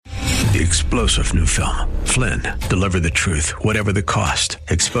The explosive new film, Flynn, deliver the truth, whatever the cost,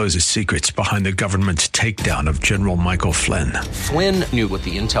 exposes secrets behind the government's takedown of General Michael Flynn. Flynn knew what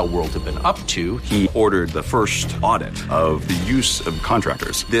the intel world had been up to. He ordered the first audit of the use of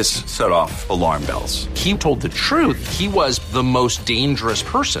contractors. This set off alarm bells. He told the truth. He was the most dangerous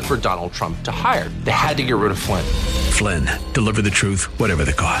person for Donald Trump to hire. They had to get rid of Flynn. Flynn, deliver the truth, whatever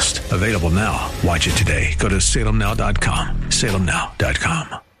the cost. Available now. Watch it today. Go to salemnow.com.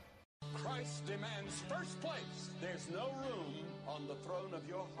 salemnow.com. Christ demands first place. There's no room on the throne of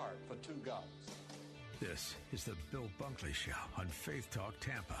your heart for two gods. This is the Bill Bunkley Show on Faith Talk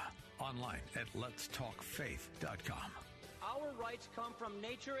Tampa. Online at letstalkfaith.com. Our rights come from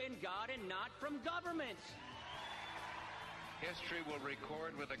nature and God and not from government. History will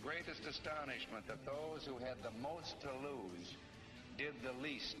record with the greatest astonishment that those who had the most to lose did the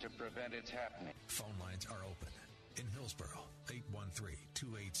least to prevent its happening. Phone lines are open. In Hillsborough,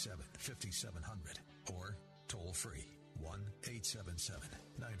 813-287-5700 or toll free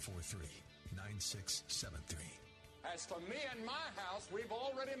 1-877-943-9673. As for me and my house, we've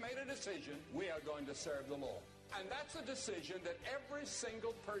already made a decision. We are going to serve the Lord. And that's a decision that every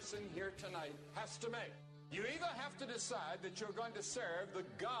single person here tonight has to make. You either have to decide that you're going to serve the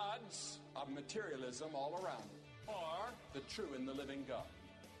gods of materialism all around you, or the true and the living God.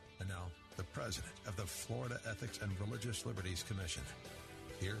 And now, the president of the Florida Ethics and Religious Liberties Commission.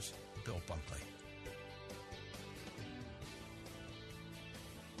 Here's Bill Bunkley.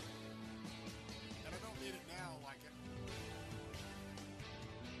 And I don't need it now like it.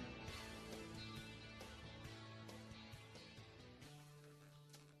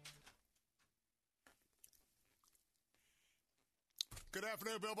 Good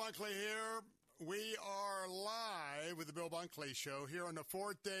afternoon, Bill Bunkley here. We are live with the Bill Bunkley Show here on the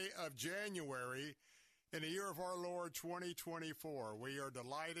 4th day of January in the year of our Lord 2024. We are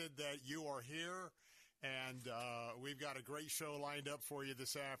delighted that you are here, and we've got a great show lined up for you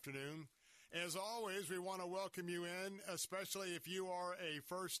this afternoon. As always, we want to welcome you in, especially if you are a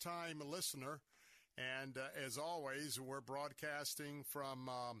first-time listener. And as always, we're broadcasting from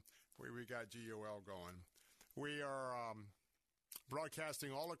where we got GOL going. We are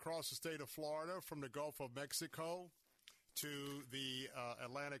broadcasting all across the state of Florida, from the Gulf of Mexico to the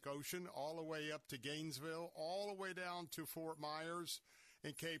Atlantic Ocean, all the way up to Gainesville, all the way down to Fort Myers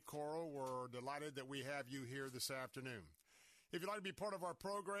and Cape Coral. We're delighted that we have you here this afternoon. If you'd like to be part of our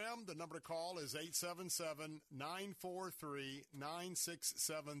program, the number to call is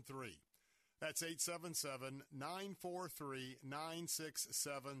 877-943-9673. That's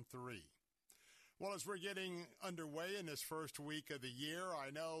 877-943-9673. Well, as we're getting underway in this first week of the year, I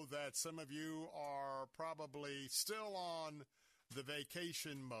know that some of you are probably still on the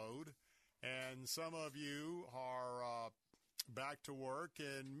vacation mode, and some of you are back to work,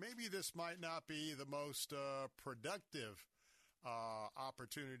 and maybe this might not be the most productive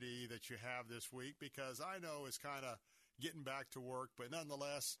opportunity that you have this week, because I know it's kind of getting back to work, but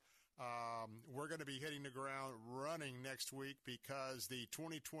nonetheless, we're going to be hitting the ground running next week, because the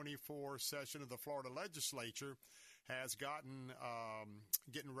 2024 session of the Florida legislature has getting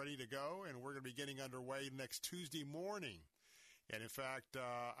ready to go, and we're going to be getting underway next Tuesday morning. And in fact,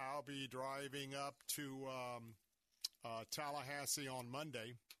 I'll be driving up to Tallahassee on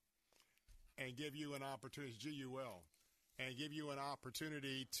Monday and give you an opportunity, GUL, and give you an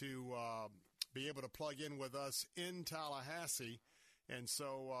opportunity to be able to plug in with us in Tallahassee. And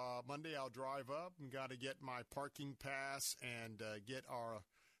so Monday I'll drive up and got to get my parking pass and get our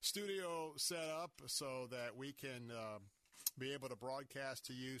studio set up so that we can be able to broadcast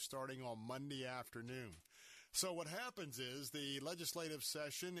to you starting on Monday afternoon. So what happens is the legislative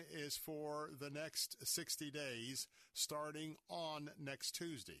session is for the next 60 days starting on next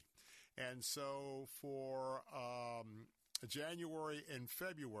Tuesday. And so for January and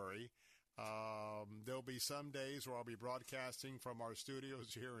February, there'll be some days where I'll be broadcasting from our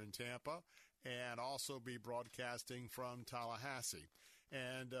studios here in Tampa and also be broadcasting from Tallahassee.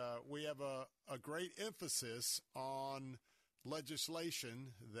 And we have a great emphasis on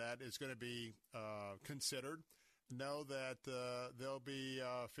legislation that is going to be considered. Know that there'll be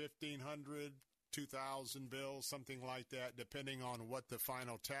 1,500, 2,000 bills, something like that, depending on what the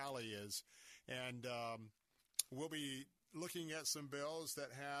final tally is. And we'll be looking at some bills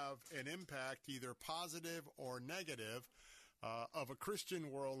that have an impact, either positive or negative, of a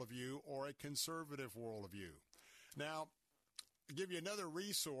Christian worldview or a conservative worldview. Now, I'll give you another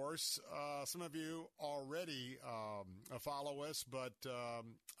resource. Some of you already follow us, but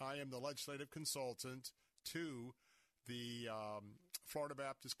I am the legislative consultant to the Florida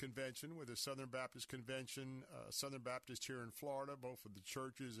Baptist Convention with the Southern Baptist Convention, Southern Baptist here in Florida, both of the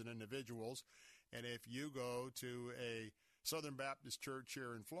churches and individuals. And if you go to a Southern Baptist church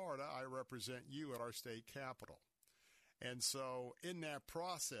here in Florida, I represent you at our state capitol. And so in that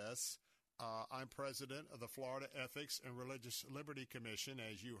process, I'm president of the Florida Ethics and Religious Liberty Commission,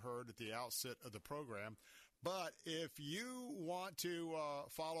 as you heard at the outset of the program. But if you want to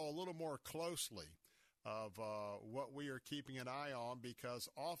follow a little more closely of what we are keeping an eye on, because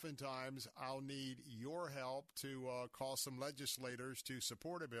oftentimes I'll need your help to call some legislators to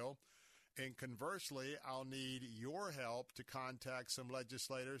support a bill. And conversely, I'll need your help to contact some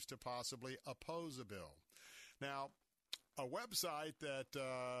legislators to possibly oppose a bill. Now, a website that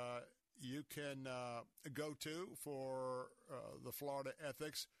you can go to for the Florida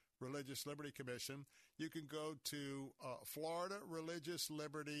Ethics Religious Liberty Commission, you can go to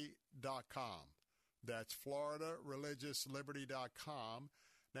FloridaReligiousLiberty.com. That's FloridaReligiousLiberty.com.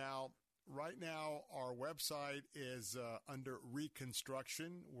 Now, right now, our website is under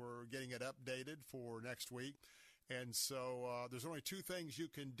reconstruction. We're getting it updated for next week. And so there's only two things you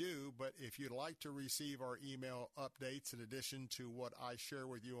can do, but if you'd like to receive our email updates in addition to what I share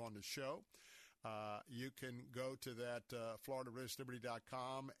with you on the show, you can go to that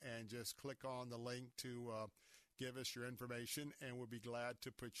FloridaReligiousLiberty.com and just click on the link to give us your information, and we'll be glad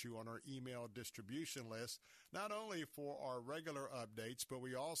to put you on our email distribution list, not only for our regular updates, but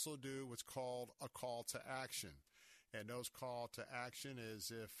we also do what's called a call to action. And those call to action is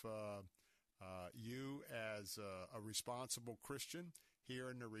if you, as a responsible Christian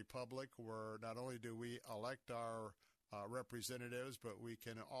here in the Republic, where not only do we elect our representatives, but we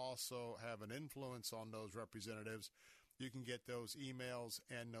can also have an influence on those representatives, you can get those emails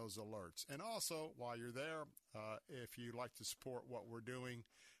and those alerts. And also, while you're there, if you'd like to support what we're doing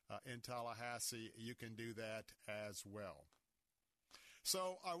in Tallahassee, you can do that as well.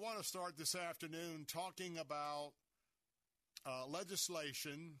 So I want to start this afternoon talking about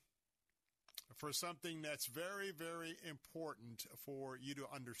legislation for something that's very, very important for you to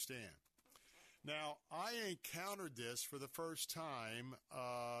understand. Now, I encountered this for the first time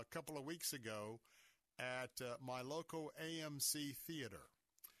a couple of weeks ago at my local AMC theater.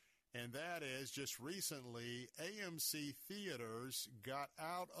 And that is, just recently, AMC theaters got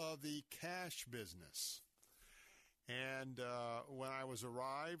out of the cash business. And when I was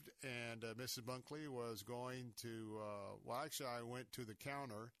arrived and Mrs. Bunkley was going to, actually I went to the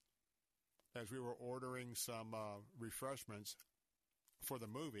counter as we were ordering some refreshments for the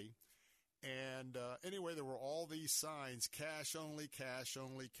movie. And anyway, there were all these signs, cash only, cash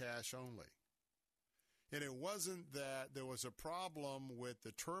only, cash only. And it wasn't that there was a problem with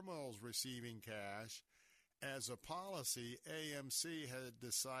the terminals receiving cash. As a policy, AMC had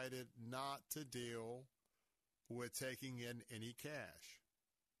decided not to deal with taking in any cash.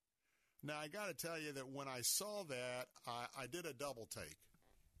 Now, I got to tell you that when I saw that, I did a double take.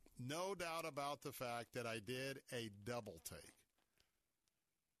 No doubt about the fact that I did a double take.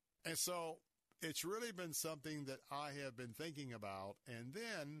 And so it's really been something that I have been thinking about. And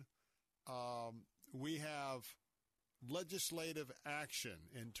then we have legislative action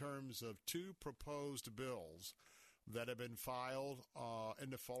in terms of two proposed bills that have been filed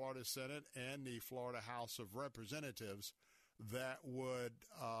in the Florida Senate and the Florida House of Representatives that would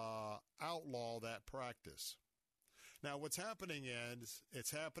outlaw that practice. Now, what's happening is it's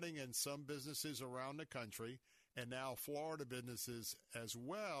happening in some businesses around the country, and now Florida businesses as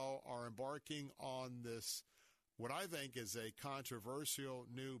well are embarking on this, what I think is a controversial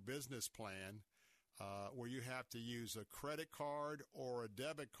new business plan where you have to use a credit card or a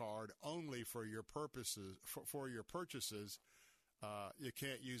debit card only for your purposes. For your purchases, you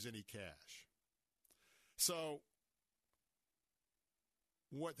can't use any cash. So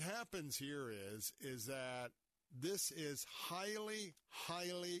what happens here is that this is highly,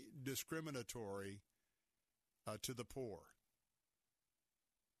 highly discriminatory to the poor.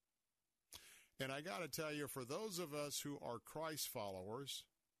 And I got to tell you, for those of us who are Christ followers,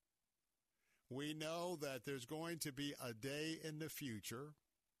 we know that there's going to be a day in the future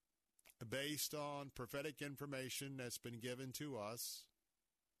based on prophetic information that's been given to us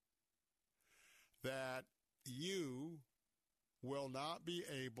that you will not be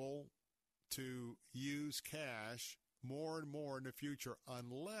able to use cash more and more in the future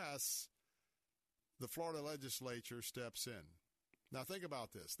unless the Florida legislature steps in. Now think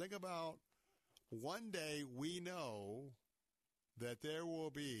about this. Think about one day we know that there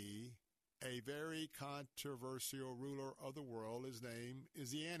will be a very controversial ruler of the world. His name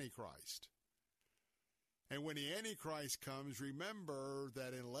is the Antichrist. And when the Antichrist comes, remember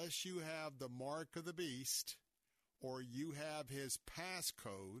that unless you have the mark of the beast or you have his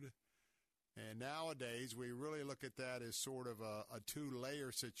passcode. And nowadays, we really look at that as sort of a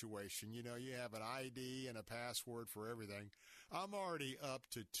two-layer situation. You know, you have an ID and a password for everything. I'm already up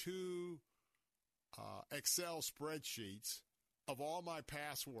to 2 Excel spreadsheets of all my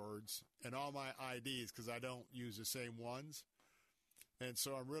passwords and all my IDs because I don't use the same ones. And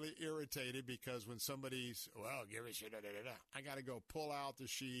so I'm really irritated because when somebody's, well, give us your da-da-da-da, I got to go pull out the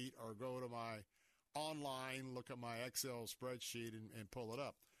sheet or go to my online, look at my Excel spreadsheet and pull it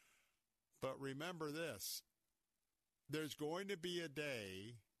up. But remember this, there's going to be a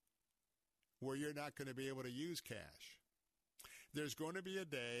day where you're not going to be able to use cash. There's going to be a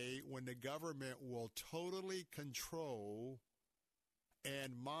day when the government will totally control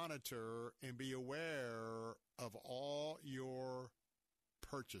and monitor and be aware of all your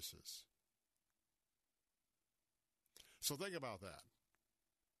purchases. So think about that.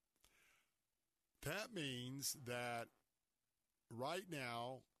 That means that right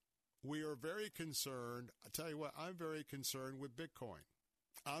now, we are very concerned. I tell you what, I'm very concerned with Bitcoin.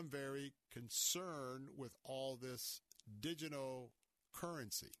 I'm very concerned with all this digital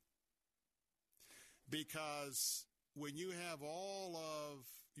currency. Because when you have all of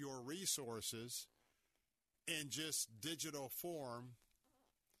your resources in just digital form,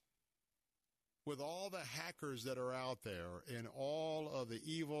 with all the hackers that are out there and all of the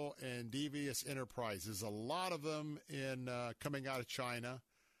evil and devious enterprises, a lot of them coming out of China,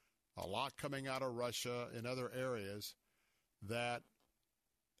 a lot coming out of Russia and other areas, that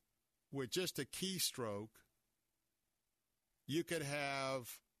with just a keystroke, you could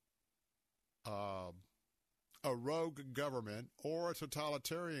have a rogue government or a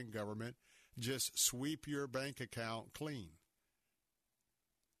totalitarian government just sweep your bank account clean.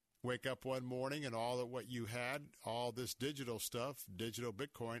 Wake up one morning and all of what you had, all this digital stuff, digital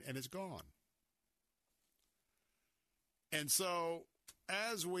Bitcoin, and it's gone. And so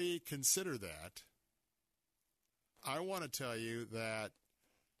as we consider that, I want to tell you that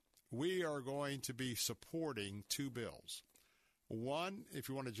we are going to be supporting 2 bills. One, if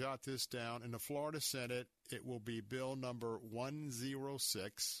you want to jot this down, in the Florida Senate, it will be bill number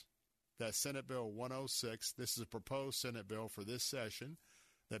 106. That's Senate Bill 106. This is a proposed Senate bill for this session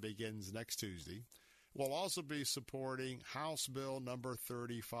that begins next Tuesday. We'll also be supporting House Bill number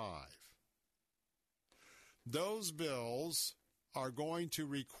 35. Those bills are going to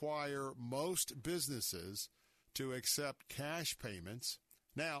require most businesses to accept cash payments.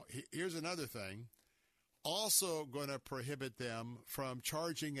 Now, here's another thing. Also going to prohibit them from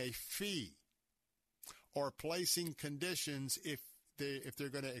charging a fee or placing conditions if they're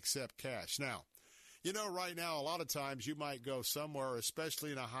going to accept cash. Now, you know, right now, a lot of times you might go somewhere,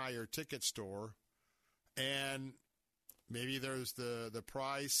 especially in a higher ticket store, and maybe there's the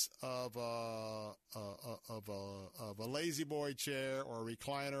price of a Lazy Boy chair or a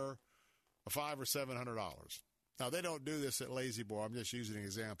recliner, $500 or $700. Now, they don't do this at Lazy Boy. I'm just using an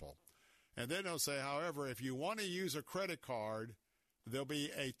example. And then they'll say, however, if you want to use a credit card, there'll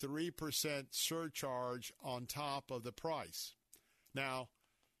be a 3% surcharge on top of the price. Now,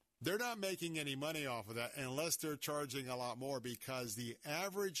 they're not making any money off of that unless they're charging a lot more, because the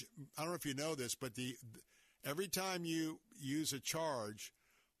average, I don't know if you know this, but every time you use a charge,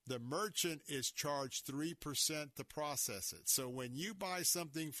 the merchant is charged 3% to process it. So when you buy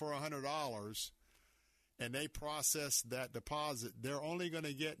something for $100 and they process that deposit, they're only going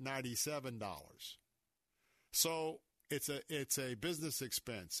to get $97. So it's a business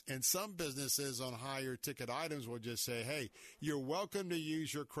expense. And some businesses on higher ticket items will just say, hey, you're welcome to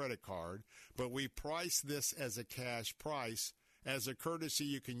use your credit card, but we price this as a cash price. As a courtesy,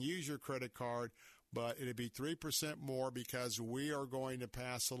 you can use your credit card, but it'll be 3% more because we are going to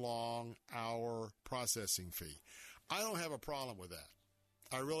pass along our processing fee. I don't have a problem with that.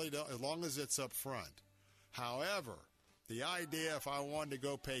 I really don't, as long as it's up front. However, the idea if I wanted to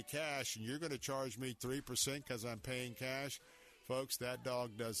go pay cash and you're going to charge me 3% because I'm paying cash, folks, that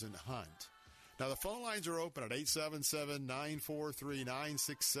dog doesn't hunt. Now, the phone lines are open at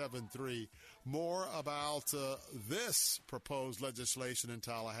 877-943-9673. More about this proposed legislation in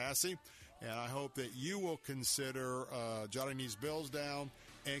Tallahassee, and I hope that you will consider jotting these bills down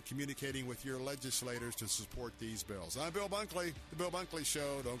and communicating with your legislators to support these bills. I'm Bill Bunkley, The Bill Bunkley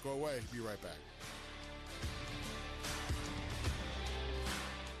Show. Don't go away. Be right back.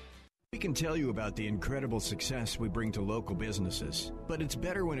 We can tell you about the incredible success we bring to local businesses, but it's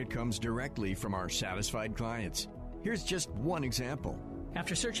better when it comes directly from our satisfied clients. Here's just one example.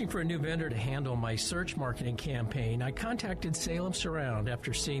 After searching for a new vendor to handle my search marketing campaign, I contacted Salem Surround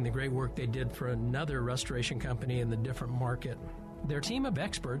after seeing the great work they did for another restoration company in the different market. Their team of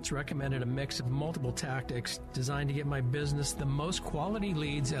experts recommended a mix of multiple tactics designed to get my business the most quality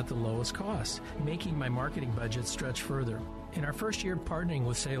leads at the lowest cost, making my marketing budget stretch further. In our first year partnering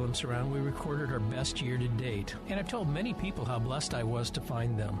with Salem Surround, we recorded our best year to date, and I've told many people how blessed I was to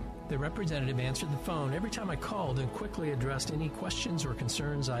find them. The representative answered the phone every time I called and quickly addressed any questions or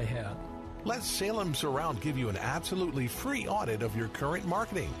concerns I had. Let Salem Surround give you an absolutely free audit of your current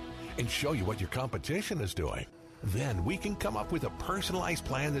marketing and show you what your competition is doing. Then we can come up with a personalized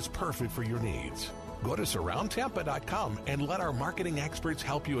plan that's perfect for your needs. Go to SurroundTampa.com and let our marketing experts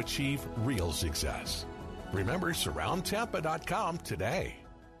help you achieve real success. Remember SurroundTampa.com today.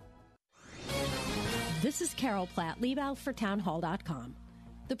 This is Carol Platt, Liebau for Townhall.com.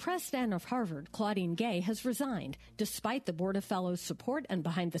 The president of Harvard, Claudine Gay, has resigned despite the Board of Fellows' support and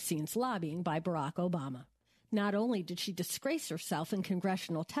behind-the-scenes lobbying by Barack Obama. Not only did she disgrace herself in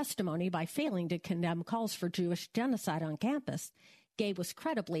congressional testimony by failing to condemn calls for Jewish genocide on campus, Gay was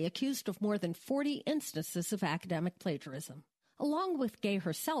credibly accused of more than 40 instances of academic plagiarism. Along with Gay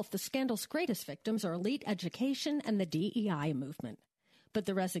herself, the scandal's greatest victims are elite education and the DEI movement. But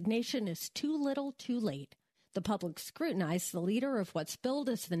the resignation is too little, too late. The public scrutinized the leader of what's billed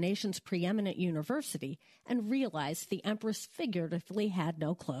as the nation's preeminent university and realized the empress figuratively had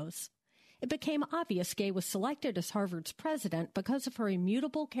no clothes. It became obvious Gay was selected as Harvard's president because of her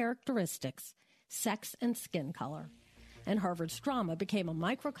immutable characteristics, sex and skin color. And Harvard's drama became a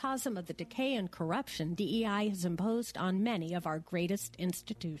microcosm of the decay and corruption DEI has imposed on many of our greatest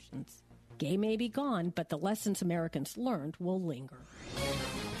institutions. Gay may be gone, but the lessons Americans learned will linger.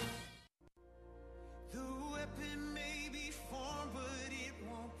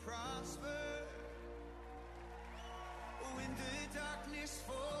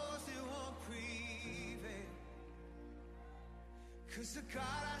 Cause the God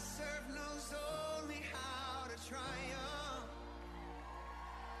I serve knows only how to triumph.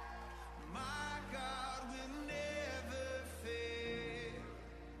 My God will never fail.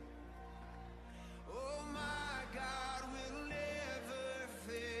 Oh, my God will never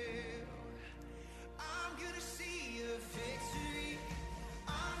fail. I'm gonna see a victory.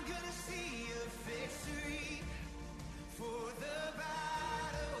 I'm gonna see a victory. For the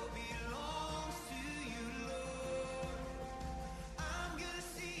battle belongs to you, Lord. I'm gonna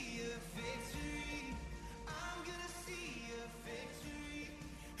see a victory. I'm gonna see a victory.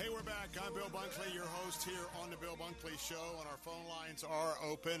 Hey, we're back. I'm Bill Bunkley, your host here on the Bill Bunkley Show, and our phone lines are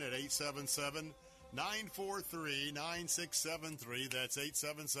open at 877-943-9673. That's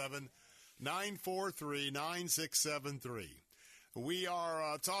 877-943-9673. We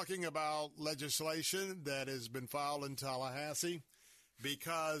are talking about legislation that has been filed in Tallahassee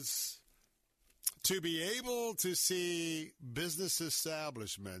because to be able to see business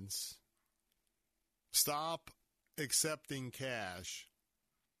establishments stop accepting cash,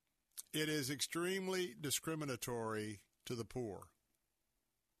 it is extremely discriminatory to the poor.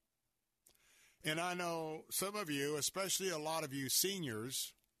 And I know some of you, especially a lot of you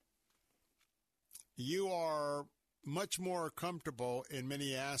seniors, you are much more comfortable in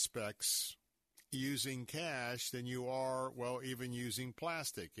many aspects using cash than you are, well, even using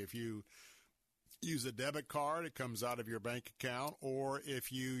plastic. If you use a debit card, it comes out of your bank account, or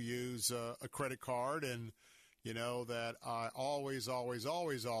if you use a credit card, and you know that I always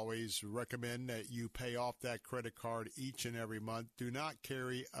recommend that you pay off that credit card each and every month. Do not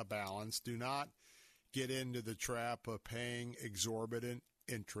carry a balance. Do not get into the trap of paying exorbitant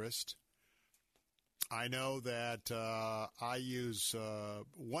interest. I know that I use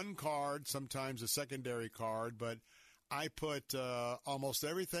one card, sometimes a secondary card, but I put almost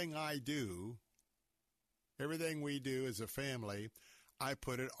everything we do as a family, I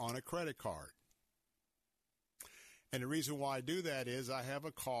put it on a credit card. And the reason why I do that is I have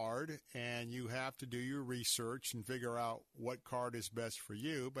a card, and you have to do your research and figure out what card is best for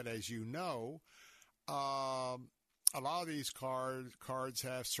you. But as you know, a lot of these cards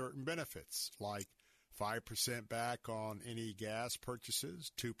have certain benefits, like 5% back on any gas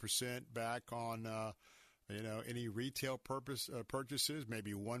purchases, 2% back on any retail purchases,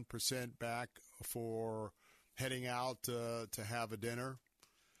 maybe 1% back for heading out to have a dinner.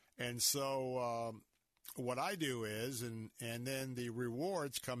 And so what I do is, and then the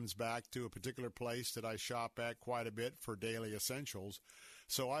rewards comes back to a particular place that I shop at quite a bit for daily essentials.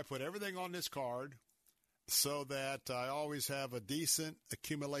 So I put everything on this card so that I always have a decent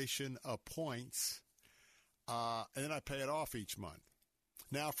accumulation of points, and then I pay it off each month.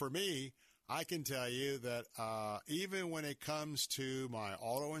 Now, for me, I can tell you that even when it comes to my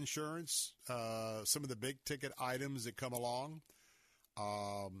auto insurance, some of the big-ticket items that come along,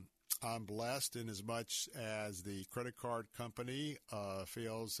 I'm blessed in as much as the credit card company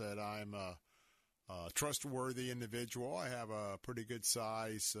feels that I'm a trustworthy individual. I have a pretty good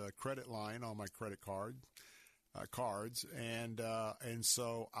size credit line on my credit cards, and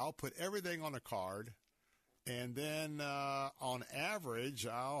so I'll put everything on a card, and then on average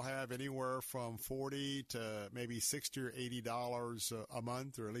I'll have anywhere from $40 to maybe $60 or $80 a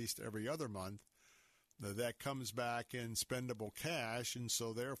month, or at least every other month, that comes back in spendable cash. And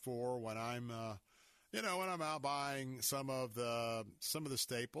so therefore, when I'm when I'm out buying some of the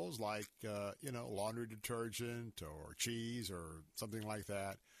staples like laundry detergent or cheese or something like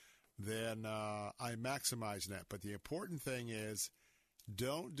that, then I maximize that. But the important thing is,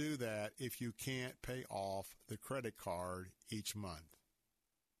 don't do that if you can't pay off the credit card each month.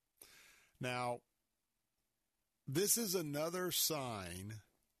 Now, this is another sign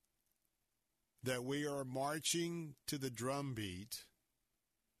that we are marching to the drumbeat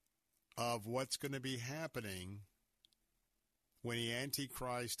of what's going to be happening when the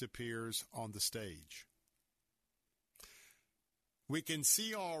Antichrist appears on the stage. We can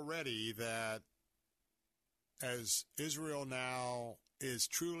see already that as Israel now is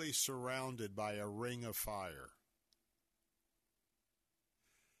truly surrounded by a ring of fire,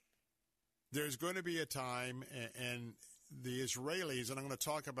 there's going to be a time, and the Israelis, and I'm going to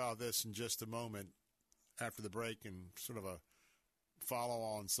talk about this in just a moment after the break and sort of a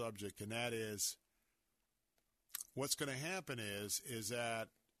follow-on subject, and that is what's going to happen is that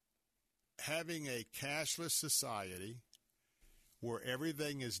having a cashless society where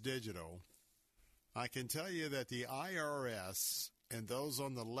everything is digital, I can tell you that the IRS and those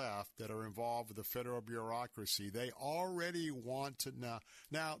on the left that are involved with the federal bureaucracy, they already want to know.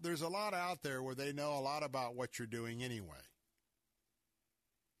 Now, there's a lot out there where they know a lot about what you're doing anyway.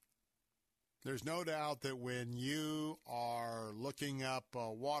 There's no doubt that when you are looking up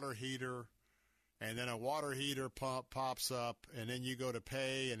a water heater and then a water heater pump pops up and then you go to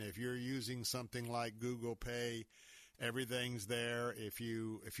pay, and if you're using something like Google Pay, everything's there if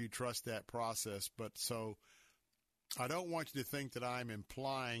you trust that process. But so I don't want you to think that I'm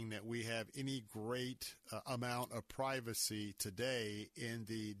implying that we have any great amount of privacy today in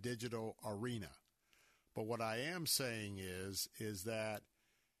the digital arena. But what I am saying is that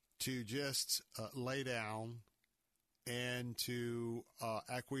to just lay down and to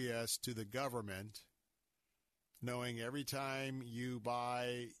acquiesce to the government, knowing every time you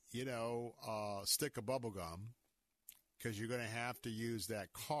buy, a stick of bubble gum, because you're going to have to use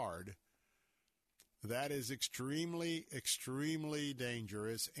that card, that is extremely, extremely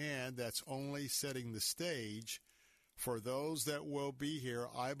dangerous, and that's only setting the stage for those that will be here.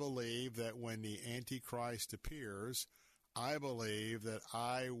 I believe that when the Antichrist appears, I believe that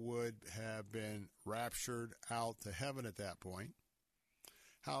I would have been raptured out to heaven at that point.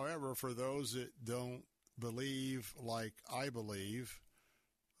 However, for those that don't believe like I believe,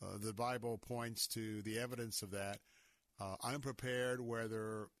 the Bible points to the evidence of that. I'm prepared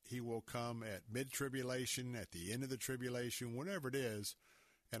whether he will come at mid-tribulation, at the end of the tribulation, whatever it is,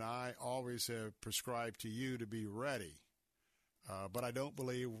 and I always have prescribed to you to be ready. But I don't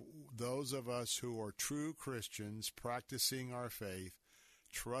believe those of us who are true Christians, practicing our faith,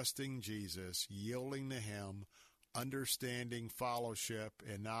 trusting Jesus, yielding to him, understanding fellowship,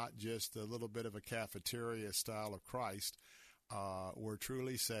 and not just a little bit of a cafeteria style of Christ, we're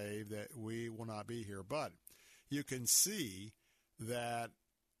truly saved, that we will not be here. But you can see that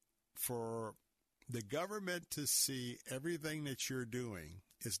for the government to see everything that you're doing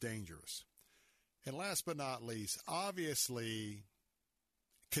is dangerous. And last but not least, obviously,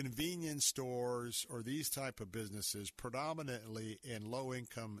 convenience stores or these type of businesses, predominantly in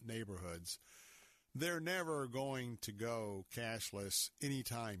low-income neighborhoods, they're never going to go cashless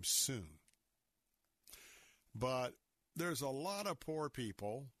anytime soon. But there's a lot of poor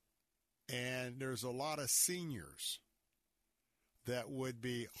people, and there's a lot of seniors that would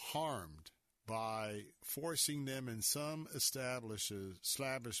be harmed by forcing them in some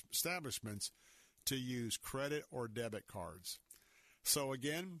establishments to use credit or debit cards. So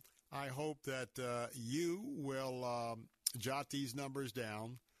again, I hope that you will jot these numbers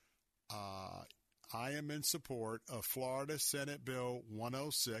down. I am in support of Florida Senate Bill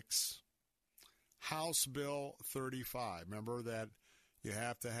 106, House Bill 35. Remember that you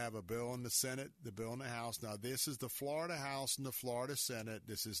have to have a bill in the Senate, the bill in the House. Now, this is the Florida House and the Florida Senate.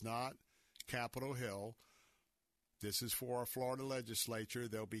 This is not Capitol Hill. This is for our Florida legislature.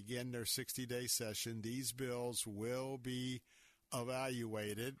 They'll begin their 60-day session. These bills will be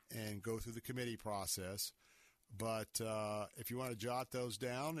evaluated and go through the committee process. But if you want to jot those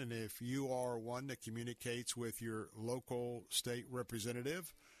down, and if you are one that communicates with your local state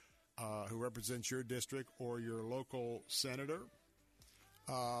representative, who represents your district or your local senator,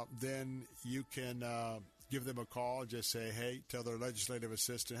 then you can give them a call. Just say, hey, tell their legislative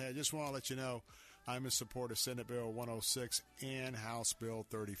assistant, hey, I just want to let you know I'm in support of Senate Bill 106 and House Bill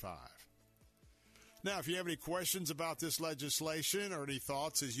 35. Now, if you have any questions about this legislation or any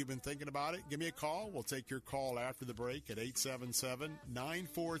thoughts as you've been thinking about it, give me a call. We'll take your call after the break at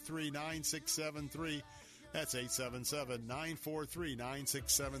 877-943-9673. That's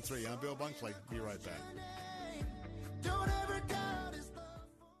 877-943-9673. I'm Bill Bunkley. Be right back.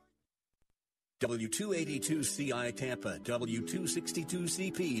 W282CI Tampa,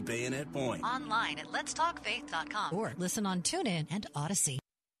 W262CP Bayonet Point. Online at letstalkfaith.com or listen on TuneIn and Odyssey.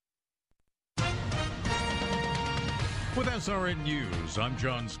 With SRN News, I'm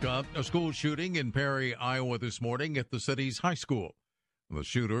John Scott. A school shooting in Perry, Iowa this morning at the city's high school. The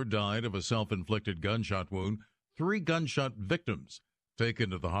shooter died of a self-inflicted gunshot wound. 3 gunshot victims taken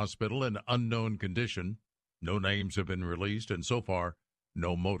to the hospital in unknown condition. No names have been released, and so far,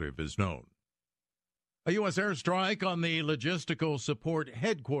 no motive is known. A U.S. airstrike on the logistical support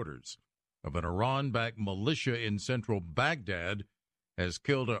headquarters of an Iran-backed militia in central Baghdad has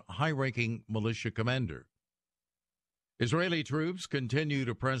killed a high-ranking militia commander. Israeli troops continue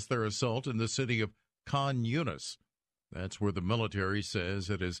to press their assault in the city of Khan Yunis. That's where the military says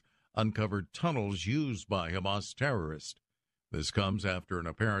it has uncovered tunnels used by Hamas terrorists. This comes after an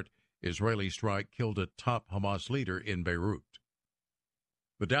apparent Israeli strike killed a top Hamas leader in Beirut.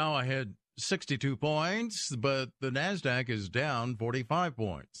 The Dow ahead 62 points, but the NASDAQ is down 45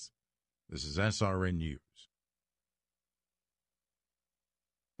 points. This is SRN News.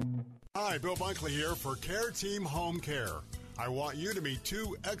 Hi, Bill Bunkley here for Care Team Home Care. I want you to meet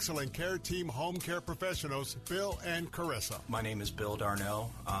 2 excellent Care Team Home Care professionals, Bill and Carissa. My name is Bill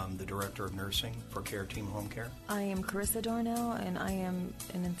Darnell. I'm the Director of Nursing for Care Team Home Care. I am Carissa Darnell, and I am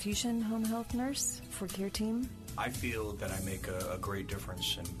an infusion home health nurse for Care Team. I feel that I make a great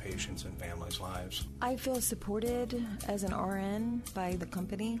difference in patients' and families' lives. I feel supported as an RN by the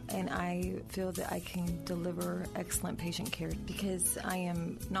company, and I feel that I can deliver excellent patient care because I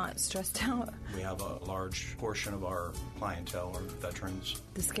am not stressed out. We have a large portion of our clientele are veterans.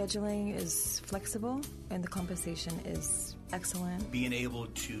 The scheduling is flexible, and the compensation is excellent. Being able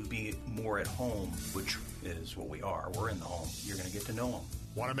to be more at home, which is what we are, we're in the home, you're going to get to know them.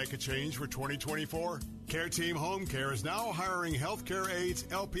 Want to make a change for 2024? Care Team Home Care is now hiring healthcare aides,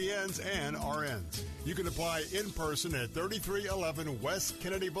 LPNs, and RNs. You can apply in person at 3311 West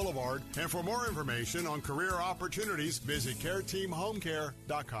Kennedy Boulevard. And for more information on career opportunities, visit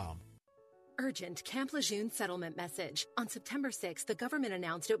careteamhomecare.com. Urgent Camp Lejeune settlement message. On September 6th, the government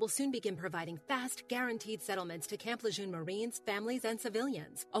announced it will soon begin providing fast, guaranteed settlements to Camp Lejeune Marines, families, and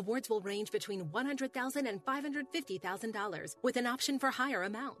civilians. Awards will range between $100,000 and $550,000, with an option for higher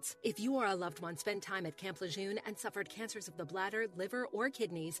amounts. If you or a loved one spent time at Camp Lejeune and suffered cancers of the bladder, liver, or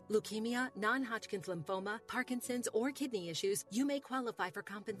kidneys, leukemia, non-Hodgkin's lymphoma, Parkinson's, or kidney issues, you may qualify for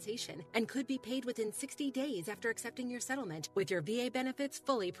compensation and could be paid within 60 days after accepting your settlement, with your VA benefits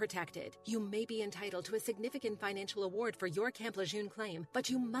fully protected. You may be entitled to a significant financial award for your Camp Lejeune claim, but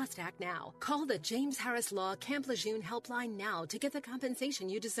you must act now. Call the James Harris Law Camp Lejeune helpline now to get the compensation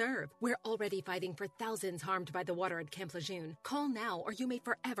you deserve. We're already fighting for thousands harmed by the water at Camp Lejeune. Call now or you may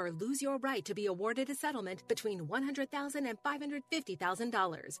forever lose your right to be awarded a settlement between $100,000 and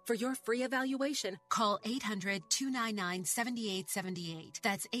 $550,000. For your free evaluation, call 800-299-7878.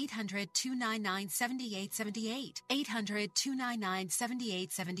 That's 800-299-7878.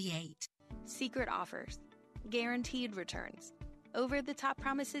 800-299-7878. Secret offers, guaranteed returns, over-the-top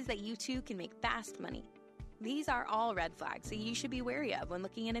promises that you too can make fast money. These are all red flags that you should be wary of when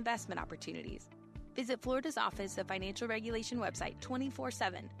looking at investment opportunities. Visit Florida's Office of Financial Regulation website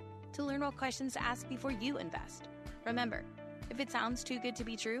 24/7 to learn what questions to ask before you invest. Remember, if it sounds too good to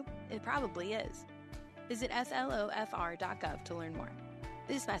be true, it probably is. Visit slofr.gov to learn more.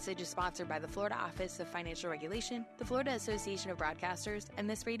 This message is sponsored by the Florida Office of Financial Regulation, the Florida Association of Broadcasters, and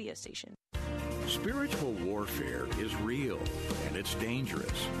this radio station. Spiritual warfare is real, and it's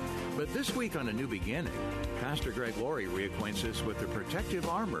dangerous. But this week on A New Beginning, Pastor Greg Laurie reacquaints us with the protective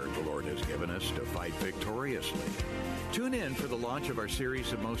armor the Lord has given us to fight victoriously. Tune in for the launch of our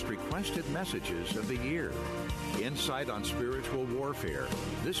series of most requested messages of the year. Insight on spiritual warfare,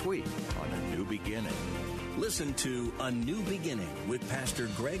 this week on A New Beginning. Listen to A New Beginning with Pastor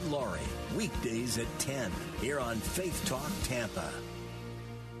Greg Laurie, weekdays at 10, here on Faith Talk Tampa.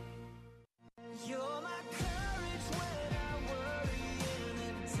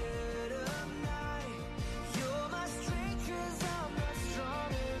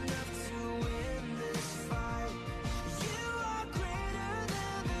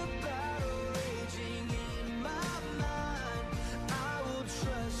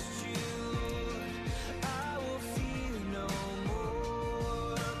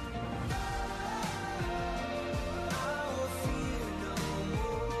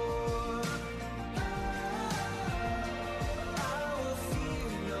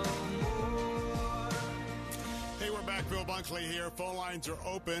 Bunkley here. Phone lines are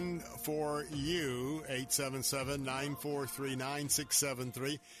open for you.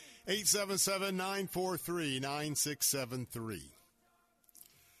 877-943-9673. 877-943-9673.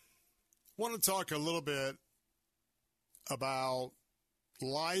 Want to talk a little bit about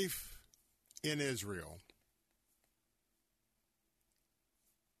life in Israel.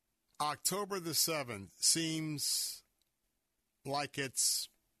 October the 7th seems like it's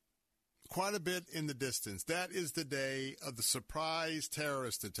quite a bit in the distance. That is the day of the surprise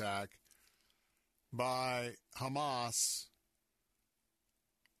terrorist attack by Hamas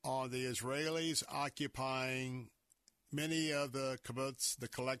on the Israelis occupying many of the kibbutz, the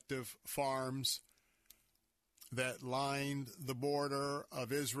collective farms that lined the border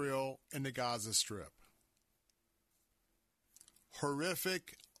of Israel and the Gaza Strip.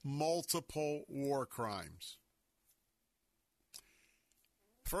 Horrific, multiple war crimes.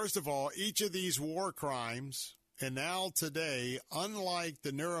 First of all, each of these war crimes, and now today, unlike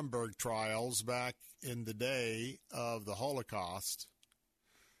the Nuremberg trials back in the day of the Holocaust,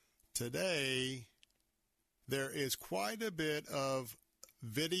 today there is quite a bit of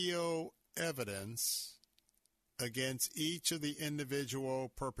video evidence against each of the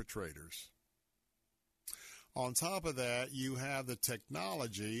individual perpetrators. On top of that, you have the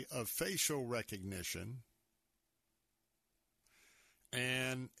technology of facial recognition.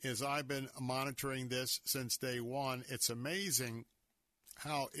 And as I've been monitoring this since day one, it's amazing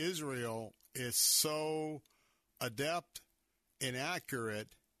how Israel is so adept and accurate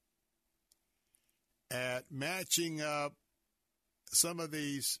at matching up some of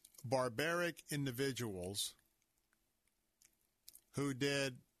these barbaric individuals who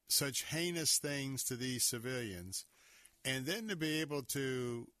did such heinous things to these civilians, and then to be able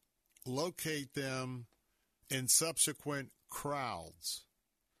to locate them in subsequent crowds.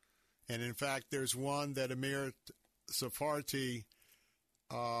 And in fact, there's one that Amir Safarti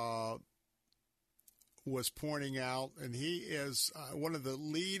was pointing out, and he is one of the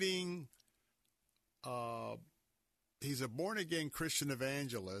leading, he's a born-again Christian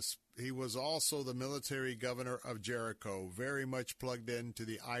evangelist. He was also the military governor of Jericho, very much plugged into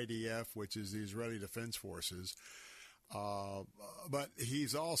the IDF, which is the Israeli Defense Forces. But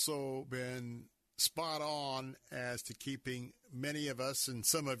he's also been spot on as to keeping many of us and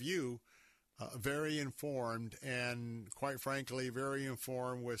some of you very informed, and quite frankly, very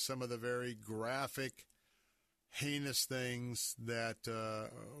informed with some of the very graphic, heinous things that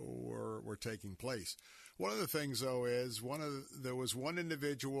were taking place. One of the things, though, is there was one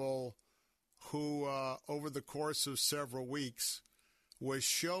individual who, over the course of several weeks, was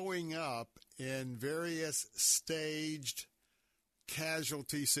showing up in various staged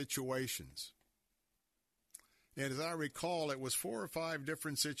casualty situations. And as I recall, it was 4 or 5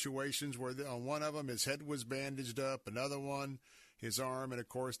 different situations where on one of them his head was bandaged up, another one his arm, and of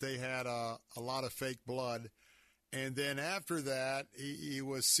course they had a lot of fake blood. And then after that, he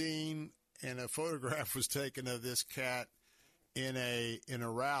was seen, and a photograph was taken of this cat in a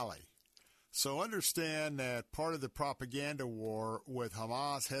rally. So understand that part of the propaganda war with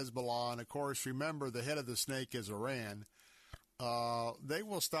Hamas, Hezbollah, and of course remember the head of the snake is Iran. They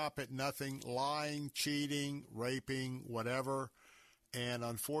will stop at nothing, lying, cheating, raping, whatever. And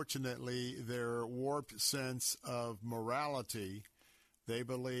unfortunately, their warped sense of morality, they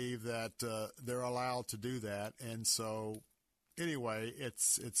believe that they're allowed to do that. And so, anyway,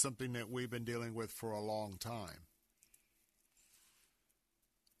 it's something that we've been dealing with for a long time.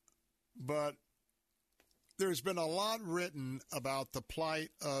 But there's been a lot written about the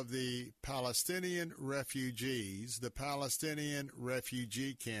plight of the Palestinian refugees, the Palestinian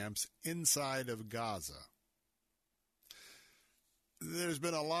refugee camps inside of Gaza. There's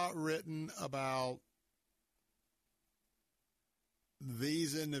been a lot written about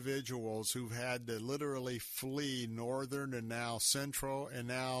these individuals who've had to literally flee northern and now central and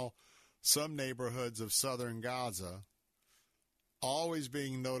now some neighborhoods of southern Gaza, always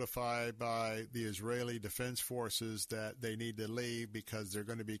being notified by the Israeli Defense Forces that they need to leave because they're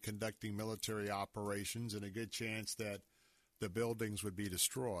going to be conducting military operations, and a good chance that the buildings would be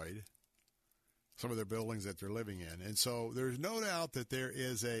destroyed, some of their buildings that they're living in. And so there's no doubt that there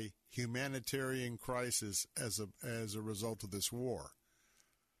is a humanitarian crisis as a result of this war.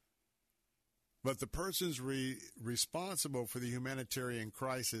 But the persons responsible for the humanitarian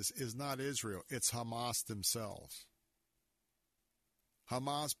crisis is not Israel, it's Hamas themselves.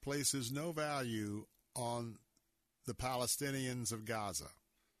 Hamas places no value on the Palestinians of Gaza,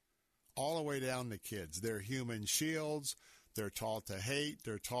 all the way down to kids. They're human shields. They're taught to hate.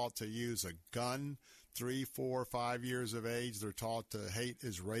 They're taught to use a gun. 3, 4, 5 years of age, they're taught to hate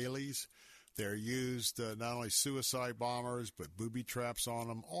Israelis. They're used not only suicide bombers, but booby traps on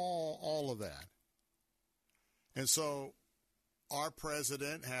them, all of that. And so our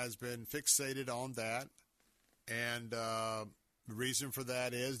president has been fixated on that. And the reason for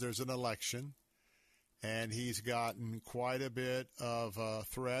that is there's an election. And he's gotten quite a bit of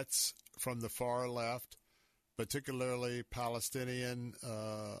threats from the far left, particularly Palestinian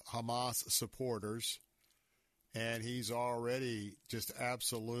Hamas supporters. And he's already just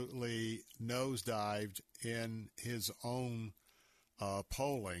absolutely nosedived in his own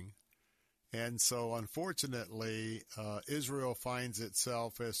polling. And so, unfortunately, Israel finds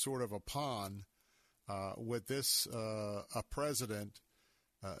itself as sort of a pawn with this a president.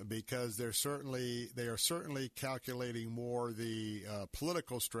 Because they are certainly calculating more the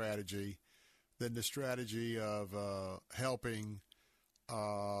political strategy than the strategy of helping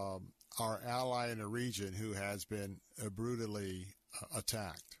our ally in the region who has been brutally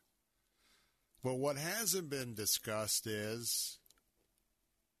attacked. But what hasn't been discussed is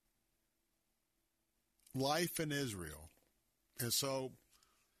life in Israel. And so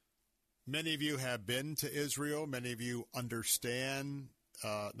many of you have been to Israel. Many of you understand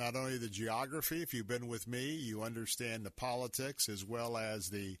not only the geography. If you've been with me, you understand the politics as well as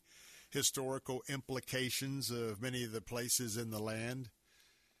the historical implications of many of the places in the land.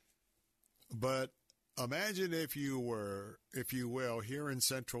 But imagine if you will, here in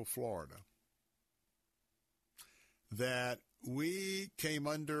Central Florida, that we came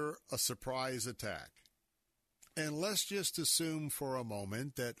under a surprise attack. And let's just assume for a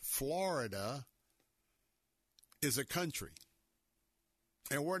moment that Florida is a country.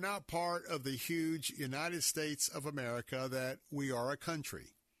 And we're not part of the huge United States of America, that we are a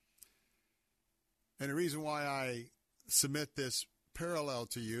country. And the reason why I submit this parallel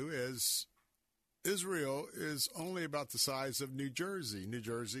to you is Israel is only about the size of New Jersey. New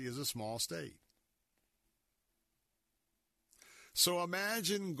Jersey is a small state. So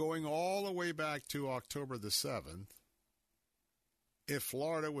imagine going all the way back to October the 7th, if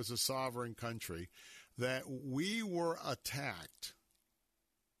Florida was a sovereign country, that we were attacked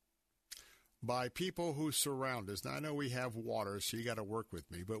by people who surround us. Now, I know we have water, so you got to work with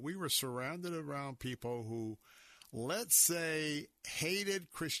me, but we were surrounded around people who, let's say,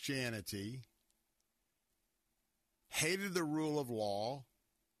 hated Christianity, hated the rule of law,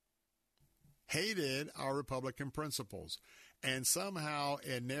 hated our Republican principles. And somehow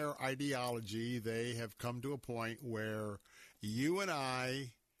in their ideology, they have come to a point where you and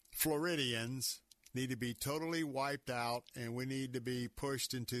I, Floridians, need to be totally wiped out, and we need to be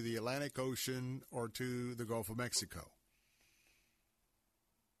pushed into the Atlantic Ocean or to the Gulf of Mexico.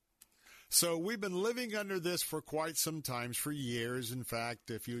 So we've been living under this for quite some time, for years. In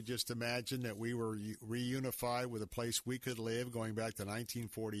fact, if you just imagine that we were reunified with a place we could live going back to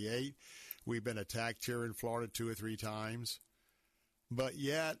 1948, we've been attacked here in Florida 2 or 3 times. But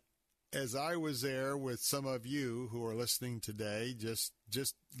yet, as I was there with some of you who are listening today, just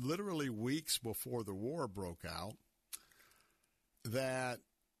literally weeks before the war broke out, that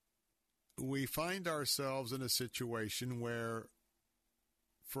we find ourselves in a situation where,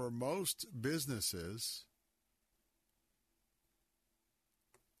 for most businesses,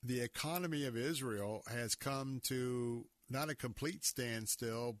 the economy of Israel has come to not a complete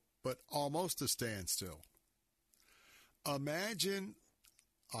standstill, but almost a standstill. Imagine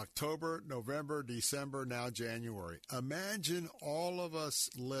October, November, December, now January. Imagine all of us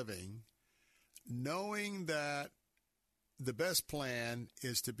living, knowing that the best plan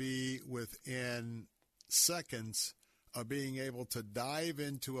is to be within seconds of being able to dive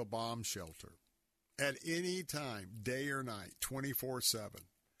into a bomb shelter at any time, day or night, 24/7.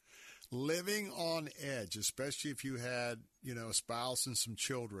 Living on edge, especially if you had, a spouse and some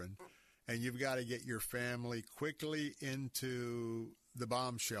children, and you've got to get your family quickly into the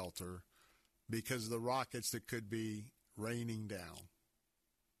bomb shelter because of the rockets that could be raining down.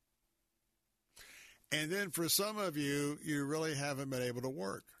 And then for some of you, you really haven't been able to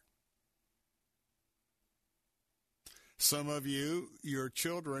work. Some of you, your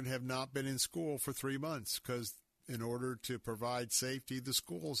children have not been in school for 3 months because in order to provide safety, the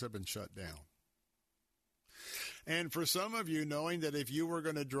schools have been shut down. And for some of you, knowing that if you were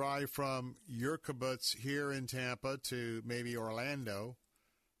going to drive from your kibbutz here in Tampa to maybe Orlando,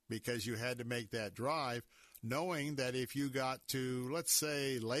 because you had to make that drive, knowing that if you got to, let's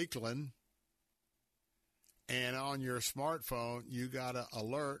say, Lakeland, and on your smartphone, you got an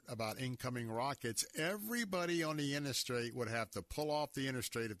alert about incoming rockets, everybody on the interstate would have to pull off the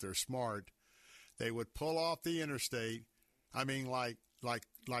interstate if they're smart. They would pull off the interstate. I mean, like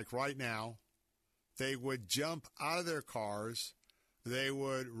right now. They would jump out of their cars, they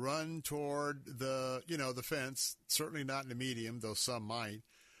would run toward the fence, certainly not in the medium, though some might,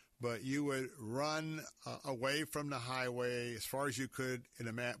 but you would run away from the highway as far as you could in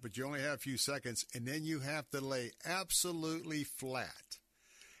a mat, but you only have a few seconds, and then you have to lay absolutely flat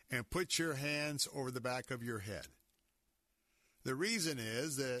and put your hands over the back of your head. The reason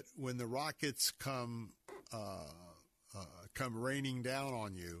is that when the rockets come raining down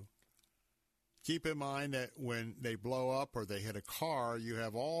on you, keep in mind that when they blow up or they hit a car, you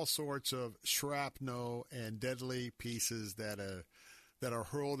have all sorts of shrapnel and deadly pieces that are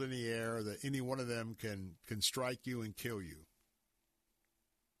hurled in the air, that any one of them can strike you and kill you.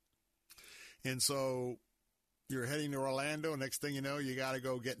 And so you're heading to Orlando. Next thing you know, you got to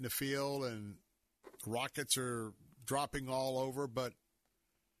go get in the field, and rockets are dropping all over. But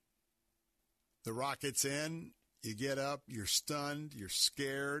the rocket's in, you get up, you're stunned, you're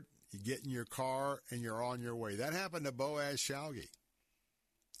scared, you get in your car, and you're on your way. That happened to Boaz Shalgi.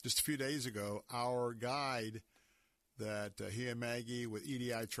 Just a few days ago, our guide that he and Maggie with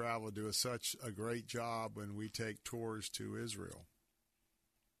EDI Travel do such a great job when we take tours to Israel.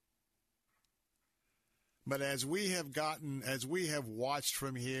 But as we have watched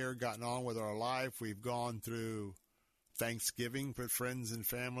from here, gotten on with our life, we've gone through Thanksgiving with friends and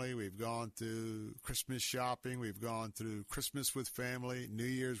family. We've gone through Christmas shopping. We've gone through Christmas with family, New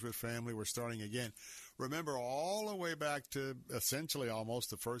Year's with family. We're starting again. Remember, all the way back to essentially almost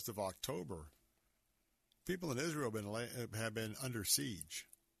the 1st of October, people in Israel have been under siege.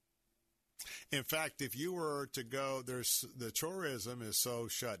 In fact, if you were to go, the tourism is so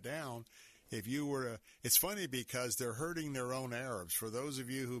shut down. If you were to, it's funny because they're hurting their own Arabs. For those of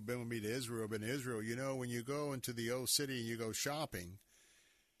you who've been with me to Israel, you know when you go into the old city and you go shopping,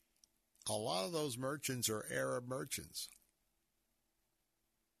 a lot of those merchants are Arab merchants.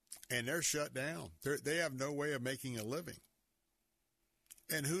 And they're shut down. They have no way of making a living.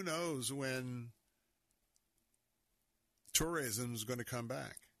 And who knows when tourism is going to come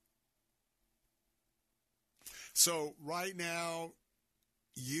back. So right now,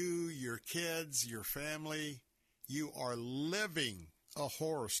 you, your kids, your family, you are living a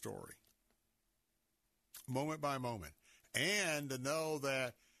horror story, moment by moment. And to know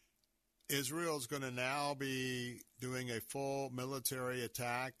that Israel is going to now be doing a full military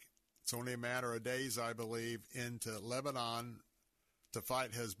attack, it's only a matter of days, I believe, into Lebanon to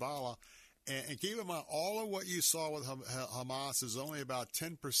fight Hezbollah. And keep in mind, all of what you saw with Hamas is only about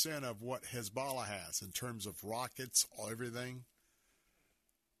 10% of what Hezbollah has in terms of rockets, everything.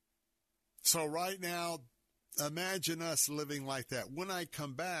 So right now, imagine us living like that. When I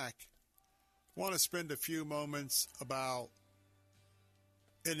come back, I want to spend a few moments about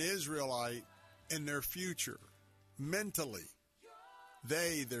an Israelite and their future, mentally,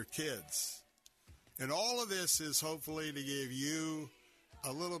 their kids. And all of this is hopefully to give you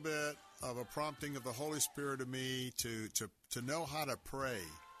a little bit of a prompting of the Holy Spirit of me to know how to pray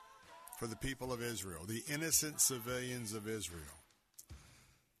for the people of Israel, the innocent civilians of Israel.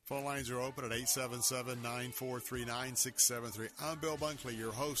 Phone lines are open at 877-943-9673. I'm Bill Bunkley,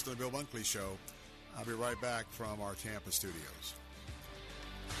 your host of the Bill Bunkley Show. I'll be right back from our Tampa studios.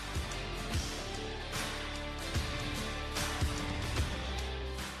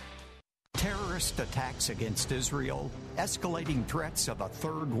 Terrorist attacks against Israel, escalating threats of a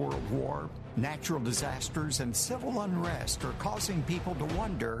third world war, natural disasters, and civil unrest are causing people to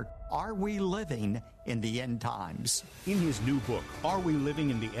wonder, are we living in the end times? In his new book, Are We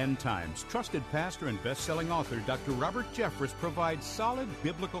Living in the End Times?, trusted pastor and best-selling author Dr. Robert Jeffress provides solid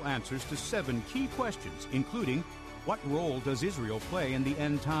biblical answers to 7 key questions, including, what role does Israel play in the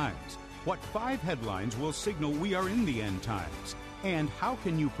end times? What 5 headlines will signal we are in the end times? And how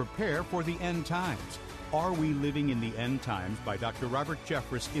can you prepare for the end times? Are We Living in the End Times by Dr. Robert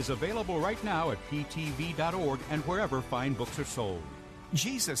Jeffress is available right now at ptv.org and wherever fine books are sold.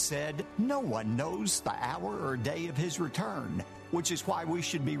 Jesus said, no one knows the hour or day of his return, which is why we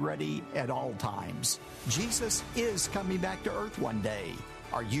should be ready at all times. Jesus is coming back to earth one day.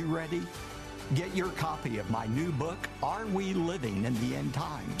 Are you ready? Get your copy of my new book, Are We Living in the End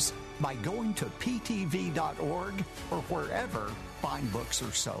Times, by going to ptv.org or wherever fine books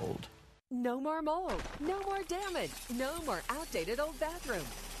are sold. No more mold, no more damage, no more outdated old bathroom,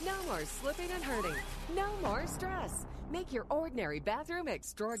 no more slipping and hurting, no more stress. Make your ordinary bathroom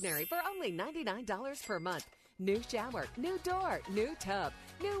extraordinary for only $99 per month. New shower, new door, new tub,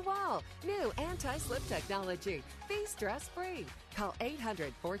 new wall, new anti-slip technology. Be stress-free. Call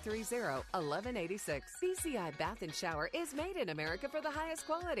 800-430-1186. BCI Bath and Shower is made in America for the highest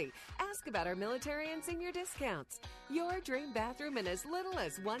quality. Ask about our military and senior discounts. Your dream bathroom in as little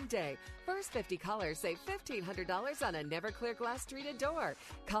as 1 day. First 50 callers save $1,500 on a Never-Clear glass treated door.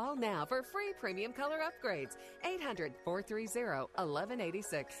 Call now for free premium color upgrades.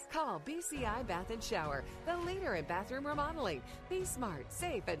 800-430-1186. Call BCI Bath and Shower, the leader in bathroom remodeling. Be smart,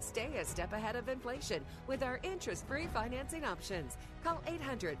 safe, and stay a step ahead of inflation with our interest-free financing options. Call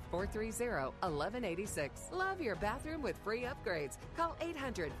 800-430-1186. Love your bathroom with free upgrades. Call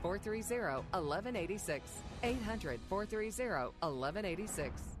 800-430-1186.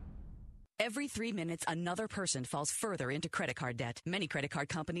 800-430-1186. Every 3 minutes, another person falls further into credit card debt. Many credit card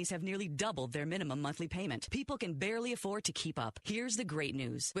companies have nearly doubled their minimum monthly payment. People can barely afford to keep up. Here's the great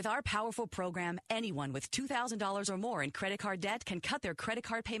news. With our powerful program, anyone with $2,000 or more in credit card debt can cut their credit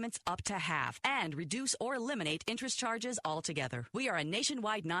card payments up to half and reduce or eliminate interest charges altogether. We are a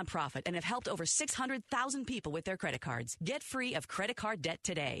nationwide nonprofit and have helped over 600,000 people with their credit cards. Get free of credit card debt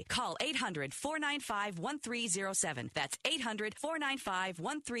today. Call 800-495-1307. That's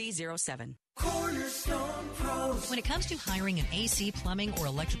 800-495-1307. Cornerstone Pros. When it comes to hiring an AC, plumbing, or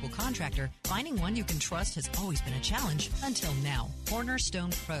electrical contractor, finding one you can trust has always been a challenge until now.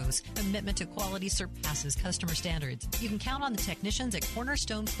 Cornerstone Pros. Commitment to quality surpasses customer standards. You can count on the technicians at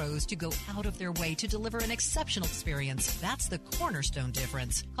Cornerstone Pros to go out of their way to deliver an exceptional experience. That's the Cornerstone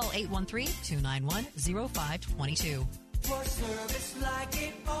difference. Call 813-291-0522. For service like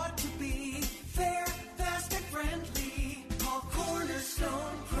it ought to be, fair, fast, and friendly. Call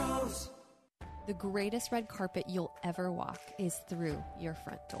Cornerstone Pros. The greatest red carpet you'll ever walk is through your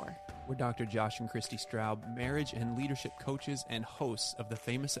front door. We're Dr. Josh and Christy Straub, marriage and leadership coaches and hosts of the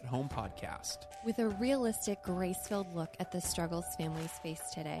Famous at Home podcast. With a realistic, grace-filled look at the struggles families face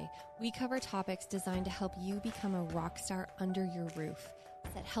today, we cover topics designed to help you become a rock star under your roof,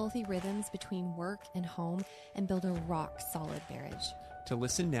 set healthy rhythms between work and home, and build a rock-solid marriage. To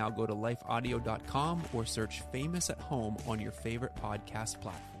listen now, go to lifeaudio.com or search Famous at Home on your favorite podcast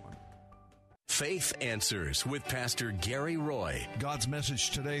platform. Faith Answers with Pastor Gary Roy. God's message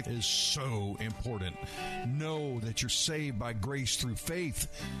today is so important. Know that you're saved by grace through faith,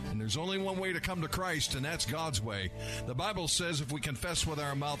 and there's only one way to come to Christ, and that's God's way. The Bible says if we confess with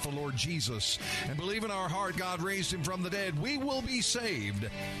our mouth the Lord Jesus and believe in our heart God raised him from the dead, we will be saved,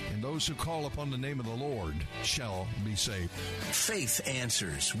 and those who call upon the name of the Lord shall be saved. Faith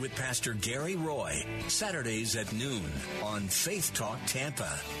Answers with Pastor Gary Roy, Saturdays at noon on Faith Talk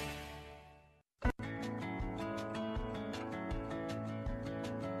Tampa.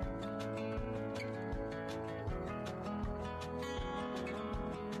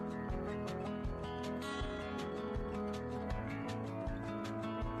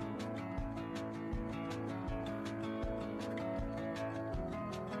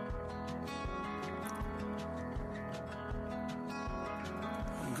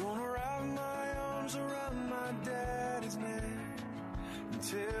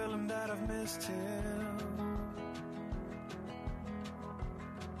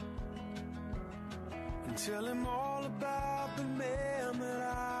 Tell him all about the man that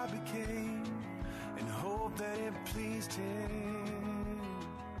I became and hope that it pleased him.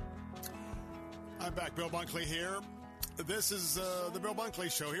 I'm back, Bill Bunkley here. This is the Bill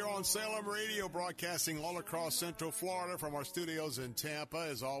Bunkley Show here on Salem Radio, broadcasting all across Central Florida from our studios in Tampa.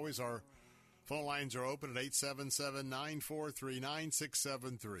 As always, our phone lines are open at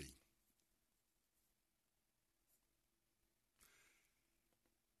 877-943-9673.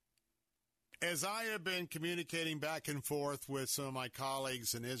 As I have been communicating back and forth with some of my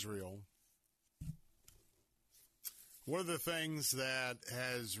colleagues in Israel, one of the things that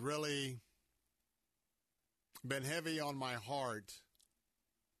has really been heavy on my heart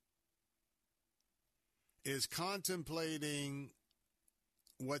is contemplating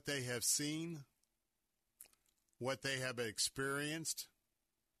what they have seen, what they have experienced,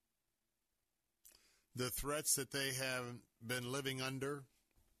 the threats that they have been living under.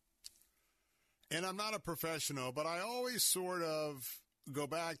 And I'm not a professional, but I always sort of go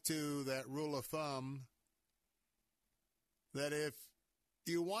back to that rule of thumb that if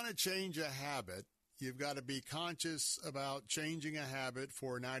you want to change a habit, you've got to be conscious about changing a habit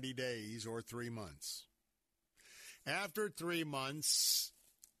for 90 days or 3 months. After 3 months,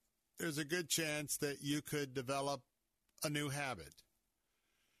 there's a good chance that you could develop a new habit.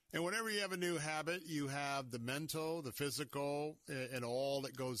 And whenever you have a new habit, you have the mental, the physical, and all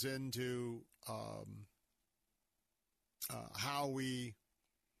that goes into how we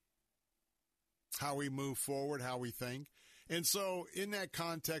move forward, how we think. And so in that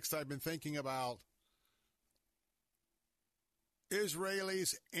context, I've been thinking about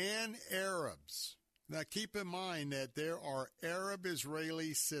Israelis and Arabs. Now, keep in mind that there are Arab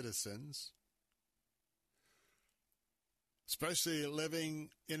Israeli citizens, especially living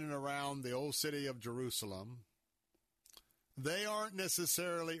in and around the old city of Jerusalem. They aren't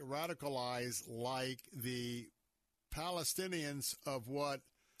necessarily radicalized like the Palestinians of what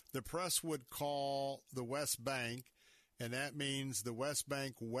the press would call the West Bank, and that means the West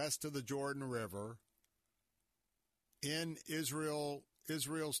Bank west of the Jordan River in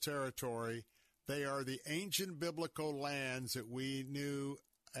Israel's territory. They are the ancient biblical lands that we knew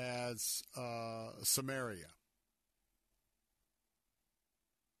as Samaria.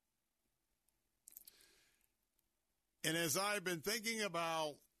 And as I've been thinking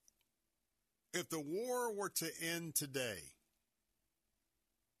about if the war were to end today,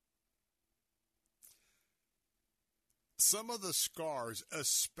 some of the scars,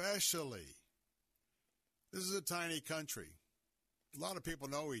 especially, this is a tiny country. A lot of people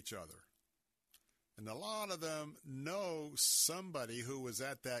know each other. And a lot of them know somebody who was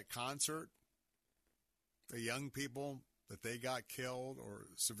at that concert, the young people that they got killed or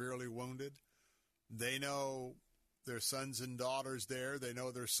severely wounded. They know their sons and daughters there. They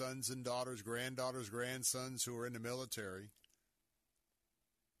know their sons and daughters, granddaughters, grandsons who are in the military.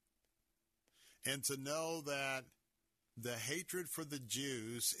 And to know that the hatred for the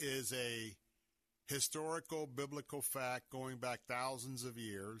Jews is a historical biblical fact going back thousands of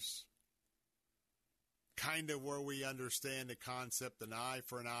years, kind of where we understand the concept, an eye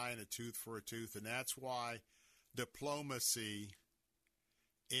for an eye and a tooth for a tooth. And that's why diplomacy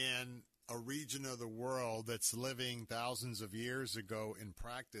in a region of the world that's living thousands of years ago in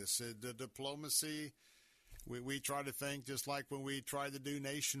practice, the diplomacy, we try to think just like when we tried to do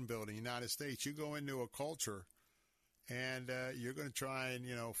nation building in the United States. You go into a culture and you're going to try and,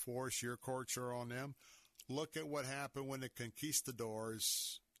 force your culture on them. Look at what happened when the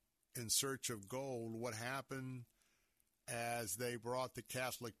conquistadors, in search of gold, what happened as they brought the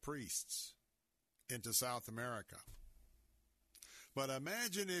Catholic priests into South America. But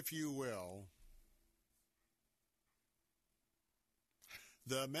imagine, if you will,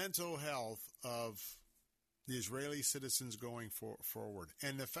 the mental health of the Israeli citizens going forward,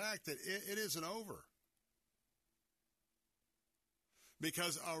 and the fact that it isn't over.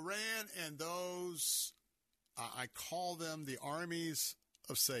 Because Iran and those, I call them the armies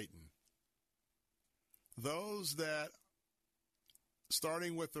of Satan, those that,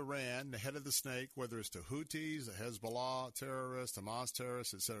 starting with Iran, the head of the snake, whether it's the Houthis, the Hezbollah terrorists, Hamas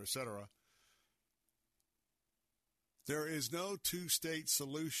terrorists, etc., there is no two-state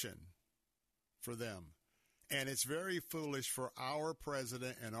solution for them. And it's very foolish for our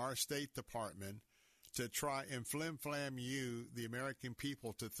president and our State Department to try and flim-flam you, the American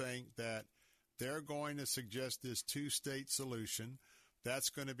people, to think that they're going to suggest this two-state solution. That's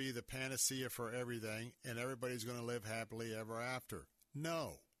going to be the panacea for everything, and everybody's going to live happily ever after.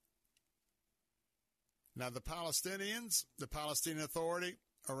 No. Now, the Palestinians, the Palestinian Authority,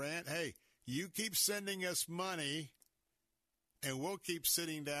 Iran, hey, you keep sending us money, and we'll keep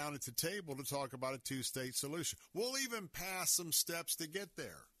sitting down at the table to talk about a two-state solution. We'll even pass some steps to get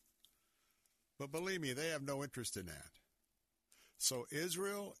there. But believe me, they have no interest in that. So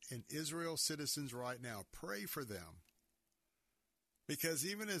Israel and Israel citizens right now, pray for them. Because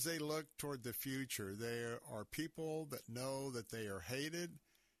even as they look toward the future, there are people that know that they are hated,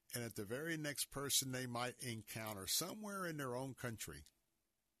 and that the very next person they might encounter somewhere in their own country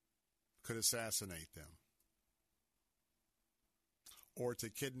could assassinate them or to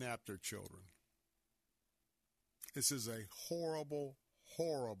kidnap their children. This is a horrible,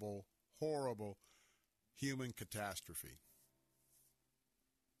 horrible, horrible human catastrophe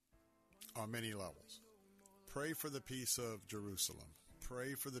on many levels. Pray for the peace of Jerusalem.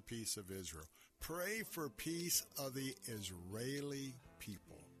 Pray for the peace of Israel. Pray for peace of the Israeli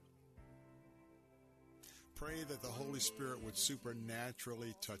people. Pray that the Holy Spirit would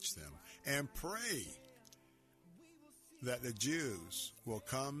supernaturally touch them. And pray that the Jews will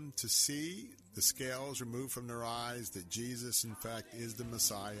come to see the scales removed from their eyes, that Jesus, in fact, is the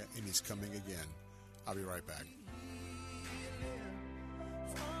Messiah, and he's coming again. I'll be right back.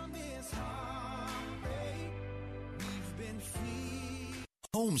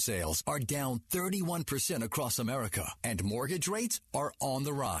 Home sales are down 31% across America, and mortgage rates are on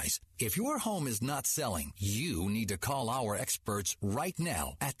the rise. If your home is not selling, you need to call our experts right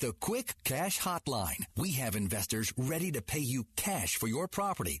now at the Quick Cash Hotline. We have investors ready to pay you cash for your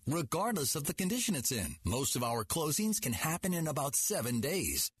property, regardless of the condition it's in. Most of our closings can happen in about 7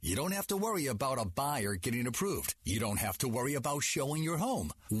 days. You don't have to worry about a buyer getting approved. You don't have to worry about showing your home.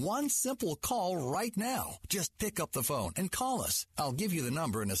 One simple call right now. Just pick up the phone and call us. I'll give you the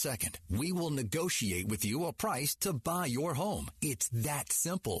number in a second. We will negotiate with you a price to buy your home. It's that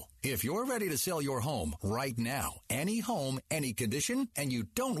simple. If you're ready to sell your home right now, any home, any condition, and you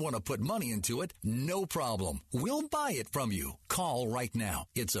don't want to put money into it, no problem. We'll buy it from you. Call right now.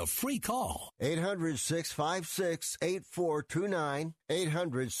 It's a free call. 800-656-8429.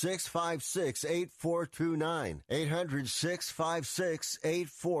 800-656-8429.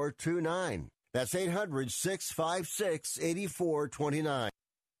 800-656-8429. That's 800-656-8429.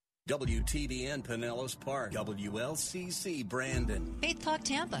 WTBN Pinellas Park, WLCC Brandon. Faith Talk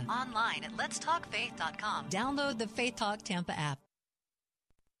Tampa. Online at letstalkfaith.com. Download the Faith Talk Tampa app.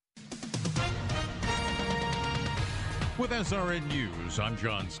 With SRN News, I'm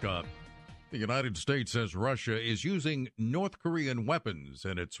John Scott. The United States says Russia is using North Korean weapons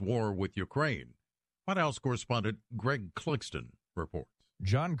in its war with Ukraine. White House correspondent Greg Clugston reports.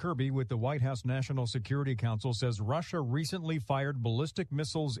 John Kirby with the White House National Security Council says Russia recently fired ballistic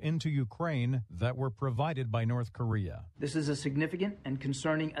missiles into Ukraine that were provided by North Korea. This is a significant and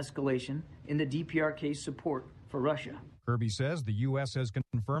concerning escalation in the DPRK's support for Russia. Kirby says the U.S. has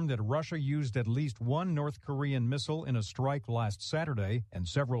confirmed that Russia used at least one North Korean missile in a strike last Saturday and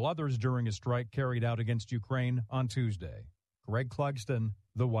several others during a strike carried out against Ukraine on Tuesday. Greg Clugston,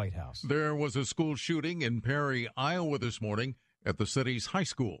 the White House. There was a school shooting in Perry, Iowa this morning at the city's high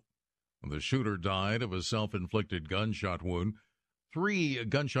school. The shooter died of a self-inflicted gunshot wound. 3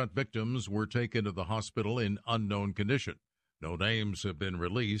 gunshot victims were taken to the hospital in unknown condition. No names have been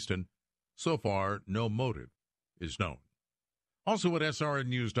released, and so far, no motive is known. Also at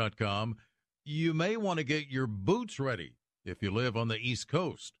srnnews.com, you may want to get your boots ready if you live on the East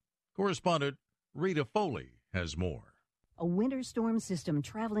Coast. Correspondent Rita Foley has more. A winter storm system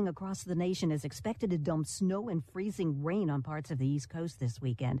traveling across the nation is expected to dump snow and freezing rain on parts of the East Coast this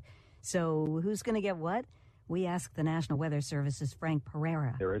weekend. So who's going to get what? We asked the National Weather Service's Frank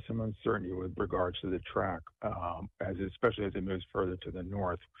Pereira. There is some uncertainty with regards to the track, especially as it moves further to the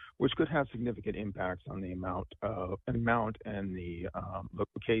north, which could have significant impacts on the amount and the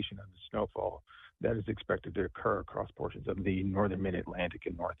location of the snowfall that is expected to occur across portions of the northern mid-Atlantic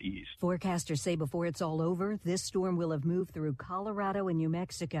and northeast. Forecasters say before it's all over, this storm will have moved through Colorado and New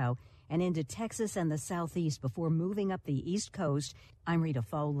Mexico and into Texas and the southeast before moving up the East Coast. I'm Rita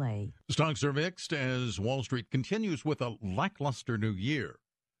Foley. Stocks are mixed as Wall Street continues with a lackluster new year.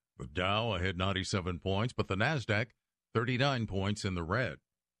 The Dow ahead 97 points, but the NASDAQ 39 points in the red.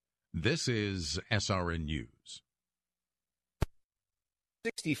 This is SRN News.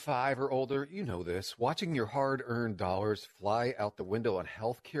 65 or older, you know this. Watching your hard-earned dollars fly out the window on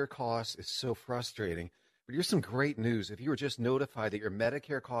healthcare costs is so frustrating. But here's some great news. If you were just notified that your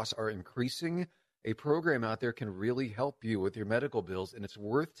Medicare costs are increasing, a program out there can really help you with your medical bills, and it's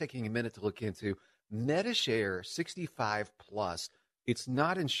worth taking a minute to look into. Medishare 65 Plus. It's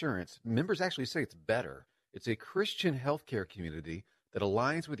not insurance. Members actually say it's better. It's a Christian healthcare community that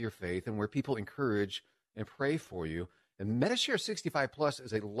aligns with your faith and where people encourage and pray for you. And Medishare 65 Plus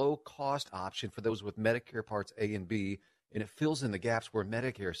is a low-cost option for those with Medicare Parts A and B, and it fills in the gaps where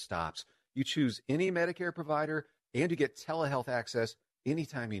Medicare stops. You choose any Medicare provider, and you get telehealth access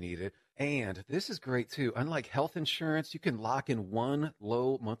anytime you need it. And this is great, too. Unlike health insurance, you can lock in one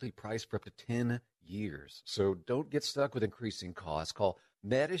low monthly price for up to 10 years. So don't get stuck with increasing costs. Call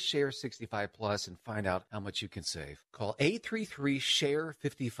Medishare 65 Plus and find out how much you can save. Call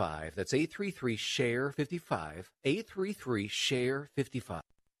 833-SHARE-55. That's 833-SHARE-55. 833-SHARE-55.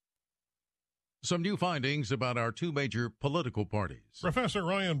 Some new findings about our 2 major political parties. Professor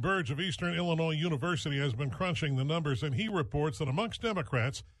Ryan Burge of Eastern Illinois University has been crunching the numbers, and he reports that amongst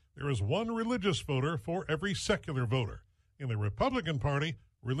Democrats, there is one religious voter for every secular voter. In the Republican Party,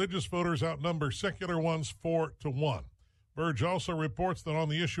 religious voters outnumber secular ones 4-1. Burge also reports that on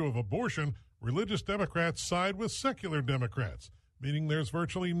the issue of abortion, religious Democrats side with secular Democrats, meaning there's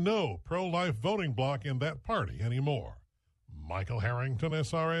virtually no pro-life voting bloc in that party anymore. Michael Harrington,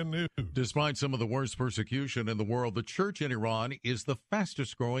 SRN News. Despite some of the worst persecution in the world, the church in Iran is the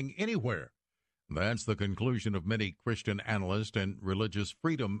fastest growing anywhere. That's the conclusion of many Christian analysts and religious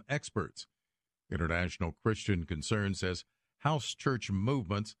freedom experts. International Christian Concern says house church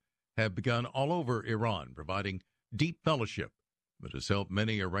movements have begun all over Iran, providing deep fellowship that has helped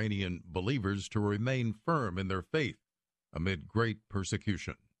many Iranian believers to remain firm in their faith amid great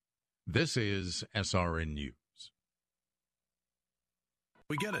persecution. This is SRN News.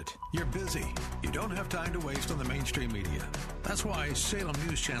 We get it. You're busy. You don't have time to waste on the mainstream media. That's why Salem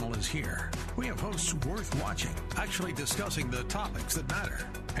News Channel is here. We have hosts worth watching, actually discussing the topics that matter.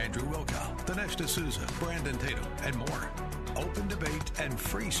 Andrew Wilkow, Dinesh D'Souza, Brandon Tatum, and more. Open debate and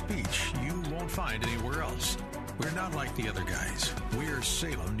free speech you won't find anywhere else. We're not like the other guys. We're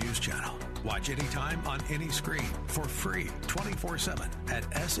Salem News Channel. Watch anytime on any screen for free 24/7 at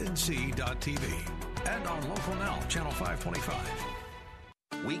snc.tv and on Local Now, Channel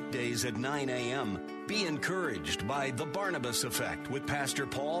 525. Weekdays at 9 a.m. Be encouraged by The Barnabas Effect with Pastor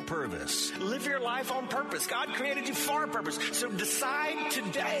Paul Purvis. Live your life on purpose. God created you for a purpose. So decide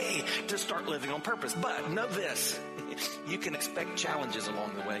today to start living on purpose. But know this, you can expect challenges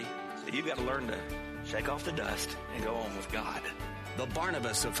along the way. So you've got to learn to shake off the dust and go on with God. The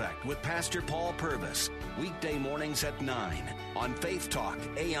Barnabas Effect with Pastor Paul Purvis. Weekday mornings at 9 on Faith Talk,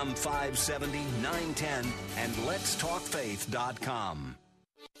 AM 570, 910, and letstalkfaith.com.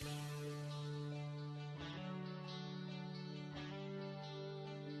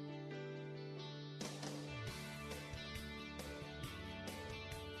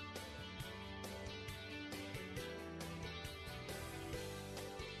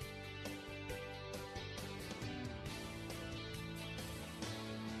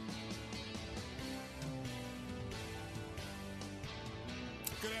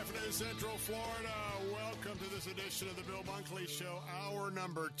 Good afternoon, Central Florida. Welcome to this edition of the Bill Bunkley Show, hour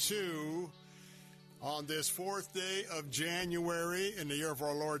number 2 on this 4th day of January in the year of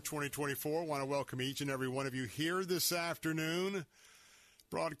our Lord 2024. I want to welcome each and every one of you here this afternoon,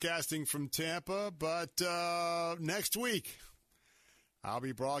 broadcasting from Tampa. But next week, I'll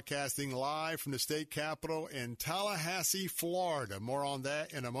be broadcasting live from the state capitol in Tallahassee, Florida. More on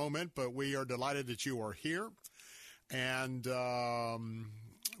that in a moment, but we are delighted that you are here. And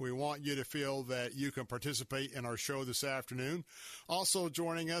we want you to feel that you can participate in our show this afternoon. Also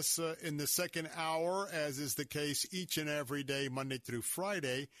joining us in the second hour, as is the case each and every day, Monday through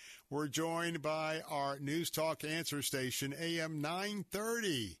Friday, we're joined by our News Talk answer station, AM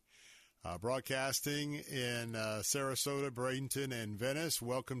 930, broadcasting in Sarasota, Bradenton, and Venice.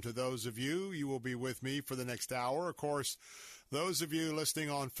 Welcome to those of you. You will be with me for the next hour. Of course, those of you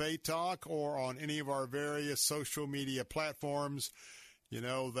listening on Faith Talk or on any of our various social media platforms, you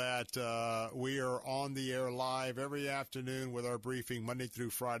know that we are on the air live every afternoon with our briefing Monday through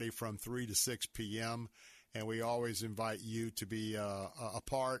Friday from 3 to 6 p.m., and we always invite you to be a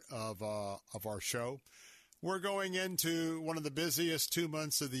part of our show. We're going into one of the busiest 2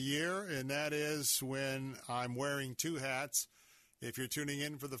 months of the year, and that is when I'm wearing 2 hats. If you're tuning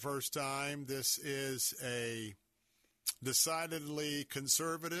in for the first time, this is a decidedly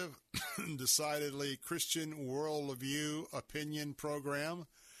conservative, decidedly Christian worldview opinion program.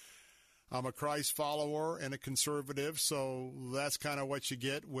 I'm a Christ follower and a conservative, so that's kind of what you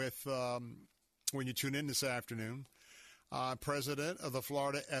get with when you tune in this afternoon. President of the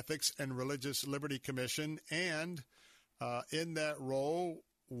Florida Ethics and Religious Liberty Commission, and in that role,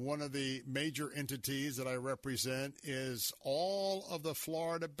 one of the major entities that I represent is all of the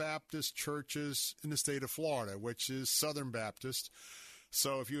Florida Baptist churches in the state of Florida, which is Southern Baptist.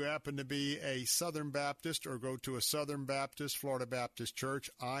 So if you happen to be a Southern Baptist or go to a Southern Baptist, Florida Baptist church,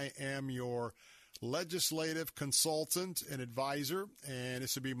 I am your legislative consultant and advisor, and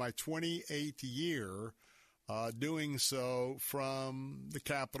this will be my 28th year doing so from the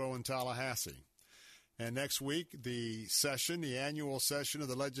Capitol in Tallahassee. And next week, the annual session of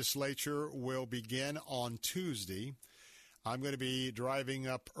the legislature will begin on Tuesday. I'm going to be driving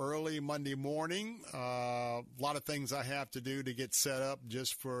up early Monday morning. A lot of things I have to do to get set up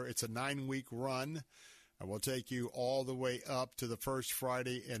it's a 9-week run. I will take you all the way up to the first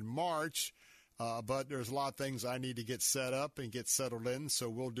Friday in March. But there's a lot of things I need to get set up and get settled in, so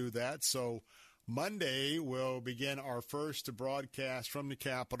we'll do that. So Monday, we'll begin our first broadcast from the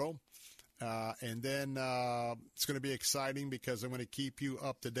Capitol. And then it's going to be exciting because I'm going to keep you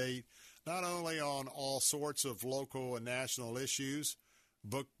up to date, not only on all sorts of local and national issues,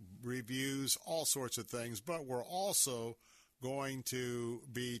 book reviews, all sorts of things, but we're also going to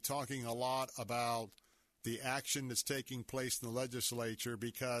be talking a lot about the action that's taking place in the legislature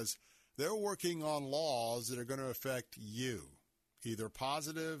because they're working on laws that are going to affect you, either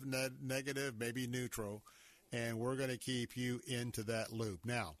positive, negative, maybe neutral, and we're going to keep you into that loop.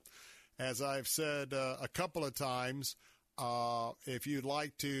 Now, as I've said a couple of times, if you'd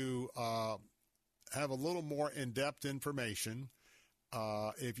like to have a little more in-depth information,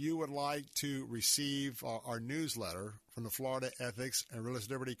 if you would like to receive our newsletter from the Florida Ethics and Religious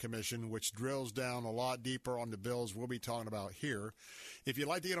Liberty Commission, which drills down a lot deeper on the bills we'll be talking about here, if you'd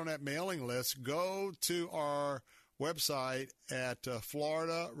like to get on that mailing list, go to our website at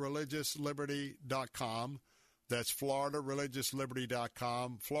floridareligiousliberty.com. That's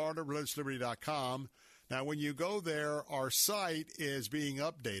floridareligiousliberty.com, floridareligiousliberty.com. Now, when you go there, our site is being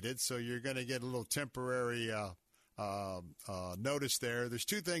updated, so you're going to get a little temporary notice there. There's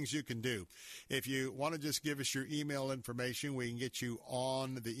two things you can do. If you want to just give us your email information, we can get you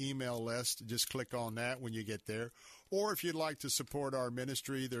on the email list. Just click on that when you get there. Or if you'd like to support our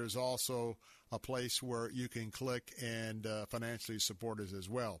ministry, there's also a place where you can click and financially support us as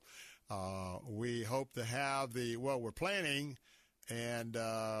well. We hope to have we're planning, and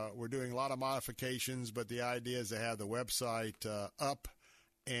we're doing a lot of modifications, but the idea is to have the website up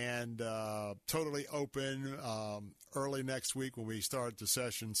and totally open early next week when we start the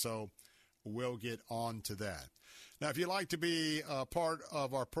session, so we'll get on to that. Now, if you'd like to be a part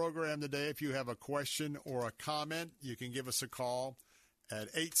of our program today, if you have a question or a comment, you can give us a call at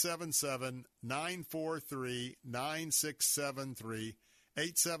 877-943-9673,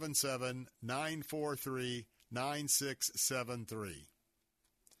 877-943-9673.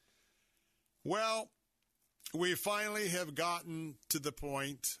 Well, we finally have gotten to the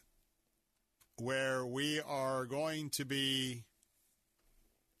point where we are going to be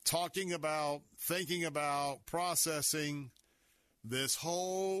talking about, thinking about, processing this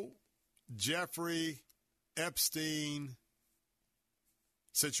whole Jeffrey Epstein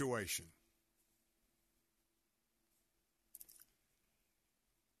situation.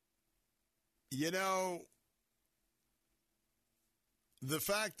 You know, the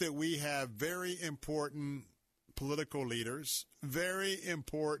fact that we have very important political leaders, very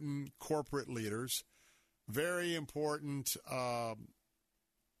important corporate leaders, very important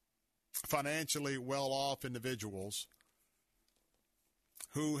financially well-off individuals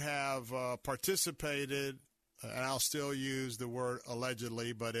who have participated, and I'll still use the word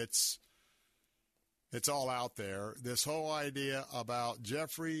allegedly, but it's all out there, this whole idea about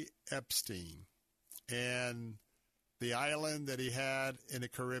Jeffrey Epstein and the island that he had in the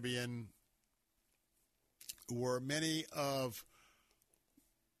Caribbean, were many of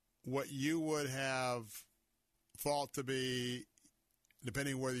what you would have thought to be,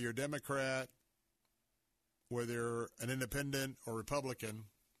 depending whether you're Democrat, whether you're an independent or Republican,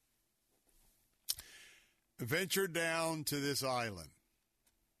 ventured down to this island.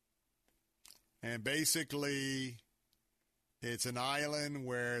 And basically, it's an island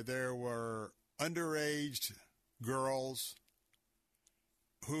where there were underage girls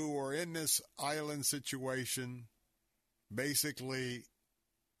who were in this island situation, basically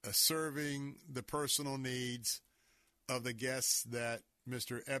serving the personal needs of the guests that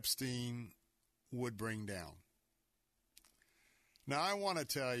Mr. Epstein would bring down. Now, I want to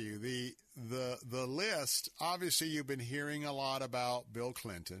tell you, the list, obviously you've been hearing a lot about Bill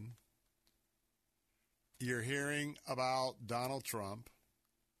Clinton. You're hearing about Donald Trump.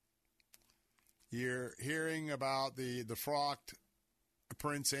 You're hearing about the frocked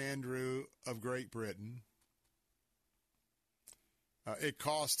Prince Andrew of Great Britain. It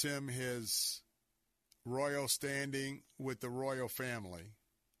cost him his royal standing with the royal family.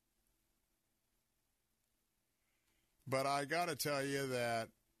 But I got to tell you that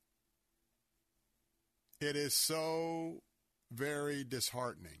it is so very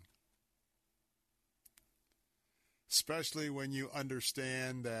disheartening, especially when you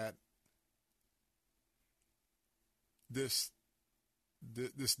understand that this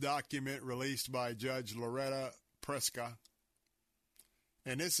document released by Judge Loretta Preska,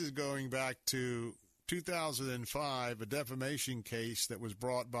 and this is going back to 2005, a defamation case that was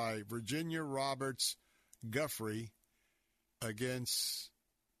brought by Virginia Roberts Guffrey against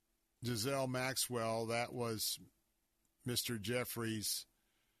Giselle Maxwell. That was Mr. Jeffrey's,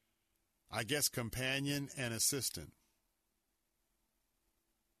 I guess, companion and assistant.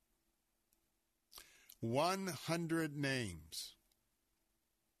 100 names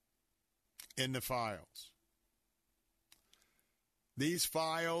in the files. These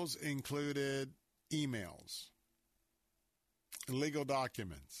files included emails, legal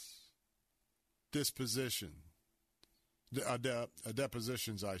documents, depositions,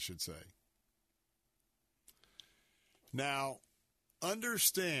 I should say. Now,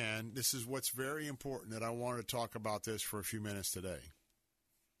 understand, this is what's very important, that I want to talk about this for a few minutes today.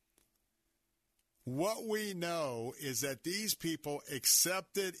 What we know is that these people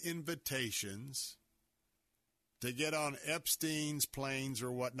accepted invitations to get on Epstein's planes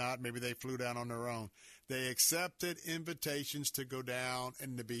or whatnot. Maybe they flew down on their own. They accepted invitations to go down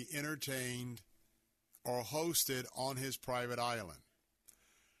and to be entertained or hosted on his private island.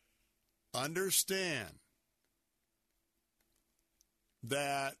 Understand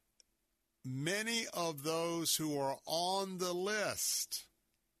that many of those who are on the list,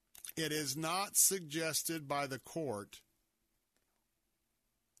 it is not suggested by the court,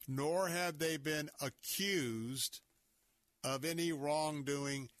 nor have they been accused of any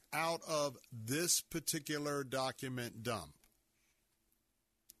wrongdoing out of this particular document dump.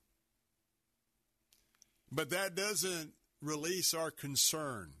 But that doesn't release our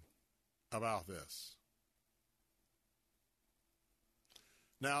concern about this.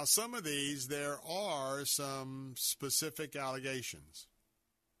 Now, some of these, there are some specific allegations.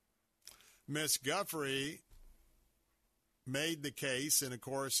 Miss Guthrie made the case, and of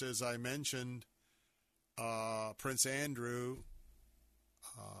course, as I mentioned, Prince Andrew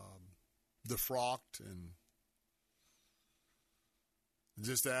defrocked and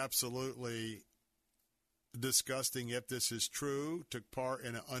just absolutely disgusting, if this is true, took part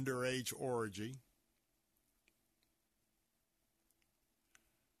in an underage orgy.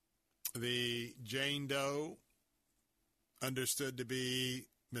 The Jane Doe, understood to be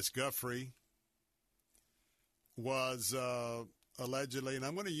Miss Guthrie, was allegedly, and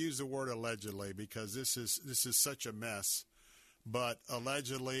I'm going to use the word allegedly because this is such a mess, but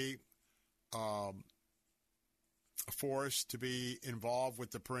allegedly forced to be involved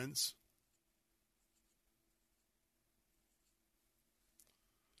with the prince.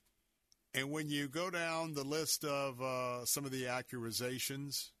 And when you go down the list of some of the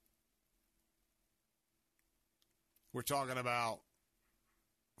accusations, we're talking about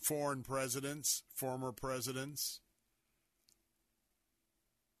foreign presidents, former presidents,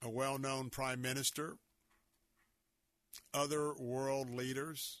 a well-known prime minister, other world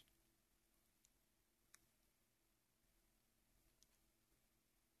leaders,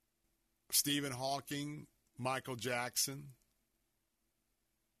 Stephen Hawking, Michael Jackson,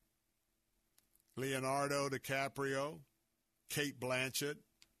 Leonardo DiCaprio, Cate Blanchett,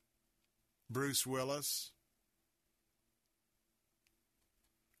 Bruce Willis,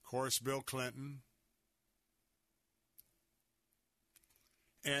 of course, Bill Clinton.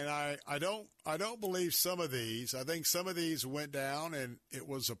 And I don't believe some of these. I think some of these went down and it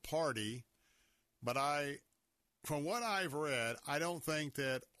was a party, but from what I've read, I don't think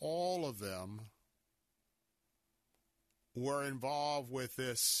that all of them were involved with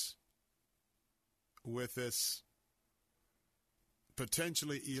this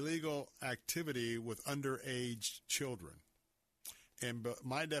potentially illegal activity with underage children. And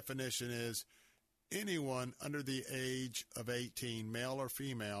my definition is anyone under the age of 18, male or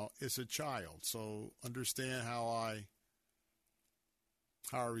female, is a child. So understand how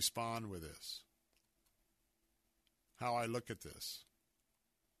I respond with this, how I look at this.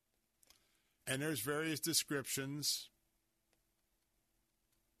 And there's various descriptions,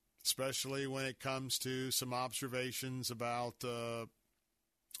 especially when it comes to some observations about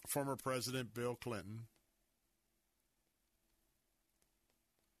former President Bill Clinton.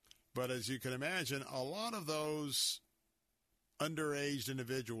 But as you can imagine, a lot of those underage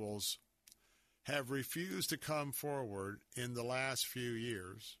individuals have refused to come forward in the last few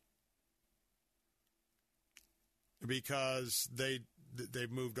years because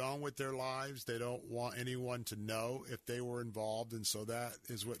they've moved on with their lives. They don't want anyone to know if they were involved, and so that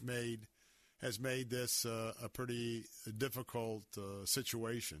is what has made this a pretty difficult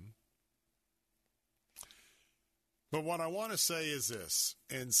situation. But what I want to say is this,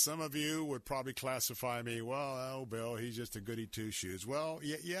 and some of you would probably classify me, well, Bill, he's just a goody two-shoes. Well,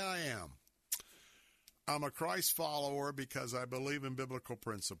 yeah, I am. I'm a Christ follower because I believe in biblical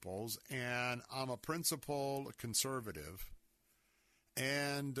principles, and I'm a principled conservative.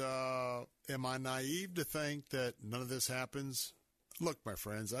 And am I naive to think that none of this happens? Look, my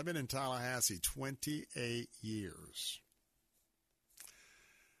friends, I've been in Tallahassee 28 years.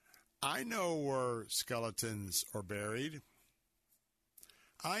 I know where skeletons are buried.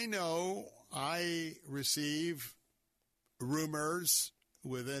 I know I receive rumors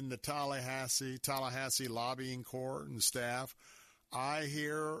within the Tallahassee lobbying corps and staff. I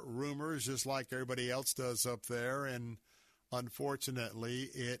hear rumors just like everybody else does up there, and unfortunately,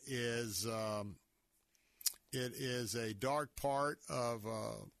 it is a dark part of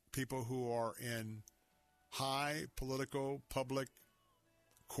people who are in high political, public,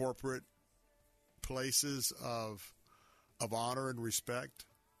 corporate places of honor and respect.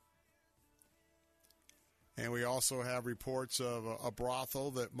 And we also have reports of a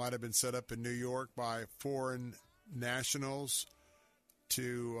brothel that might have been set up in New York by foreign nationals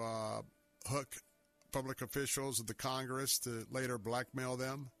to hook public officials of the Congress to later blackmail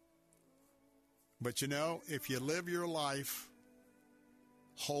them. But, if you live your life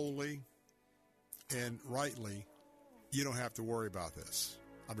wholly and rightly, you don't have to worry about this.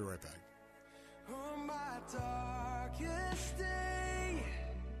 I'll be right back. On my darkest day.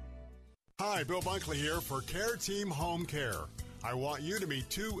 Hi, Bill Bunkley here for Care Team Home Care. I want you to meet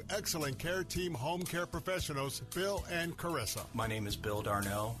two excellent Care Team Home Care professionals, Bill and Carissa. My name is Bill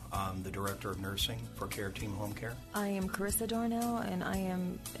Darnell. I'm the Director of Nursing for Care Team Home Care. I am Carissa Darnell, and I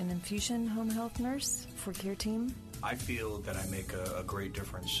am an infusion home health nurse for Care Team. I feel that I make a great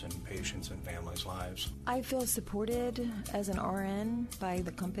difference in patients' and families' lives. I feel supported as an RN by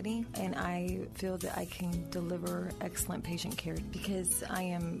the company, and I feel that I can deliver excellent patient care because I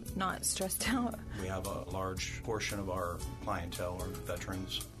am not stressed out. We have a large portion of our clientele are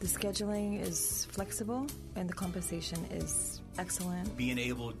veterans. The scheduling is flexible, and the compensation is excellent. Being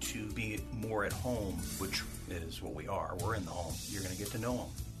able to be more at home, which is what we are, we're in the home, you're going to get to know them.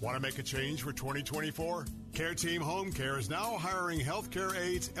 Want to make a change for 2024? Care Team Home Care is now hiring healthcare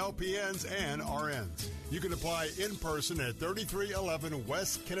aides, LPNs, and RNs. You can apply in person at 3311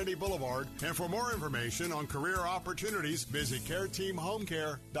 West Kennedy Boulevard. And for more information on career opportunities, visit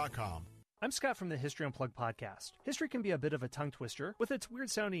careteamhomecare.com. I'm Scott from the History Unplugged podcast. History can be a bit of a tongue twister with its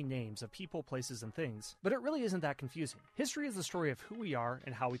weird-sounding names of people, places, and things, but it really isn't that confusing. History is the story of who we are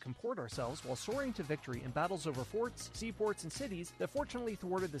and how we comport ourselves while soaring to victory in battles over forts, seaports, and cities that fortunately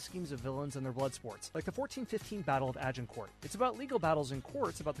thwarted the schemes of villains and their blood sports, like the 1415 Battle of Agincourt. It's about legal battles in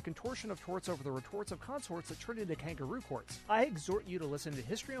courts, about the contortion of torts over the retorts of consorts that turned into kangaroo courts. I exhort you to listen to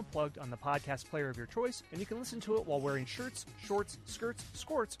History Unplugged on the podcast player of your choice, and you can listen to it while wearing shirts, shorts, skirts,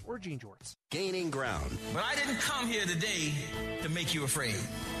 skirts, or jean jorts. Gaining ground. But I didn't come here today to make you afraid.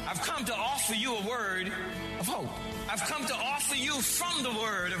 I've come to offer you a word of hope. I've come to offer you from the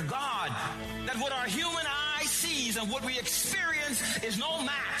Word of God that what our human eye sees and what we experience is no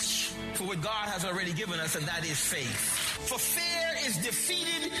match for what God has already given us, and that is faith. For fear is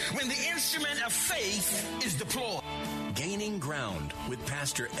defeated when the instrument of faith is deployed. Gaining Ground with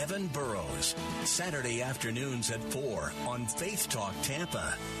Pastor Evan Burrows. Saturday afternoons at 4 on Faith Talk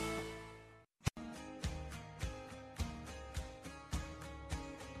Tampa.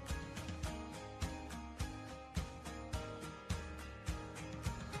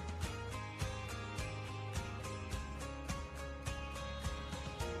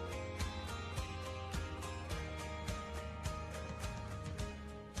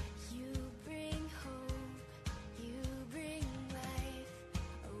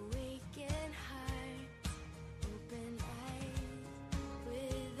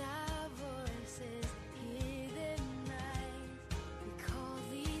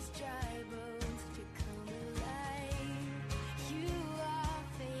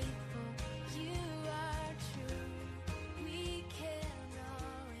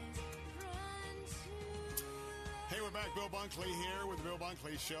 Bill Bunkley here with the Bill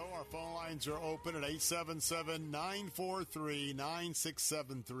Bunkley Show. Our phone lines are open at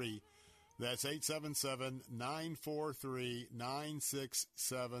 877-943-9673. That's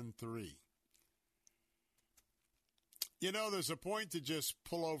 877-943-9673. There's a point to just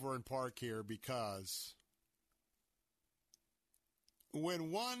pull over and park here because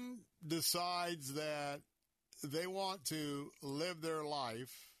when one decides that they want to live their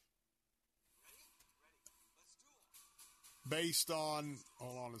life based on,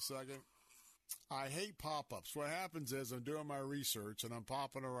 hold on a second, I hate pop-ups. What happens is I'm doing my research and I'm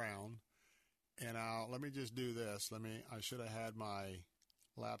popping around, and let me just do this. I should have had my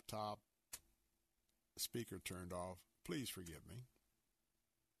laptop speaker turned off. Please forgive me.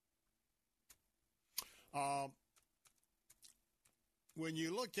 When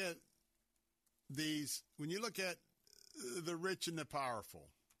you look at the rich and the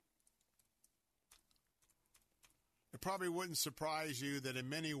powerful, it probably wouldn't surprise you that in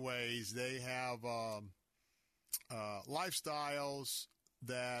many ways they have lifestyles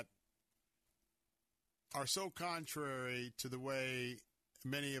that are so contrary to the way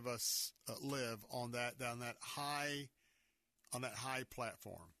many of us live on that high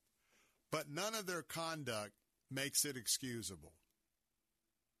platform. But none of their conduct makes it excusable.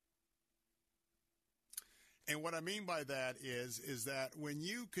 And what I mean by that is that when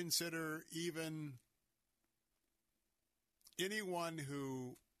you consider even anyone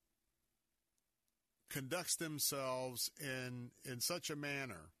who conducts themselves in such a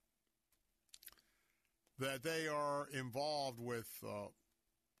manner that they are involved with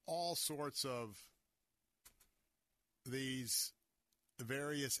all sorts of these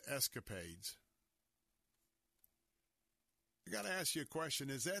various escapades, I got to ask you a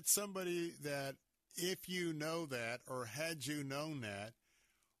question. Is that somebody that if you know that, or had you known that,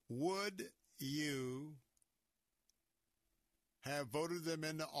 would you have voted them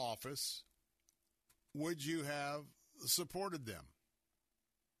into office? Would you have supported them?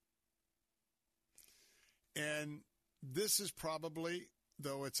 And this is probably,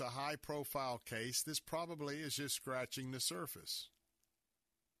 though it's a high-profile case, this probably is just scratching the surface.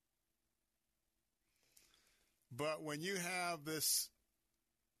 But when you have this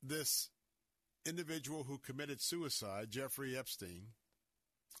individual who committed suicide, Jeffrey Epstein,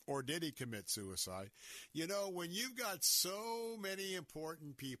 or did he commit suicide? You know, when you've got so many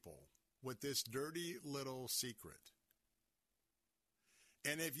important people with this dirty little secret,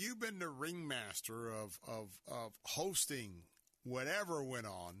 and if you've been the ringmaster of hosting whatever went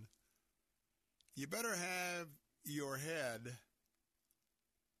on, you better have your head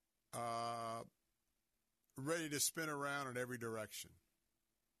ready to spin around in every direction.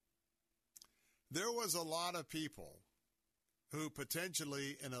 There was a lot of people who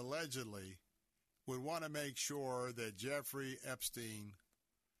potentially and allegedly would want to make sure that Jeffrey Epstein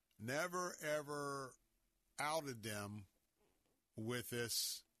never, ever outed them with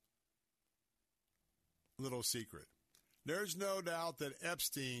this little secret. There's no doubt that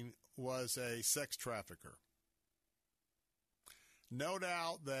Epstein was a sex trafficker. No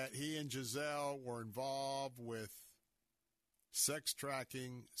doubt that he and Giselle were involved with sex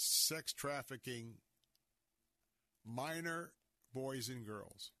trafficking minor boys and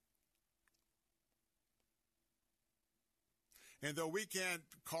girls. And though we can't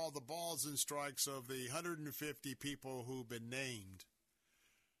call the balls and strikes of the 150 people who've been named,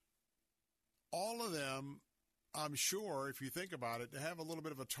 all of them, I'm sure, if you think about it, to have a little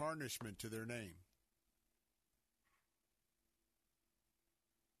bit of a tarnishment to their name.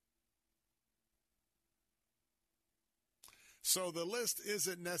 So the list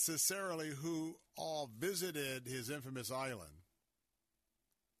isn't necessarily who all visited his infamous island,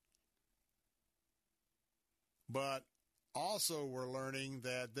 but also we're learning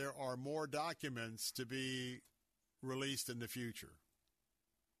that there are more documents to be released in the future.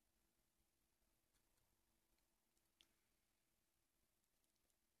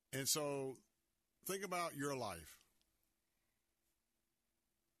 And so think about your life.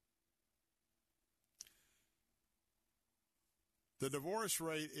 The divorce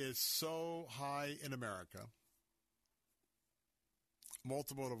rate is so high in America,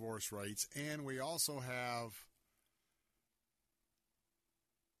 multiple divorce rates, and we also have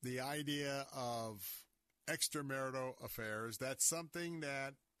the idea of extramarital affairs. That's something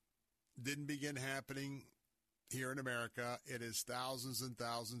that didn't begin happening here in America. It is thousands and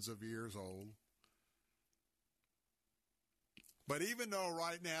thousands of years old. But even though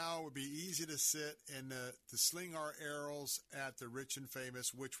right now it would be easy to sit and to sling our arrows at the rich and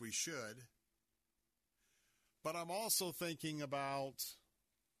famous, which we should, but I'm also thinking about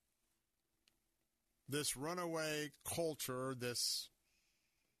this runaway culture, this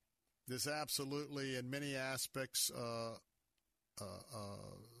absolutely, in many aspects,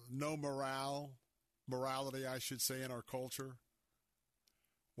 no morality, I should say, in our culture.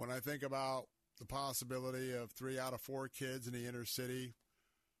 When I think about the possibility of 3 out of 4 kids in the inner city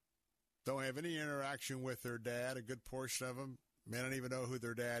don't have any interaction with their dad, a good portion of them may not even know who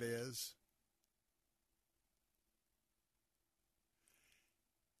their dad is.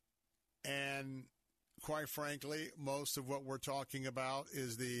 And quite frankly, most of what we're talking about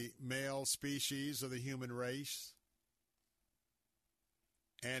is the male species of the human race.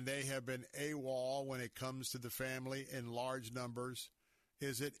 And they have been AWOL when it comes to the family in large numbers.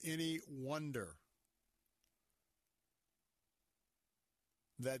 Is it any wonder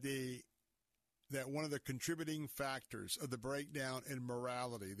that one of the contributing factors of the breakdown in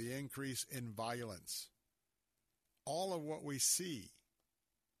morality, the increase in violence, all of what we see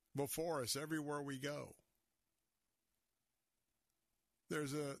before us everywhere we go,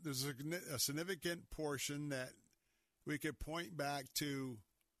 there's a significant portion that we could point back to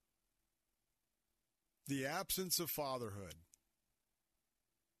the absence of fatherhood.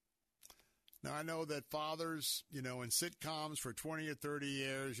 Now, I know that fathers, in sitcoms for 20 or 30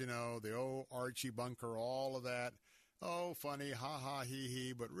 years, the old Archie Bunker, all of that, oh, funny, ha-ha,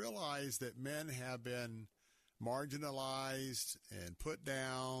 he-he, but realize that men have been marginalized and put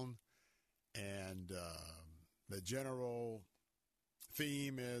down, and the general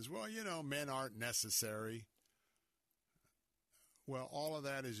theme is, well, men aren't necessary. Well, all of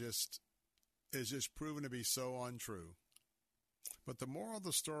that is just proven to be so untrue. But the moral of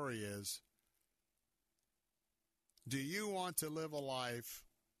the story is, do you want to live a life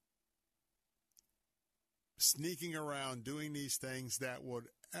sneaking around doing these things that would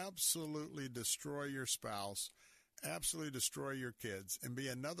absolutely destroy your spouse, absolutely destroy your kids, and be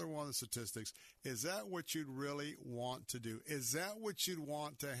another one of the statistics, is that what you'd really want to do? Is that what you'd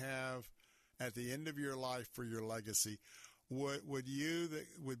want to have at the end of your life for your legacy? Would you, that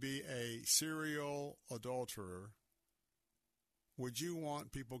would be a serial adulterer, would you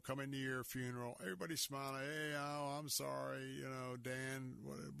want people coming to your funeral, everybody smiling, hey, oh, I'm sorry, Dan,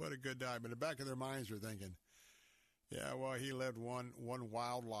 what a good guy. But in the back of their minds are thinking, yeah, well, he lived one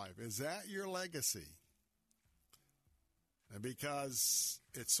wild life. Is that your legacy? And because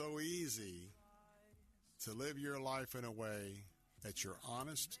it's so easy to live your life in a way that you're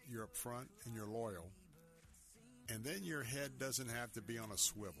honest, you're upfront, and you're loyal, and then your head doesn't have to be on a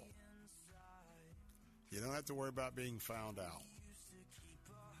swivel. You don't have to worry about being found out.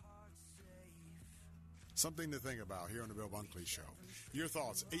 Something to think about here on the Bill Bunkley Show. Your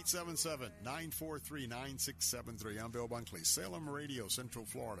thoughts, 877-943-9673. I'm Bill Bunkley, Salem Radio, Central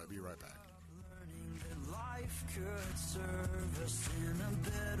Florida. Be right back. Life could serve us in a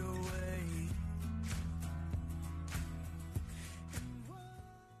better way.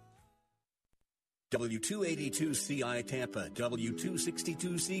 W282CI Tampa,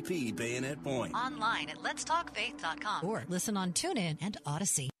 W262CP Bayonet Point. Online at letstalkfaith.com or listen on TuneIn and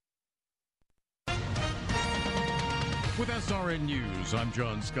Odyssey. With SRN News, I'm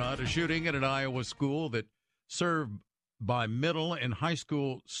John Scott. A shooting at an Iowa school that served by middle and high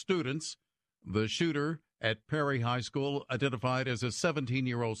school students. The shooter at Perry High School identified as a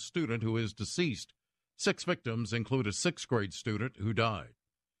 17-year-old student who is deceased. 6 victims include a 6th grade student who died.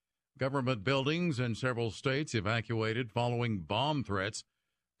 Government buildings in several states evacuated following bomb threats,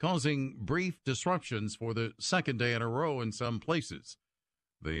 causing brief disruptions for the second day in a row in some places.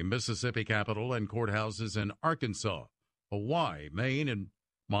 The Mississippi Capitol and courthouses in Arkansas, Hawaii, Maine, and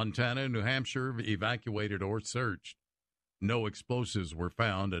Montana and New Hampshire evacuated or searched. No explosives were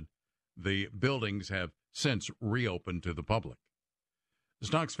found, and the buildings have since reopened to the public.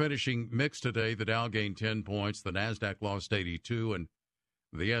 Stocks finishing mixed today. The Dow gained 10 points, the Nasdaq lost 82, and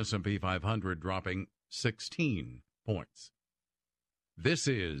the S&P 500 dropping 16 points. This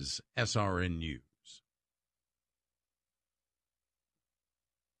is SRN News.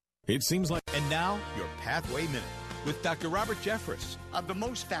 It seems like... And now, your Pathway Minute with Dr. Robert Jeffress. The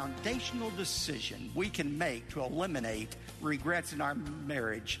most foundational decision we can make to eliminate regrets in our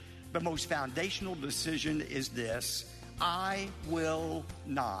marriage, the most foundational decision is this: I will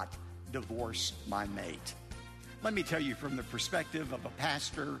not divorce my mate. Let me tell you from the perspective of a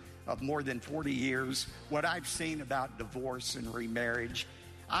pastor of more than 40 years, what I've seen about divorce and remarriage.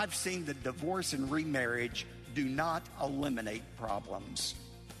 I've seen that divorce and remarriage do not eliminate problems.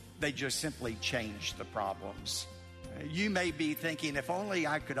 They just simply change the problems. You may be thinking, if only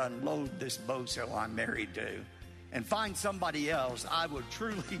I could unload this bozo I'm married to and find somebody else, I would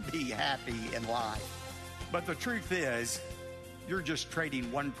truly be happy in life. But the truth is, you're just trading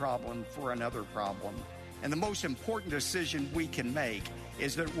one problem for another problem. And the most important decision we can make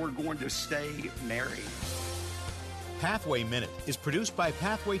is that we're going to stay married. Pathway Minute is produced by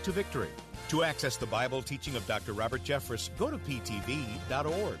Pathway to Victory. To access the Bible teaching of Dr. Robert Jeffress, go to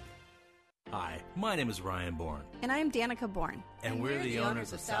ptv.org. Hi, my name is Ryan Bourne. And I'm Danica Bourne. And we're the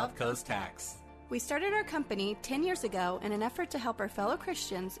owners of South Coast Tax. We started our company 10 years ago in an effort to help our fellow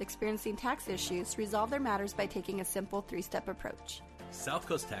Christians experiencing tax issues resolve their matters by taking a simple 3-step approach. South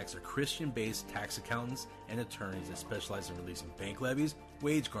Coast Tax are Christian-based tax accountants and attorneys that specialize in releasing bank levies,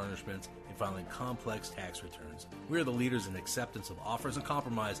 wage garnishments, and filing complex tax returns. We are the leaders in acceptance of offers and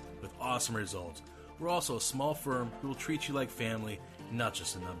compromise with awesome results. We're also a small firm who will treat you like family, not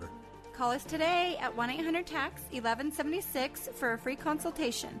just a number. Call us today at 1-800-TAX-1176 for a free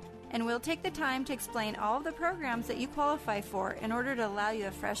consultation, and we'll take the time to explain all of the programs that you qualify for in order to allow you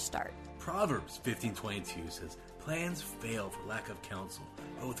a fresh start. Proverbs 15:22 says, plans fail for lack of counsel,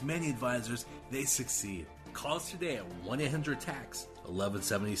 but with many advisors, they succeed. Call us today at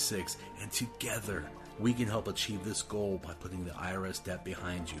 1-800-TAX-1176, and together we can help achieve this goal by putting the IRS debt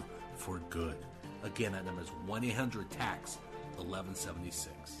behind you for good. Again, that number is 1-800-TAX-1176.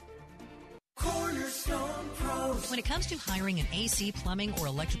 Cornerstone Pros. When it comes to hiring an AC, plumbing, or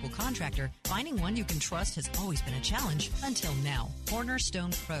electrical contractor, finding one you can trust has always been a challenge until now.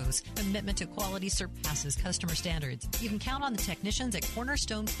 Cornerstone Pros. Commitment to quality surpasses customer standards. You can count on the technicians at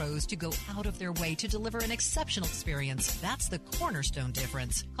Cornerstone Pros to go out of their way to deliver an exceptional experience. That's the Cornerstone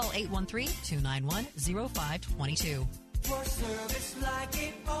difference. Call 813-291-0522. For service like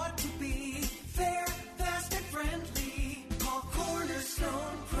it ought to be, fair, fast, and friendly. Call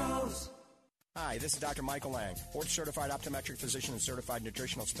Cornerstone Pros. Hi, this is Dr. Michael Lang, board-certified optometric physician and certified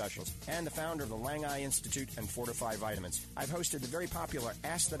nutritional specialist, and the founder of the Lang Eye Institute and Fortify Vitamins. I've hosted the very popular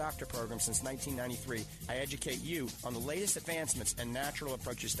Ask the Doctor program since 1993. I educate you on the latest advancements and natural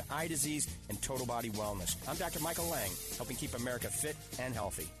approaches to eye disease and total body wellness. I'm Dr. Michael Lang, helping keep America fit and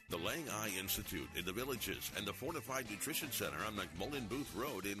healthy. The Lang Eye Institute in the Villages and the Fortified Nutrition Center on McMullen Booth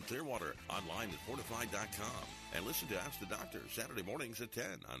Road in Clearwater. Online at fortified.com. And listen to Ask the Doctor Saturday mornings at 10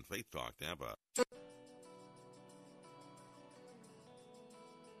 on Faith Talk Tampa.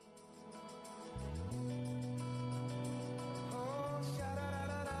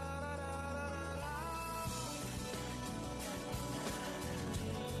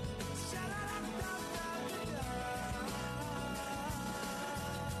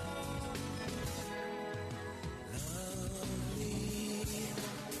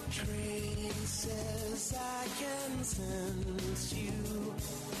 Traces I can sense you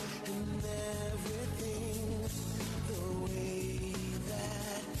and everything, the way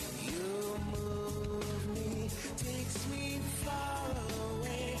that you move me takes me far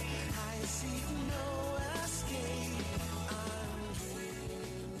away. I see no escape. I'm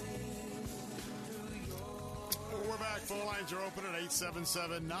dreaming through your... We're back. Phone lines are open at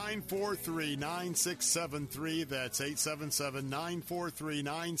 877-943-9673. That's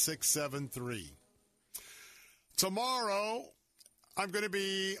 877-943-9673. Tomorrow, I'm going to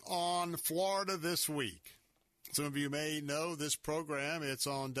be on Florida This Week. Some of you may know this program. It's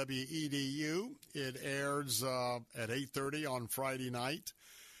on WEDU. It airs at 8:30 on Friday night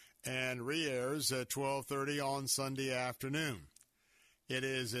and re-airs at 12:30 on Sunday afternoon. It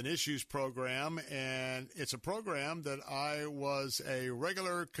is an issues program, and it's a program that I was a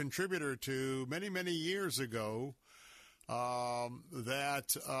regular contributor to many, many years ago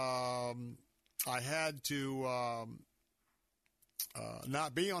that I had to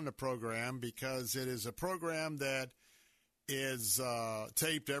not be on the program because it is a program that is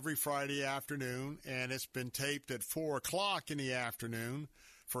taped every Friday afternoon, and it's been taped at 4 o'clock in the afternoon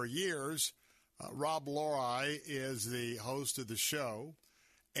for years. Rob Lori is the host of the show,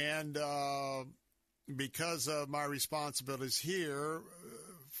 and because of my responsibilities here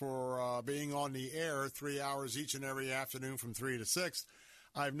for being on the air 3 hours each and every afternoon from 3 to 6,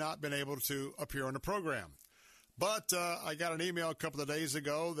 I've not been able to appear on the program. But I got an email a couple of days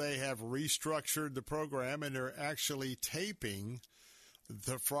ago. They have restructured the program, and they're actually taping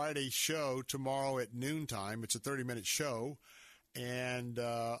the Friday show tomorrow at noontime. It's a 30-minute show. And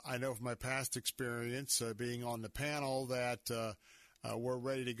I know from my past experience being on the panel that we're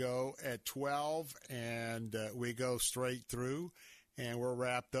ready to go at 12, and we go straight through, and we're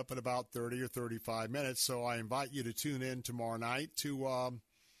wrapped up in about 30 or 35 minutes. So I invite you to tune in tomorrow night to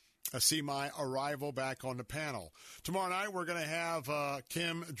see my arrival back on the panel. Tomorrow night we're going to have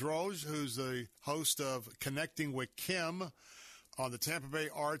Kim Droge, who's the host of Connecting with Kim on the Tampa Bay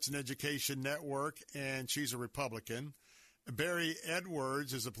Arts and Education Network, and she's a Republican. Barry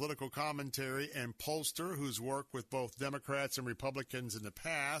Edwards is a political commentary and pollster who's worked with both Democrats and Republicans in the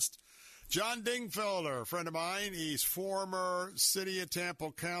past. John Dingfelder, a friend of mine, he's former City of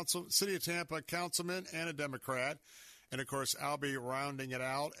Tampa councilman and a Democrat. And, of course, I'll be rounding it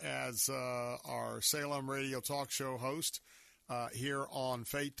out as our Salem radio talk show host here on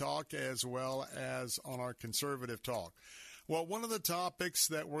Faith Talk as well as on our Conservative Talk. Well, one of the topics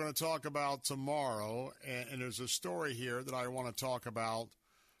that we're going to talk about tomorrow, and there's a story here that I want to talk about,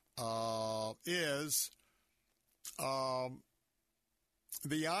 is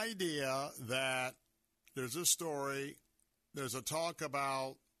the idea that there's a story, there's a talk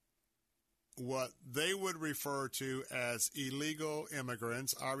about what they would refer to as illegal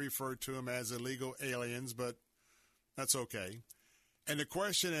immigrants. I refer to them as illegal aliens, but that's okay. And the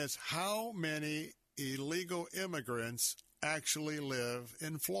question is, how many illegal immigrants actually live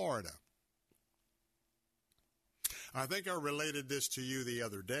in Florida? I think I related this to you the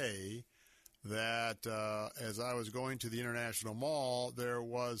other day, that as I was going to the International Mall, there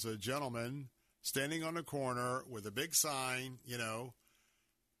was a gentleman standing on the corner with a big sign, you know,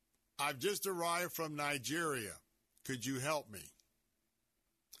 "I've just arrived from Nigeria. Could you help me?"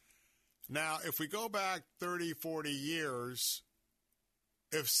 Now, if we go back 30, 40 years,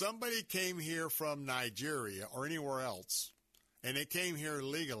 if somebody came here from Nigeria or anywhere else, and they came here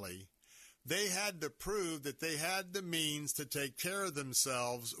legally, they had to prove that they had the means to take care of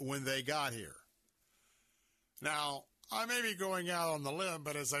themselves when they got here. Now, I may be going out on the limb,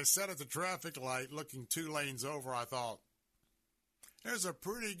 but as I sat at the traffic light looking 2 lanes over, I thought, there's a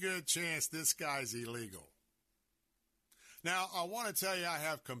pretty good chance this guy's illegal. Now, I want to tell you I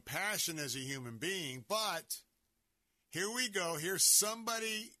have compassion as a human being, but here we go. Here's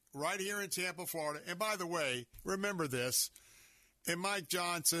somebody right here in Tampa, Florida. And by the way, remember this, and Mike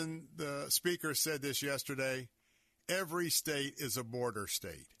Johnson, the speaker, said this yesterday, every state is a border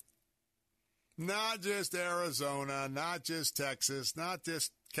state. Not just Arizona, not just Texas, not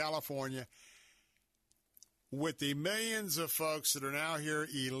just California. With the millions of folks that are now here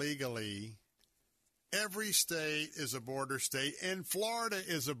illegally, every state is a border state, and Florida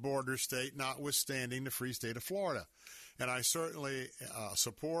is a border state, notwithstanding the free state of Florida. And I certainly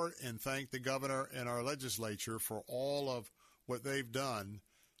support and thank the governor and our legislature for all of what they've done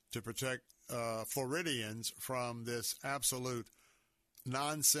to protect Floridians from this absolute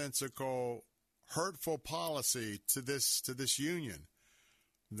nonsensical, hurtful policy to this union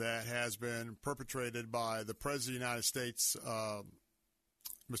that has been perpetrated by the President of the United States,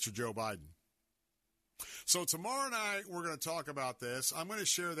 Mr. Joe Biden. So tomorrow night, we're going to talk about this. I'm going to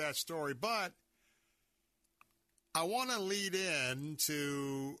share that story, but I want to lead in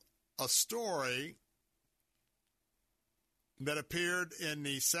to a story that appeared in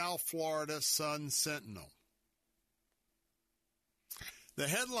the South Florida Sun-Sentinel. The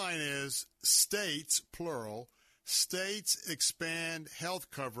headline is, States, plural, States expand health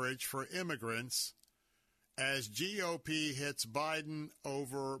coverage for immigrants as GOP hits Biden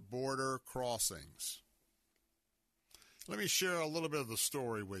over border crossings. Let me share a little bit of the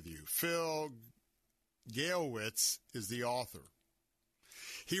story with you. Phil Galewitz is the author.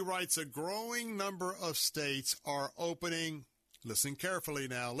 He writes, a growing number of states are opening, listen carefully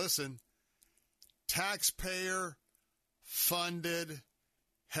now, listen, taxpayer-funded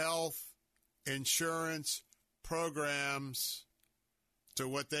health insurance programs to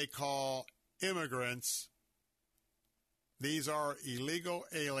what they call immigrants. These are illegal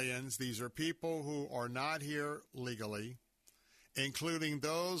aliens. These are people who are not here legally, including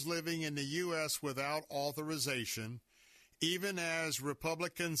those living in the U.S. without authorization, even as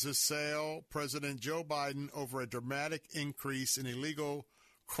Republicans assail President Joe Biden over a dramatic increase in illegal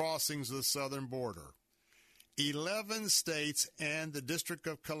crossings of the southern border. 11 states and the District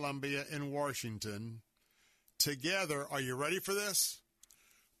of Columbia in Washington together, are you ready for this?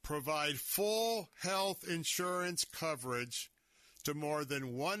 Provide full health insurance coverage to more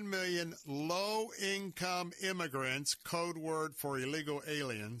than 1 million low-income immigrants, code word for illegal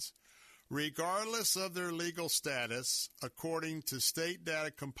aliens, regardless of their legal status, according to state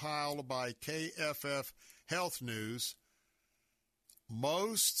data compiled by KFF Health News.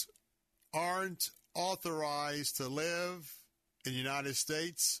 Most aren't authorized to live in the United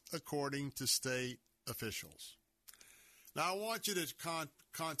States, according to state officials. Now, I want you to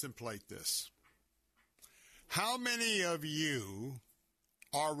contemplate this. How many of you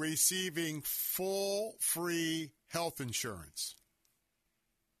are receiving full free health insurance?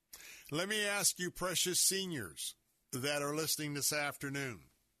 Let me ask you, precious seniors that are listening this afternoon.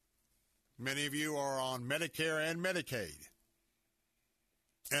 Many of you are on Medicare and Medicaid.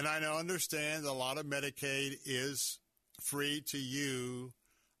 And I understand a lot of Medicaid is free to you,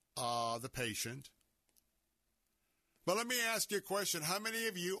 the patient. But let me ask you a question. How many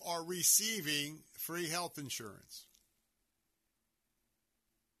of you are receiving free health insurance?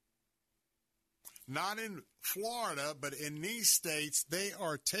 Not in Florida, but in these states, they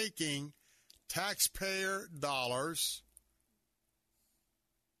are taking taxpayer dollars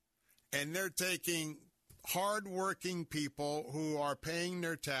and they're taking hardworking people who are paying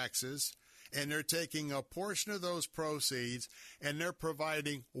their taxes, and they're taking a portion of those proceeds, and they're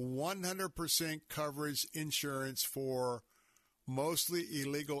providing 100% coverage insurance for mostly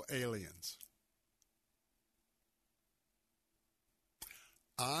illegal aliens.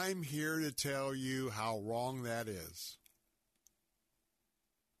 I'm here to tell you how wrong that is.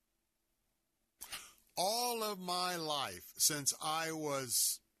 All of my life, since I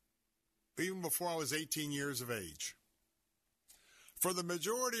was, even before I was 18 years of age, for the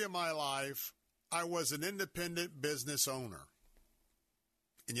majority of my life, I was an independent business owner.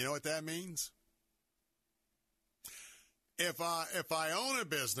 And you know what that means? If I own a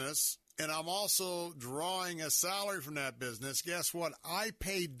business and I'm also drawing a salary from that business, guess what? I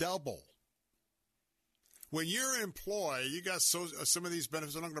pay double. When you're employed, you got some of these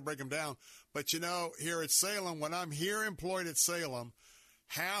benefits. I'm not going to break them down. But, here at Salem, when I'm here employed at Salem,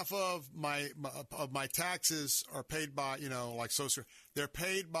 half of my taxes are paid by, like Social. They're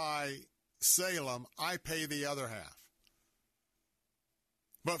paid by Salem. I pay the other half.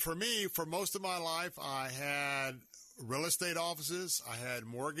 But for me, for most of my life, I had real estate offices. I had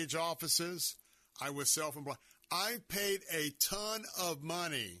mortgage offices. I was self-employed. I paid a ton of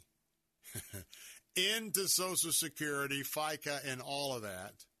money into Social Security, FICA, and all of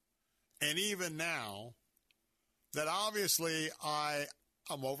that. And even now, that obviously I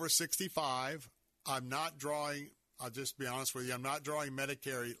I'm over 65. I'm not drawing, I'll just be honest with you, I'm not drawing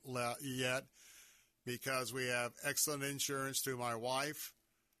Medicare yet because we have excellent insurance through my wife.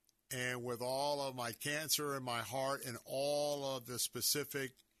 And with all of my cancer in my heart and all of the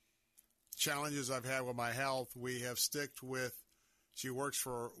specific challenges I've had with my health, we have sticked with, she works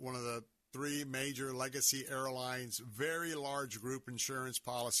for one of the 3 major legacy airlines, very large group insurance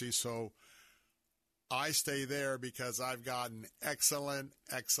policy. So I stay there because I've gotten excellent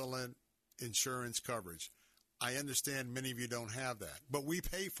insurance coverage. I understand many of you don't have that, but we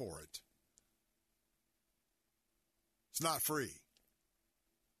pay for it. It's not free.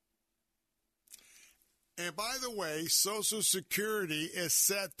 And by the way, Social Security is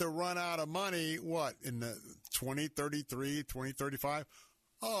set to run out of money, what, in the 2033, 2035?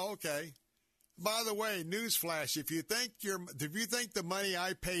 Oh, okay. By the way, newsflash, if you think the money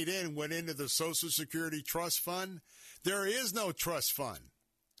I paid in went into the Social Security Trust Fund, there is no trust fund.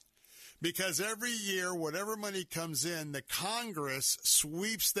 Because every year, whatever money comes in, the Congress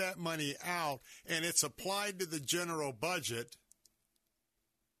sweeps that money out, and it's applied to the general budget,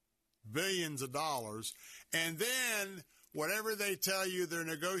 billions of dollars, and then whatever they tell you they're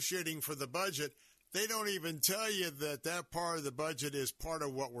negotiating for the budget, they don't even tell you that that part of the budget is part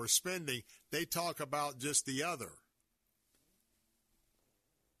of what we're spending. They talk about just the other.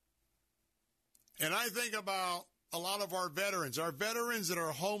 And I think about a lot of our veterans that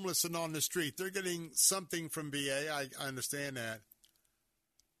are homeless and on the street. They're getting something from VA. I understand that.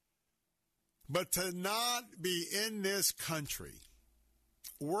 But to not be in this country,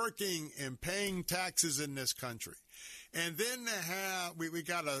 working and paying taxes in this country, and then to have, we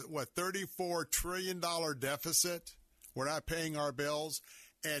got a, $34 trillion deficit. We're not paying our bills.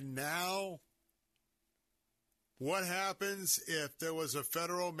 And now, what happens if there was a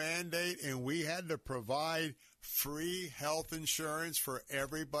federal mandate and we had to provide free health insurance for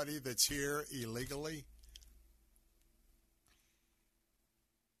everybody that's here illegally?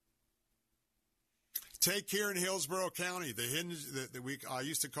 Take here in Hillsborough County, I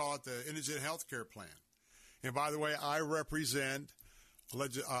used to call it the Indigent Health Care Plan. And by the way, I'm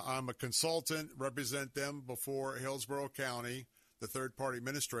a consultant, represent them before Hillsborough County, the third-party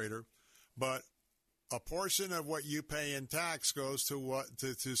administrator. But a portion of what you pay in tax goes to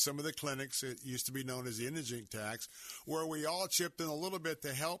some of the clinics. It used to be known as the indigent tax, where we all chipped in a little bit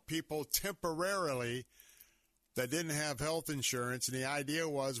to help people temporarily that didn't have health insurance. And the idea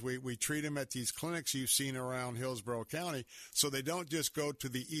was we treat them at these clinics you've seen around Hillsborough County so they don't just go to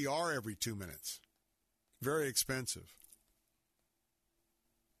the ER every 2 minutes. Very expensive.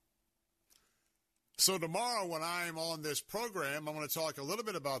 So tomorrow when I'm on this program, I'm going to talk a little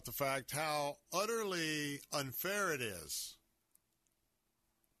bit about the fact how utterly unfair it is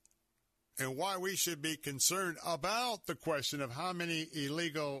and why we should be concerned about the question of how many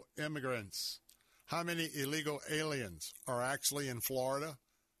illegal immigrants, how many illegal aliens are actually in Florida.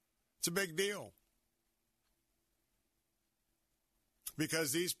 It's a big deal.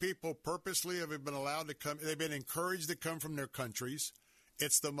 Because these people purposely have been allowed to come, they've been encouraged to come from their countries.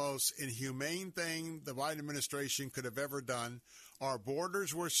 It's the most inhumane thing the Biden administration could have ever done. Our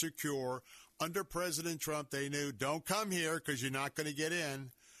borders were secure. Under President Trump, they knew, don't come here because you're not going to get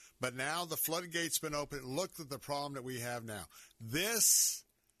in. But now the floodgates been open. Look at the problem that we have now. This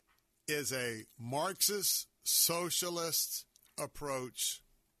is a Marxist, socialist approach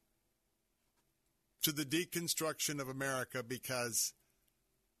to the deconstruction of America because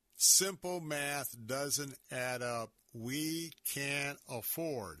simple math doesn't add up. We can't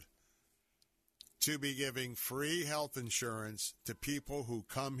afford to be giving free health insurance to people who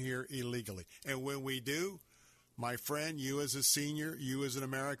come here illegally. And when we do, my friend, you as a senior, you as an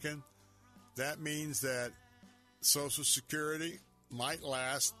American, that means that Social Security might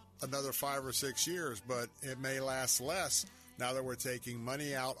last another 5 or 6 years, but it may last less now that we're taking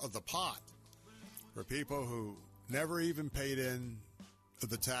money out of the pot for people who never even paid in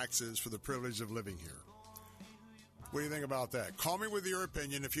the taxes for the privilege of living here. What do you think about that? Call me with your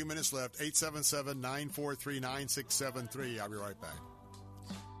opinion. A few minutes left. 877-943-9673. I'll be right back.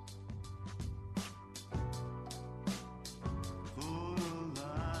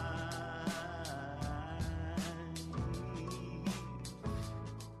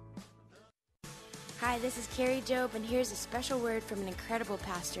 Hi, this is Carrie Job, and here's a special word from an incredible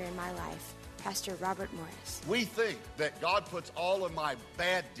pastor in my life, Pastor Robert Morris. We think that God puts all of my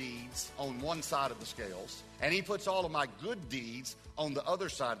bad deeds on one side of the scales, and he puts all of my good deeds on the other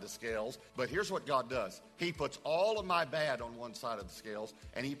side of the scales. But here's what God does. He puts all of my bad on one side of the scales,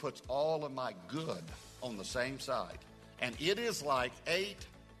 and he puts all of my good on the same side. And it is like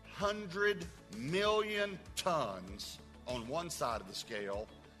 800 million tons on one side of the scale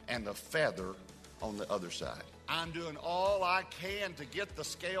and the feather on the other side. I'm doing all I can to get the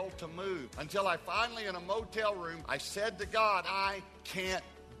scale to move until I finally, in a motel room, I said to God, I can't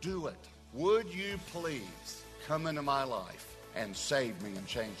do it. Would you please come into my life and save me and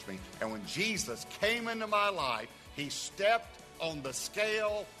change me? And when Jesus came into my life, he stepped on the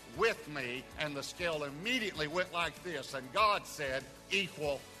scale with me, and the scale immediately went like this, and God said,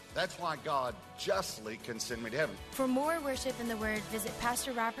 equal. That's why God justly can send me to heaven. For more worship in the Word, visit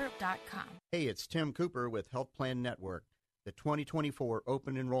PastorRobert.com. Hey, it's Tim Cooper with Health Plan Network. The 2024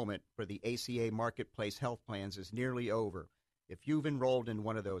 open enrollment for the ACA Marketplace health plans is nearly over. If you've enrolled in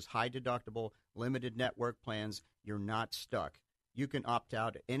one of those high-deductible, limited network plans, you're not stuck. You can opt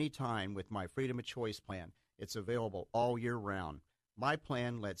out at any time with my Freedom of Choice plan. It's available all year round. My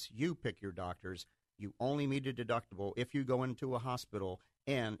plan lets you pick your doctors. You only meet a deductible if you go into a hospital,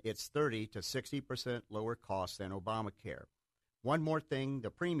 and it's 30 to 60% lower cost than Obamacare. One more thing, the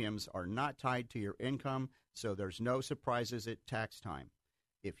premiums are not tied to your income, so there's no surprises at tax time.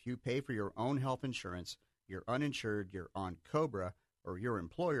 If you pay for your own health insurance, you're uninsured, you're on COBRA, or your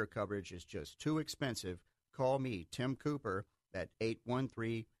employer coverage is just too expensive, call me, Tim Cooper, at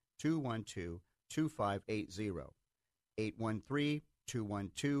 813-212-2580.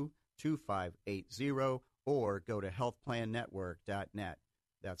 813-212-2580, or go to healthplannetwork.net.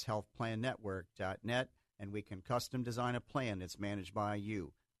 That's healthplannetwork.net, and we can custom design a plan that's managed by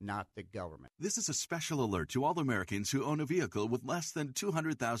you, not the government. This is a special alert to all Americans who own a vehicle with less than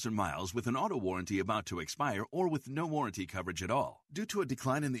 200,000 miles with an auto warranty about to expire or with no warranty coverage at all. Due to a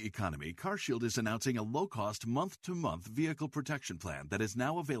decline in the economy, CarShield is announcing a low-cost month-to-month vehicle protection plan that is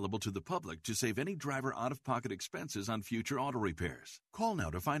now available to the public to save any driver out-of-pocket expenses on future auto repairs. Call now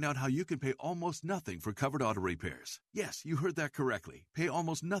to find out how you can pay almost nothing for covered auto repairs. Yes, you heard that correctly. Pay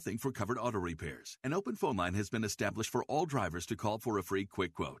almost nothing for covered auto repairs. An open phone line has been established for all drivers to call for a free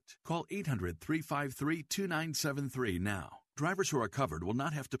quick quote. Call 800-353-2973 now. Drivers who are covered will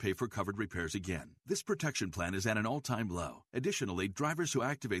not have to pay for covered repairs again. This protection plan is at an all-time low. Additionally, drivers who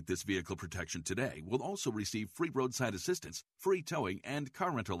activate this vehicle protection today will also receive free roadside assistance, free towing, and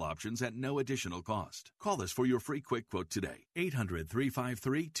car rental options at no additional cost. Call us for your free quick quote today.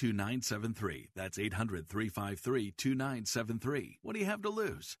 800-353-2973. That's 800-353-2973. What do you have to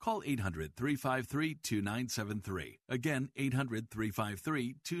lose? Call 800-353-2973. Again,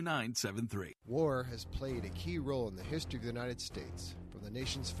 800-353-2973. War has played a key role in the history of the United States, from the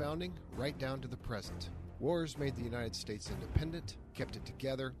nation's founding right down to the present. Wars made the United States independent, kept it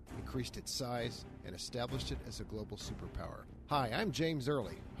together, increased its size, and established it as a global superpower. Hi, I'm James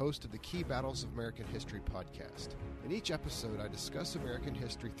Early, host of the Key Battles of American History podcast. In each episode, I discuss American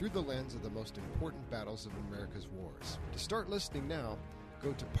history through the lens of the most important battles of America's wars. To start listening now,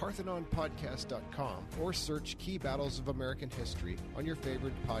 go to ParthenonPodcast.com or search Key Battles of American History on your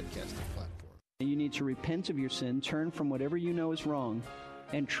favorite podcasting platform. You need to repent of your sin, turn from whatever you know is wrong,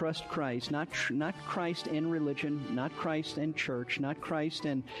 and trust Christ. Not Christ and religion, not Christ and church, not Christ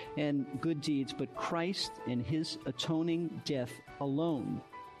and good deeds, but Christ and His atoning death alone.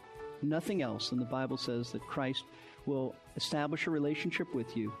 Nothing else. And the Bible says that Christ will establish a relationship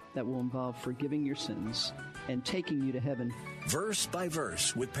with you that will involve forgiving your sins and taking you to heaven. Verse by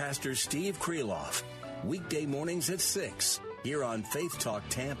Verse with Pastor Steve Kreloff. Weekday mornings at 6 here on Faith Talk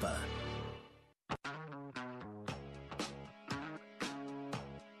Tampa.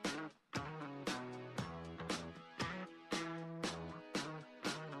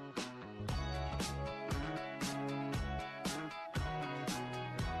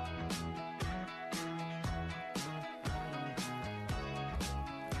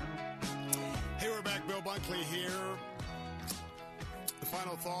 Bunkley here. The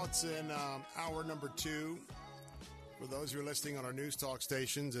final thoughts in hour number 2. For those who are listening on our news talk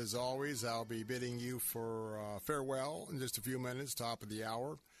stations, as always, I'll be bidding you for farewell in just a few minutes, top of the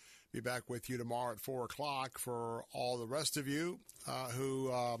hour. Be back with you tomorrow at 4 o'clock. For all the rest of you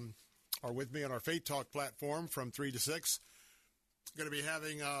who are with me on our Faith Talk platform from 3 to 6, going to be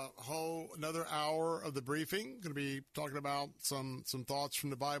having another hour of the briefing. Going to be talking about some thoughts from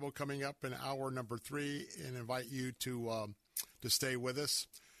the Bible coming up in hour number 3, and invite you to stay with us.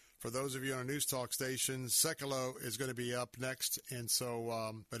 For those of you on our news talk stations, Sekelo is going to be up next, and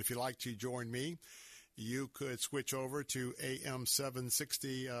so. But if you'd like to join me, you could switch over to AM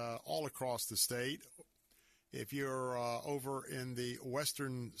 760 all across the state. If you're over in the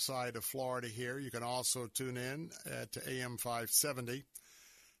western side of Florida here, you can also tune in to AM 570.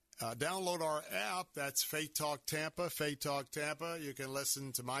 Download our app. That's Faith Talk Tampa. Faith Talk Tampa. You can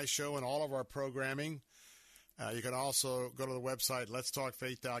listen to my show and all of our programming. You can also go to the website,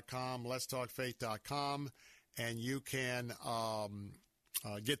 letstalkfaith.com, letstalkfaith.com, and you can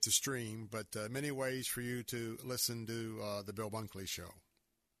get the stream, but many ways for you to listen to the Bill Bunkley Show.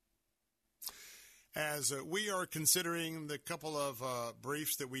 As we are considering the couple of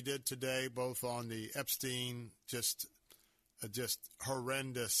briefs that we did today, both on the Epstein, just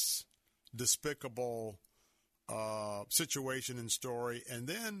horrendous, despicable situation and story, and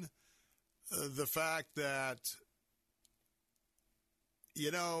then the fact that,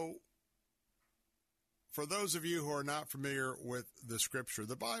 for those of you who are not familiar with the Scripture,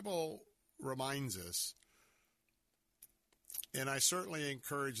 the Bible reminds us, and I certainly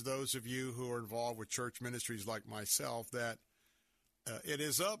encourage those of you who are involved with church ministries like myself, that it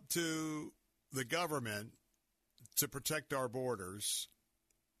is up to the government to protect our borders,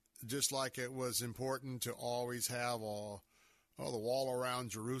 just like it was important to always have the wall around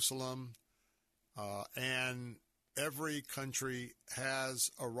Jerusalem. And every country has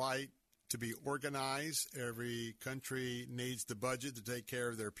a right to be organized. Every country needs the budget to take care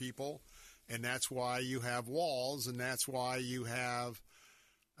of their people. And that's why you have walls, and that's why you have,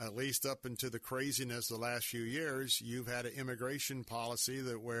 at least up into the craziness of the last few years, you've had an immigration policy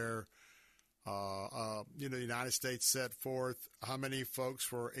that where, the United States set forth how many folks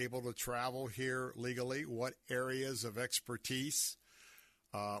were able to travel here legally, what areas of expertise,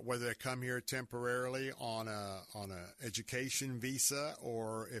 whether they come here temporarily on a education visa,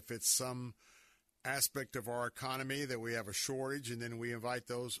 or if it's some aspect of our economy that we have a shortage, and then we invite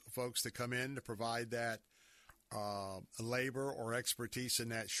those folks to come in to provide that labor or expertise in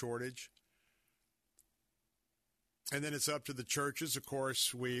that shortage. And then it's up to the churches. Of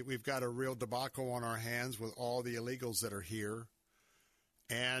course, we've got a real debacle on our hands with all the illegals that are here.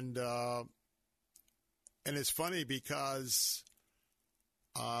 And it's funny because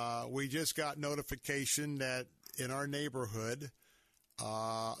we just got notification that in our neighborhood,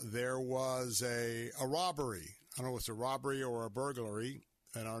 there was a robbery. I don't know if it's a robbery or a burglary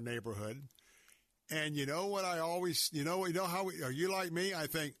in our neighborhood. And you know what I always, are you like me? I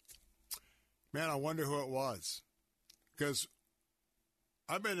think, man, I wonder who it was. Because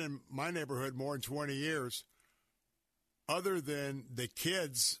I've been in my neighborhood more than 20 years. Other than the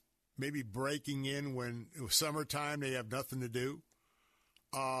kids maybe breaking in when it was summertime, they have nothing to do.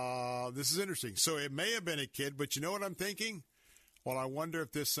 This is interesting. So it may have been a kid, but you know what I'm thinking? Well, I wonder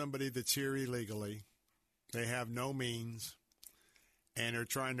if there's somebody that's here illegally. They have no means, and they're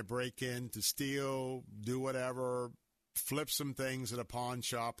trying to break in to steal, do whatever, flip some things at a pawn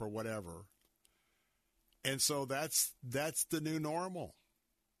shop or whatever. And so that's the new normal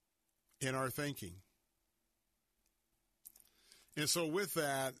in our thinking. And so with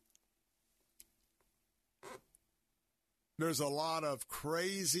that, there's a lot of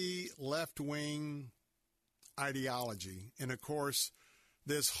crazy left-wing ideology. And, of course,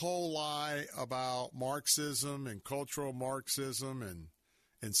 this whole lie about Marxism and cultural Marxism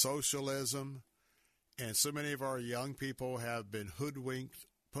and socialism, and so many of our young people have been hoodwinked,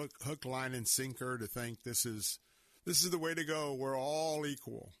 hook, line, and sinker to think this is the way to go. We're all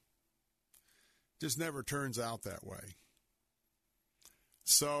equal. Just never turns out that way.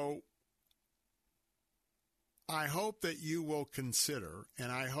 So I hope that you will consider,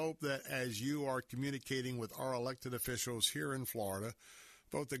 and I hope that as you are communicating with our elected officials here in Florida,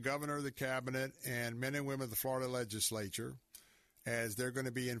 both the governor, the cabinet, and men and women of the Florida legislature, as they're going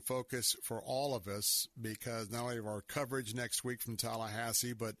to be in focus for all of us, because not only of our coverage next week from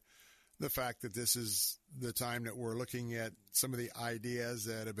Tallahassee, but the fact that this is the time that we're looking at some of the ideas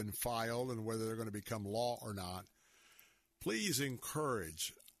that have been filed and whether they're going to become law or not. Please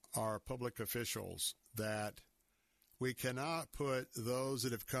encourage our public officials that we cannot put those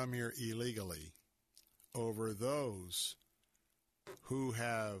that have come here illegally over those who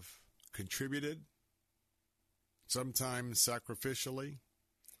have contributed, sometimes sacrificially,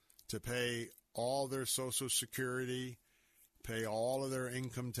 to pay all their Social Security, pay all of their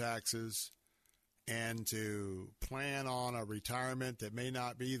income taxes, and to plan on a retirement that may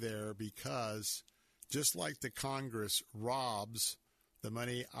not be there because, just like the Congress robs the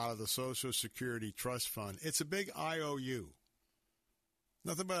money out of the Social Security Trust Fund, it's a big IOU.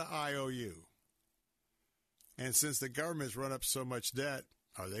 Nothing but an IOU. And since the government's run up so much debt,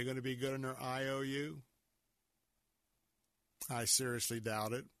 are they going to be good on their IOU? I seriously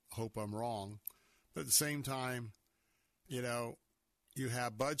doubt it. Hope I'm wrong. But at the same time, you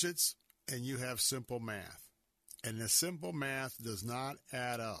have budgets and you have simple math. And the simple math does not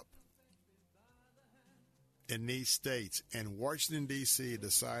add up in these states. And Washington, D.C.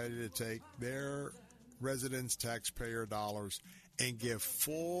 decided to take their residents' taxpayer dollars and give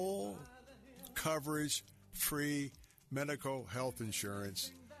full coverage, free medical health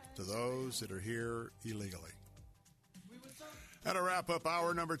insurance to those that are here illegally. That'll wrap up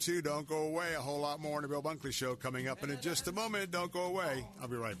hour number 2. Don't go away. A whole lot more on the Bill Bunkley Show coming up in just a moment. Don't go away. I'll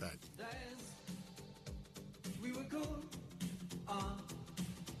be right back. We were good on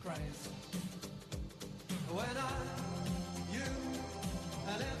Christ. When you,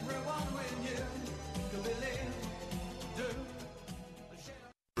 and everyone we knew could believe, do.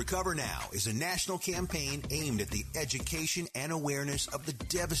 Recover Now is a national campaign aimed at the education and awareness of the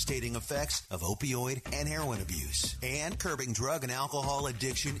devastating effects of opioid and heroin abuse and curbing drug and alcohol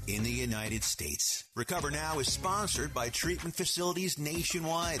addiction in the United States. Recover Now is sponsored by treatment facilities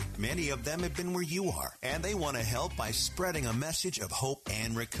nationwide. Many of them have been where you are, and they want to help by spreading a message of hope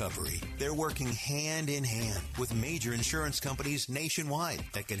and recovery. They're working hand in hand with major insurance companies nationwide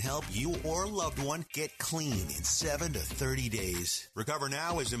that can help you or a loved one get clean in 7 to 30 days. Recover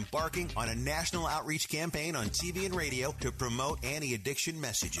Now is embarking on a national outreach campaign on TV and radio to promote anti-addiction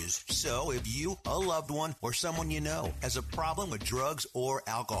messages. So if you, a loved one, or someone you know has a problem with drugs or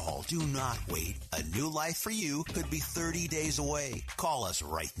alcohol, do not wait. A new life for you could be 30 days away. Call us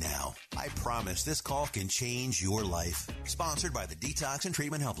right now. I promise this call can change your life. Sponsored by the Detox and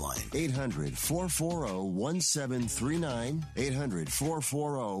Treatment Helpline. 800-440-1739.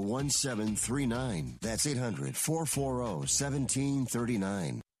 800-440-1739. That's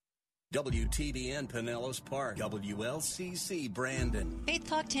 800-440-1739. WTBN Pinellas Park, WLCC Brandon. Faith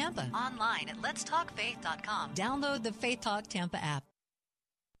Talk Tampa. Online at letstalkfaith.com. Download the Faith Talk Tampa app.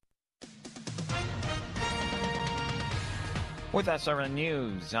 With SRN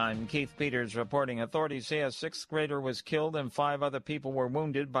News, I'm Keith Peters reporting authorities say a 6th grader was killed and 5 other people were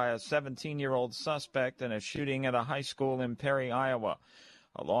wounded by a 17-year-old suspect in a shooting at a high school in Perry, Iowa.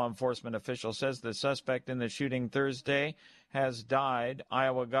 A law enforcement official says the suspect in the shooting Thursday has died.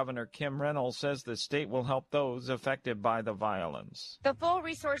 Iowa Governor Kim Reynolds says the state will help those affected by the violence. The full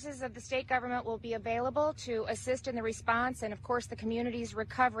resources of the state government will be available to assist in the response and, of course, the community's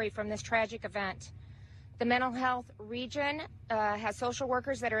recovery from this tragic event. The mental health region has social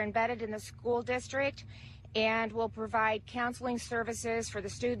workers that are embedded in the school district and will provide counseling services for the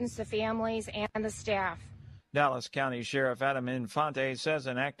students, the families, and the staff. Dallas County Sheriff Adam Infante says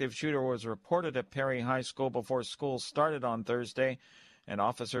an active shooter was reported at Perry High School before school started on Thursday, and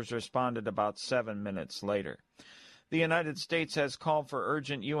officers responded about 7 minutes later. The United States has called for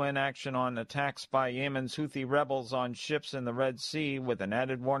urgent UN action on attacks by Yemen's Houthi rebels on ships in the Red Sea, with an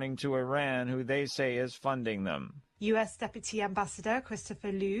added warning to Iran, who they say is funding them. U.S. Deputy Ambassador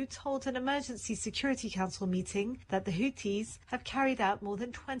Christopher Liu told an Emergency Security Council meeting that the Houthis have carried out more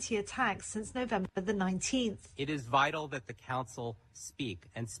than 20 attacks since November the 19th. It is vital that the Council speak,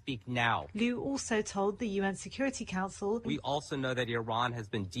 and speak now. Liu also told the UN Security Council, we also know that Iran has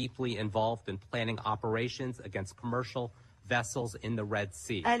been deeply involved in planning operations against commercial vessels in the Red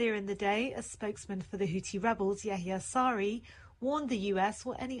Sea. Earlier in the day, a spokesman for the Houthi rebels, Yahya Sari, warned the U.S.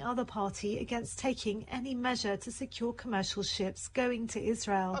 or any other party against taking any measure to secure commercial ships going to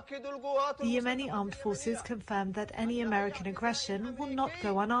Israel. The Yemeni armed forces confirmed that any American aggression will not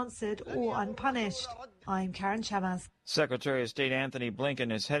go unanswered or unpunished. I'm Karen Chamas. Secretary of State Anthony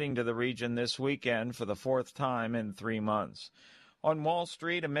Blinken is heading to the region this weekend for the 4th time in 3 months. On Wall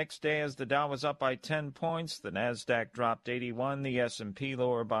Street, a mixed day as the Dow was up by 10 points, the Nasdaq dropped 81, the S&P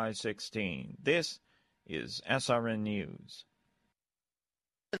lower by 16. This is SRN News.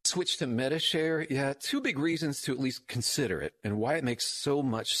 Switch to MediShare? Yeah, 2 big reasons to at least consider it and why it makes so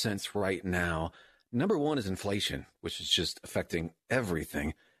much sense right now. Number 1 is inflation, which is just affecting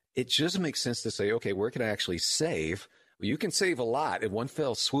everything. It just makes sense to say, okay, where can I actually save? Well, you can save a lot in one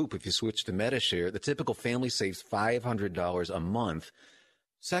fell swoop if you switch to MediShare. The typical family saves $500 a month.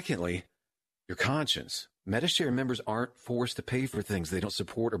 Secondly, your conscience. MediShare members aren't forced to pay for things they don't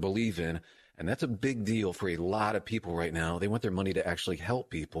support or believe in. And that's a big deal for a lot of people right now. They want their money to actually help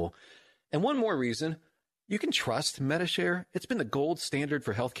people. And one more reason, you can trust MediShare. It's been the gold standard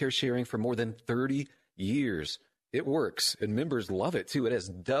for healthcare sharing for more than 30 years. It works, and members love it, too. It has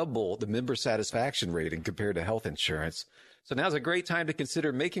double the member satisfaction rating compared to health insurance. So now's a great time to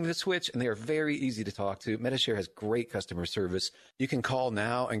consider making the switch, and they are very easy to talk to. MediShare has great customer service. You can call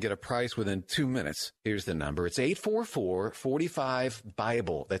now and get a price within 2 minutes. Here's the number. It's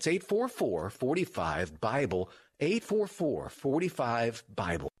 844-45-BIBLE. That's 844-45-BIBLE,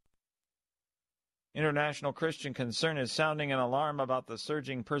 844-45-BIBLE. International Christian Concern is sounding an alarm about the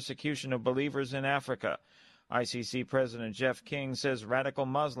surging persecution of believers in Africa. ICC President Jeff King says radical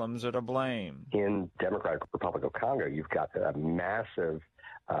Muslims are to blame. In Democratic Republic of Congo, you've got a massive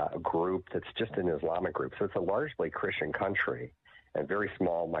group that's just an Islamic group. So it's a largely Christian country and very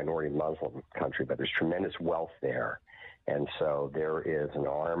small minority Muslim country, but there's tremendous wealth there. And so there is an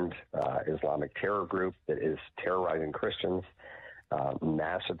armed Islamic terror group that is terrorizing Christians.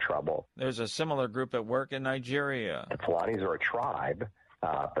 massive trouble. There's a similar group at work in Nigeria. The Fulanis are a tribe,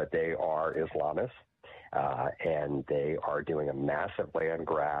 but they are Islamists, and they are doing a massive land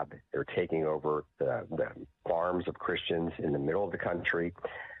grab. They're taking over the farms of Christians in the middle of the country.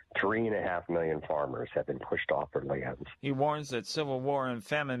 3.5 million farmers have been pushed off their lands. He warns that civil war and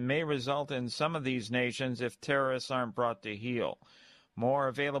famine may result in some of these nations if terrorists aren't brought to heel. More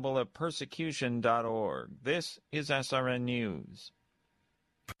available at persecution.org. This is SRN News.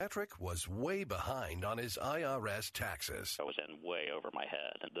 Patrick was way behind on his IRS taxes. I was in way over my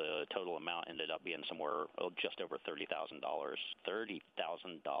head. The total amount ended up being somewhere just over $30,000.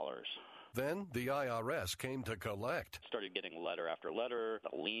 $30,000. Then the IRS came to collect. Started getting letter after letter.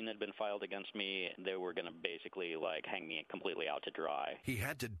 A lien had been filed against me. They were going to basically hang me completely out to dry. He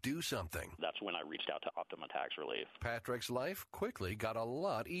had to do something. That's when I reached out to Optima Tax Relief. Patrick's life quickly got a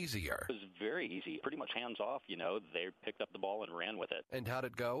lot easier. It was very easy, pretty much hands off, They picked up the ball and ran with it. And how'd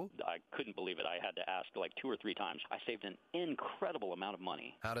it go? I couldn't believe it. I had to ask 2 or 3 times. I saved an incredible amount of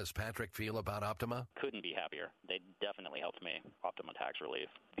money. How does Patrick feel about Optima? Couldn't be happier. They definitely helped me. Optima Tax Relief,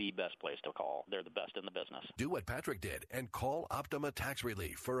 the best place to call. They're the best in the business. Do what Patrick did and call Optima Tax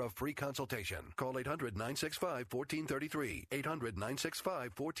Relief for a free consultation. Call 800-965-1433.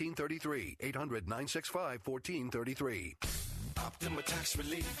 800-965-1433. 800-965-1433. Optima Tax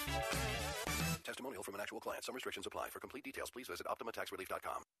Relief. Testimonial from an actual client. Some restrictions apply. For complete details, please visit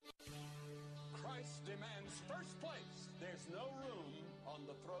OptimaTaxRelief.com. Christ demands first place. There's no room on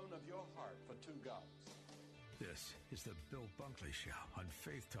the throne of your heart for two gods. This is the Bill Bunkley Show on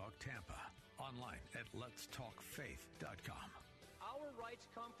Faith Talk Tampa. Online at letstalkfaith.com. Our rights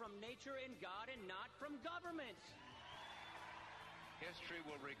come from nature and God and not from government. History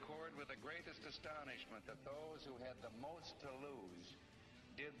will record with the greatest astonishment that those who had the most to lose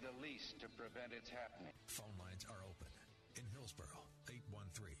did the least to prevent its happening. Phone lines are open. In Hillsborough,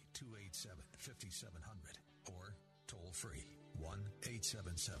 813-287-5700 or toll free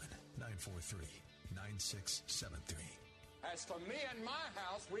 1-877-943-9673. As for me and my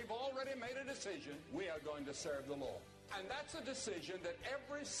house, we've already made a decision. We are going to serve the Lord. And that's a decision that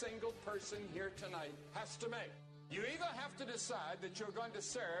every single person here tonight has to make. You either have to decide that you're going to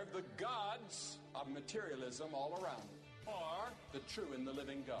serve the gods of materialism all around you, or the true and the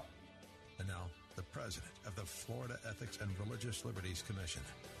living God. And now, the president of the Florida Ethics and Religious Liberties Commission.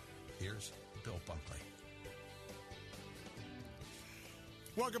 Here's Bill Bunkley.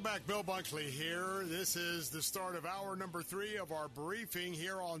 Welcome back. Bill Bunkley here. This is the start of hour number 3 of our briefing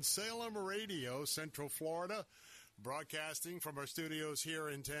here on Salem Radio, Central Florida. Broadcasting from our studios here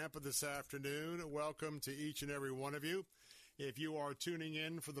in Tampa this afternoon. Welcome to each and every one of you. If you are tuning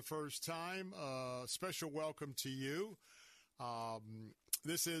in for the first time, special welcome to you.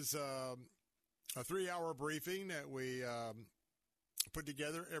 This is a 3-hour briefing that we put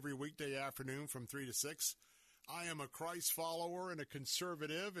together every weekday afternoon from 3 to 6. I am a Christ follower and a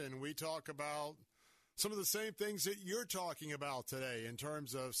conservative, and we talk about some of the same things that you're talking about today in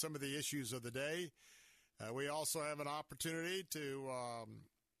terms of some of the issues of the day. We also have an opportunity to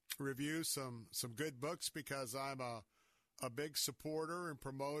review some good books because I'm a big supporter and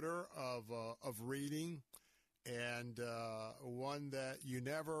promoter of reading, and one that you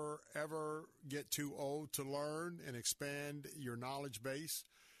never, ever get too old to learn and expand your knowledge base.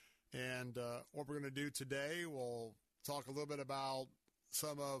 And what we're going to do today, we'll talk a little bit about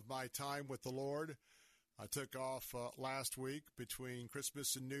some of my time with the Lord. I took off last week between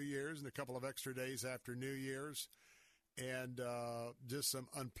Christmas and New Year's and a couple of extra days after New Year's, and just some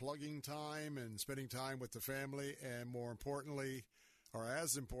unplugging time and spending time with the family, and more importantly, or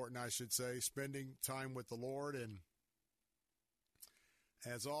as important, I should say, spending time with the Lord. And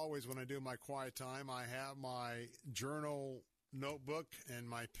as always, when I do my quiet time, I have my journal notebook and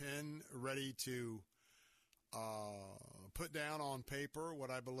my pen ready to put down on paper what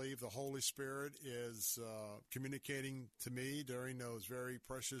I believe the Holy Spirit is communicating to me during those very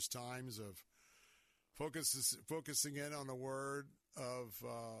precious times of focusing in on the word of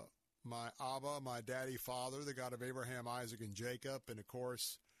my Abba, my daddy father, the God of Abraham, Isaac, and Jacob, and of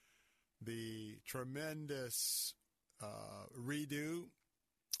course the tremendous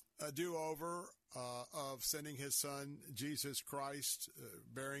do-over of sending his son, Jesus Christ,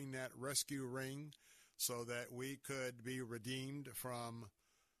 bearing that rescue ring so that we could be redeemed from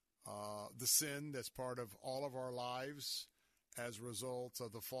the sin that's part of all of our lives as a result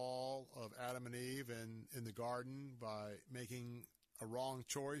of the fall of Adam and Eve in the garden by making a wrong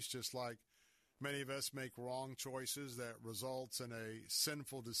choice, just like many of us make wrong choices that results in a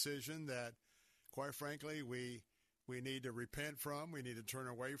sinful decision that, quite frankly, we need to repent from, we need to turn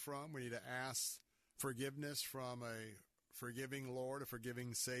away from, we need to ask forgiveness from a forgiving Lord, a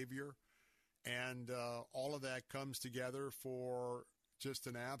forgiving Savior. And all of that comes together for just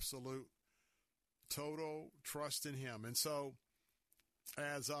an absolute, total trust in Him. And so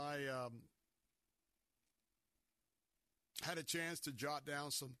as I had a chance to jot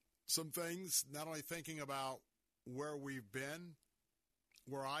down some things, not only thinking about where we've been,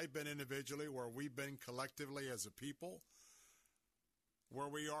 where I've been individually, where we've been collectively as a people, where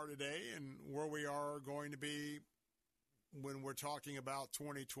we are today, and where we are going to be when we're talking about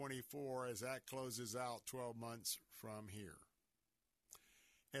 2024 as that closes out 12 months from here.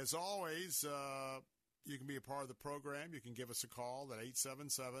 As always, you can be a part of the program. You can give us a call at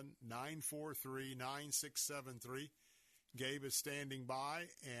 877-943-9673. Gabe is standing by,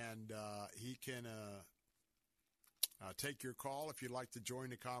 and he can take your call if you'd like to join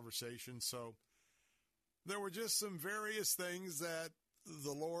the conversation. So there were just some various things that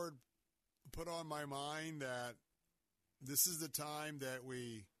the Lord put on my mind, that this is the time that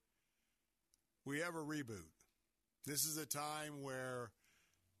we have a reboot. This is a time where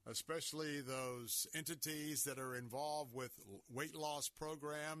especially those entities that are involved with weight loss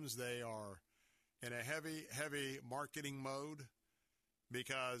programs, they are in a heavy marketing mode,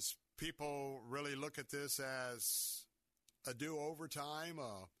 because people really look at this as a do-over time,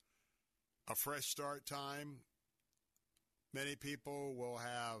 a fresh start time. Many people will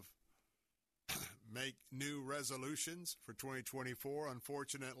have make new resolutions for 2024.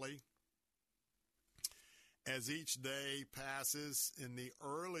 Unfortunately, as each day passes in the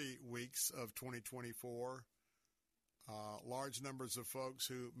early weeks of 2024, large numbers of folks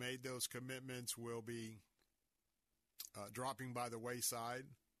who made those commitments will be dropping by the wayside.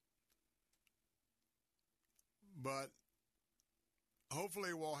 But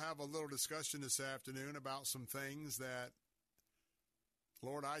hopefully we'll have a little discussion this afternoon about some things that,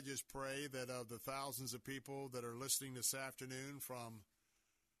 Lord, I just pray that of the thousands of people that are listening this afternoon from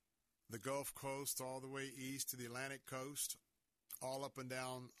the Gulf Coast all the way east to the Atlantic Coast, all up and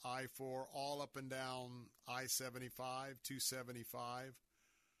down I-4, all up and down I-75, 275,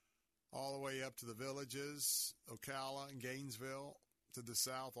 all the way up to the villages, Ocala and Gainesville, to the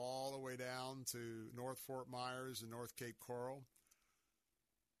south, all the way down to North Fort Myers and North Cape Coral.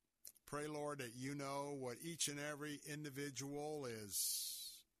 Pray, Lord, that you know what each and every individual is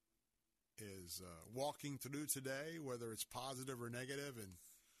walking through today, whether it's positive or negative. And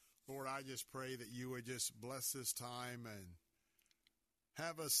Lord, I just pray that you would just bless this time and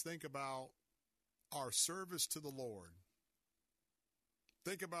have us think about our service to the Lord.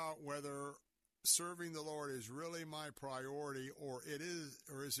 Think about whether serving the Lord is really my priority, or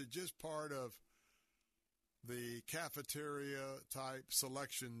is it just part of the cafeteria type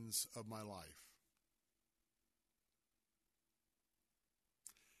selections of my life.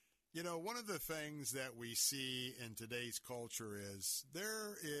 You know, one of the things that we see in today's culture is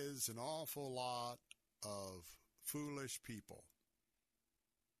there is an awful lot of foolish people.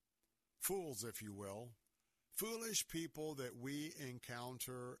 Fools, if you will. Foolish people that we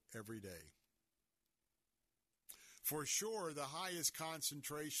encounter every day. For sure, the highest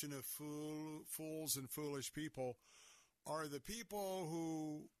concentration of fools and foolish people are the people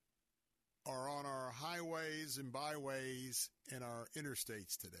who are on our highways and byways and our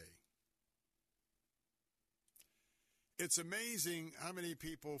interstates today. It's amazing how many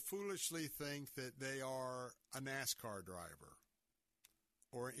people foolishly think that they are a NASCAR driver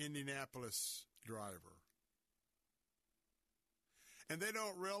or an Indianapolis driver. And they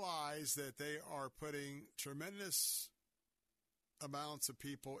don't realize that they are putting tremendous amounts of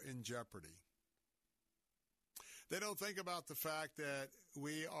people in jeopardy. They don't think about the fact that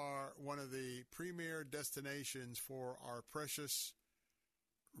we are one of the premier destinations for our precious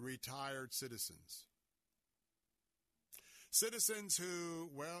retired citizens. Citizens who,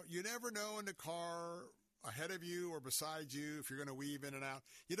 well, you never know in the car ahead of you or beside you if you're going to weave in and out.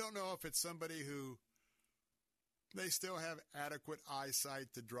 You don't know if it's somebody who they still have adequate eyesight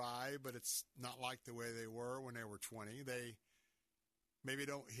to drive, but it's not like the way they were when they were 20. They maybe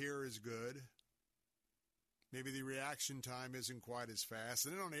don't hear as good. Maybe the reaction time isn't quite as fast.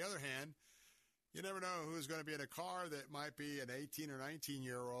 And then on the other hand, you never know who's going to be in a car that might be an 18 or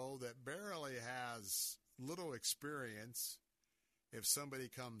 19-year-old that barely has little experience if somebody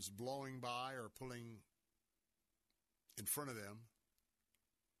comes blowing by or pulling in front of them.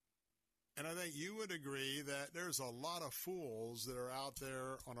 And I think you would agree that there's a lot of fools that are out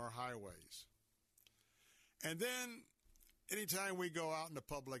there on our highways. And then anytime we go out in the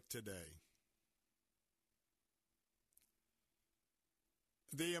public today,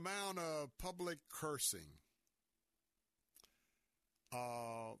 the amount of public cursing,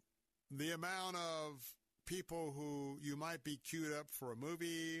 the amount of people who you might be queued up for a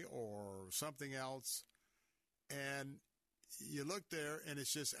movie or something else, and you look there and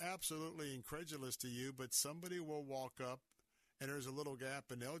it's just absolutely incredulous to you, but somebody will walk up and there's a little gap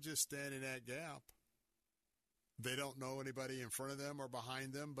and they'll just stand in that gap. They don't know anybody in front of them or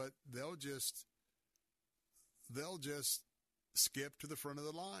behind them, but they'll just skip to the front of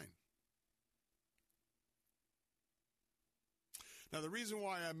the line. Now, the reason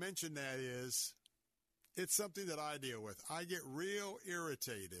why I mention that is it's something that I deal with. I get real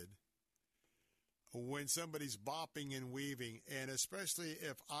irritated when somebody's bopping and weaving, and especially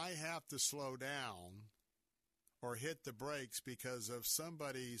if I have to slow down or hit the brakes because of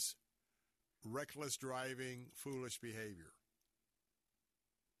somebody's reckless driving, foolish behavior.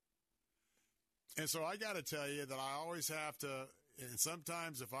 And so I got to tell you that I always have to, and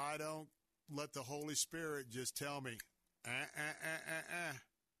sometimes if I don't let the Holy Spirit just tell me,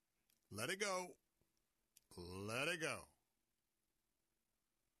 let it go,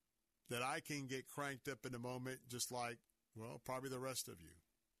 that I can get cranked up in the moment just like, well, probably the rest of you.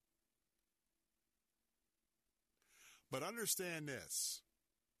 But understand this,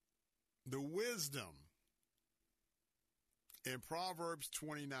 the wisdom in Proverbs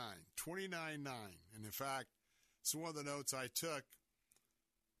 29:9, and in fact, it's one of the notes I took.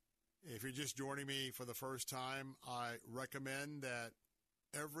 If you're just joining me for the first time, I recommend that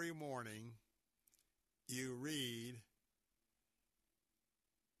every morning you read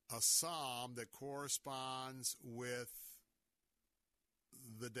a psalm that corresponds with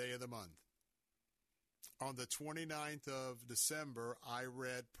the day of the month. On the 29th of December, I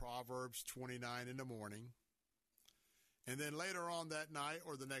read Proverbs 29 in the morning. And then later on that night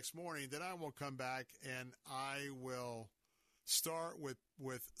or the next morning, then I will come back and I will start with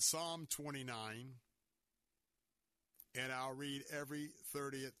Psalm 29. And I'll read every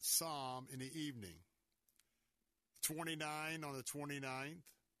 30th Psalm in the evening. 29 on the 29th.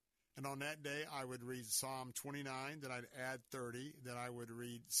 And on that day, I would read Psalm 29. Then I'd add 30. Then I would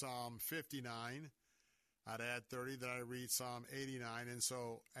read Psalm 59. I'd add 30, then I'd read Psalm 89. And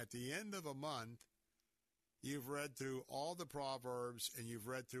so at the end of a month, you've read through all the Proverbs and you've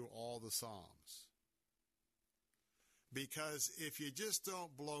read through all the Psalms. Because if you just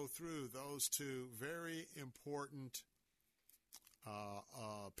don't blow through those two very important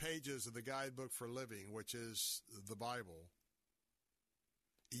pages of the guidebook for living, which is the Bible,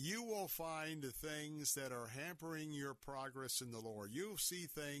 you will find the things that are hampering your progress in the Lord. You'll see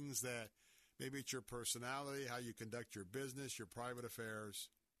things that maybe it's your personality, how you conduct your business, your private affairs.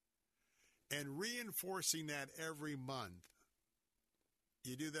 And reinforcing that every month,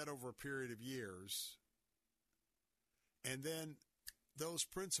 you do that over a period of years. And then those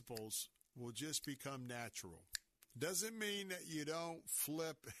principles will just become natural. Doesn't mean that you don't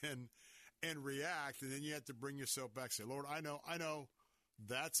flip and react, and then you have to bring yourself back and say, Lord, I know,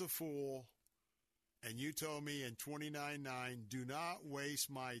 that's a fool. And you told me in 29:9, do not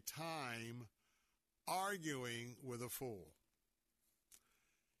waste my time arguing with a fool.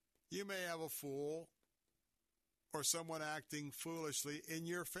 You may have a fool or someone acting foolishly in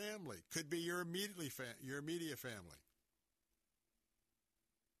your family. Could be your immediate family.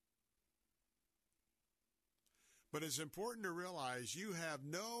 But it's important to realize you have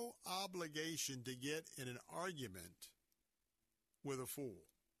no obligation to get in an argument with a fool,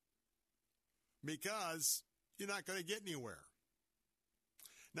 because you're not going to get anywhere.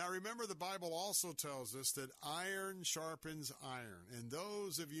 Now, remember, the Bible also tells us that iron sharpens iron. And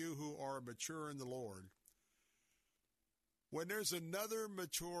those of you who are mature in the Lord, when there's another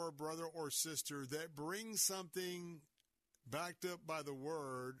mature brother or sister that brings something backed up by the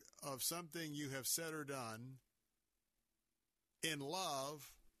word of something you have said or done in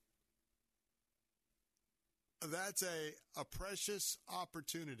love, that's a precious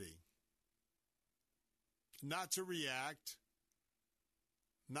opportunity not to react,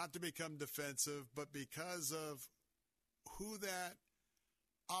 not to become defensive, but because of who that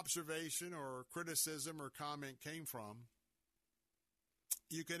observation or criticism or comment came from,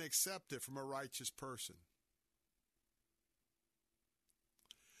 you can accept it from a righteous person.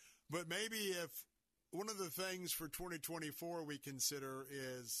 But maybe if one of the things for 2024 we consider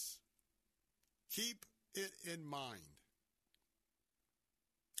is keep it in mind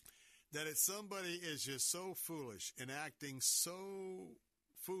that if somebody is just so foolish and acting so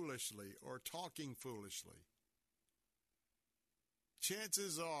foolishly or talking foolishly,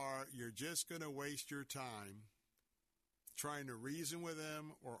 chances are you're just going to waste your time trying to reason with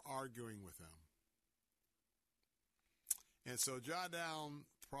them or arguing with them. And so jot down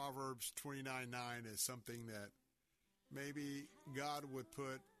Proverbs 29:9 as something that maybe God would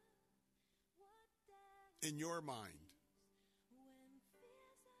put in your mind.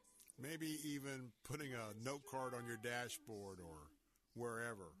 Maybe even putting a note card on your dashboard or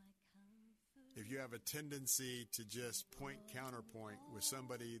wherever. If you have a tendency to just point counterpoint with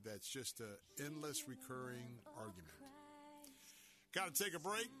somebody that's just an endless recurring argument. Got to take a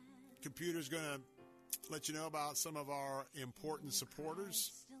break. Computer's going to let you know about some of our important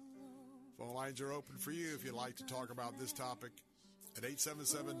supporters. Phone lines are open for you if you'd like to talk about this topic at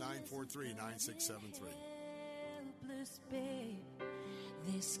 877-943-9673.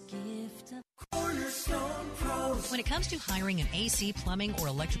 This gift of Cornerstone Pros. When it comes to hiring an AC, plumbing, or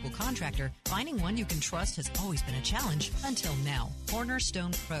electrical contractor, finding one you can trust has always been a challenge until now.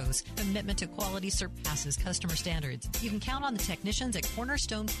 Cornerstone Pros. Commitment to quality surpasses customer standards. You can count on the technicians at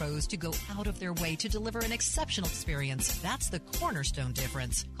Cornerstone Pros to go out of their way to deliver an exceptional experience. That's the Cornerstone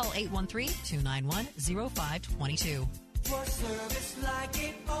difference. Call 813-291-0522. For service like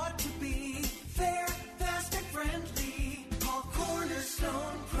it ought to be, fair, fast, and friendly. Call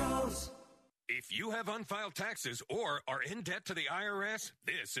Cornerstone Pros. If you have unfiled taxes or are in debt to the IRS,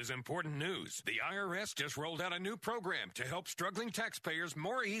 this is important news. The IRS just rolled out a new program to help struggling taxpayers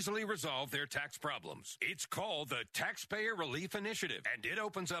more easily resolve their tax problems. It's called the Taxpayer Relief Initiative, and it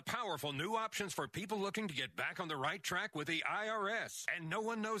opens up powerful new options for people looking to get back on the right track with the IRS. And no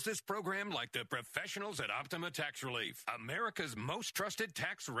one knows this program like the professionals at Optima Tax Relief, America's most trusted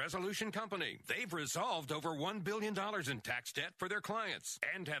tax resolution company. They've resolved over $1 billion in tax debt for their clients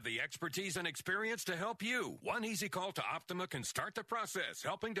and have the expertise and experience to help you. One easy call to Optima can start the process,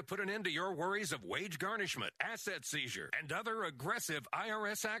 helping to put an end to your worries of wage garnishment, asset seizure, and other aggressive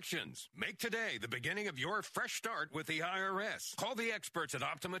IRS actions. Make today the beginning of your fresh start with the IRS. Call the experts at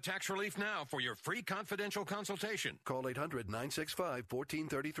Optima Tax Relief now for your free confidential consultation. Call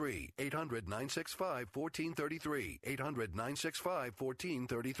 800-965-1433. 800-965-1433.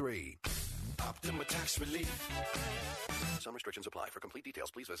 800-965-1433. Optima Tax Relief. Some restrictions apply. For complete details,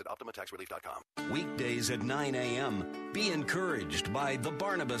 please visit OptimaTaxRelief.com. Weekdays at 9 a.m. Be encouraged by The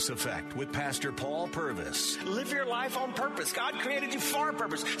Barnabas Effect with Pastor Paul Purvis. Live your life on purpose. God created you for a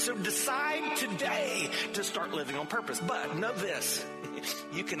purpose. So decide today to start living on purpose. But know this,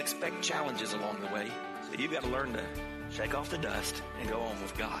 you can expect challenges along the way. So you've got to learn to shake off the dust and go on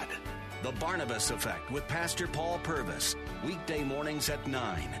with God. The Barnabas Effect with Pastor Paul Purvis. Weekday mornings at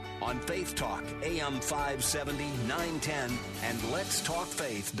 9 on Faith Talk, AM 570, 910, and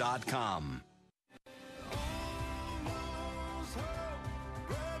letstalkfaith.com.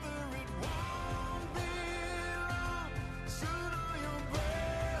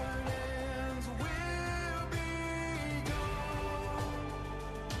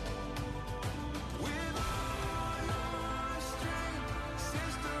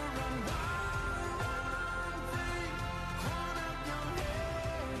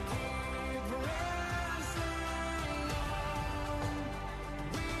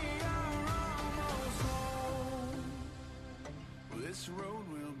 This road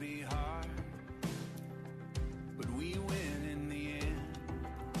will be hard, but we win in the end.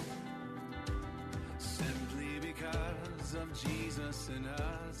 Simply because of Jesus in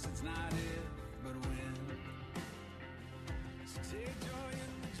us, it's not if, but when. So take joy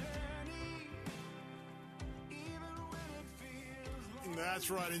in the journey, even when it feels long. That's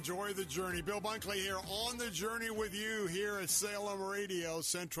right. Enjoy the journey. Bill Bunkley here on the journey with you here at Salem Radio,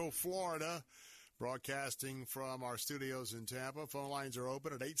 Central Florida. Broadcasting from our studios in Tampa. Phone lines are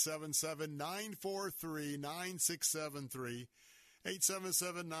open at 877-943-9673.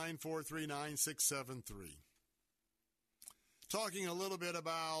 877-943-9673. Talking a little bit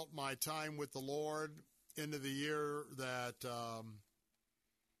about my time with the Lord into the year that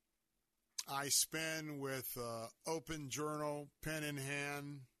I spend with open journal, pen in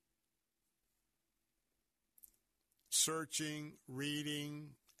hand, searching,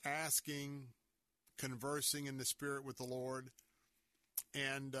 reading, asking, conversing in the Spirit with the Lord.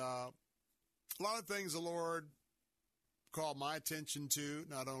 And a lot of things the Lord called my attention to,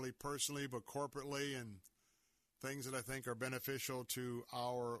 not only personally but corporately, and things that I think are beneficial to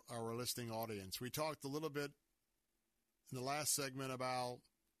our listening audience. We talked a little bit in the last segment about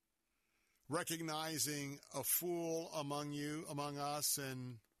recognizing a fool among us,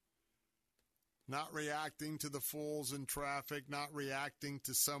 and not reacting to the fools in traffic, not reacting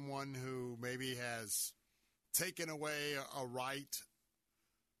to someone who maybe has taken away a right,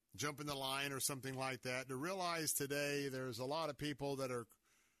 jumping the line or something like that. To realize today there's a lot of people that are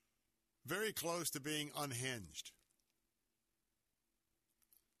very close to being unhinged.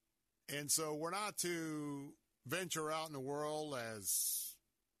 And so we're not to venture out in the world as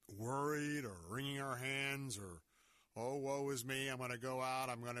worried or wringing our hands or oh, woe is me, I'm going to go out,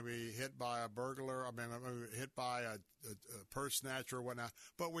 I'm going to be hit by a burglar, I'm going to be hit by a purse snatcher or whatnot.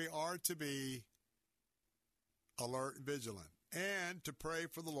 But we are to be alert and vigilant and to pray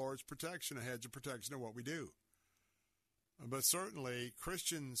for the Lord's protection, a hedge of protection of what we do. But certainly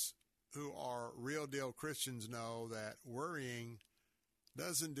Christians who are real deal Christians know that worrying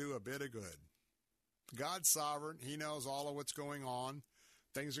doesn't do a bit of good. God's sovereign. He knows all of what's going on.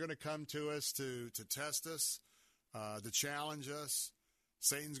 Things are going to come to us to test us, to challenge us.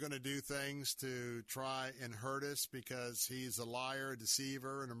 Satan's going to do things to try and hurt us because he's a liar, a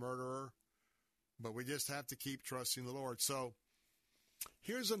deceiver, and a murderer. But we just have to keep trusting the Lord. So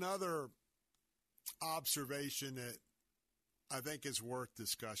here's another observation that I think is worth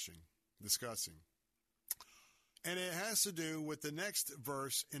discussing. And it has to do with the next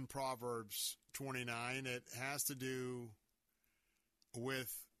verse in Proverbs 29. It has to do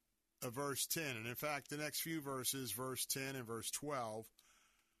with verse 10. And in fact, the next few verses, verse 10 and verse 12,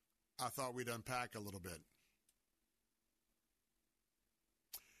 I thought we'd unpack a little bit.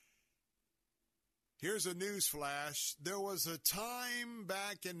 Here's a news flash. There was a time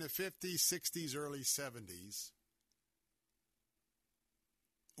back in the 50s, 60s, early 70s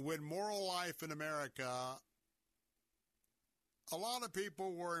when moral life in America, a lot of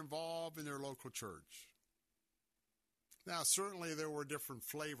people were involved in their local church. Now, certainly there were different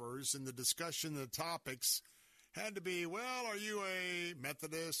flavors, and the discussion, the topics had to be, well, are you a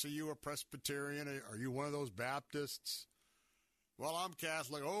Methodist? Are you a Presbyterian? Are you one of those Baptists? Well, I'm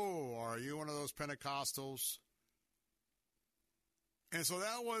Catholic. Oh, are you one of those Pentecostals? And so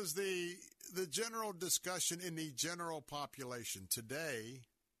that was the general discussion in the general population. Today,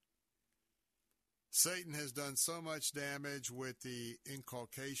 Satan has done so much damage with the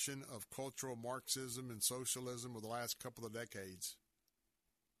inculcation of cultural Marxism and socialism over the last couple of decades.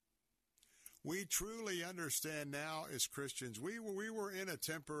 We truly understand now as Christians, we were in a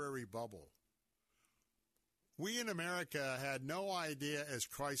temporary bubble. We in America had no idea as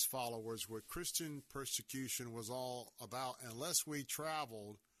Christ followers what Christian persecution was all about unless we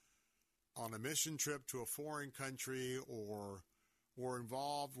traveled on a mission trip to a foreign country or were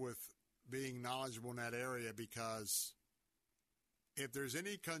involved with being knowledgeable in that area, because if there's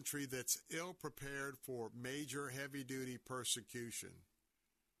any country that's ill prepared for major heavy-duty persecution,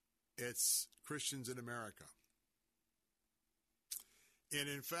 it's Christians in America. And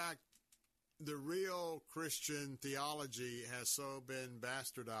in fact, the real Christian theology has so been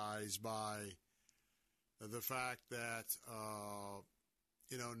bastardized by the fact that,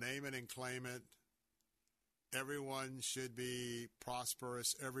 name it and claim it. Everyone should be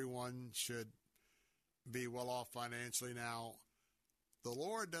prosperous. Everyone should be well off financially. Now, the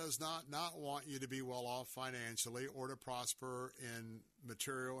Lord does not want you to be well off financially or to prosper in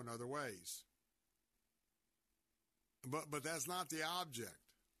material and other ways. But that's not the object.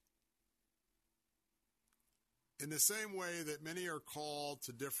 In the same way that many are called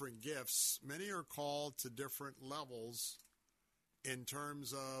to different gifts, many are called to different levels in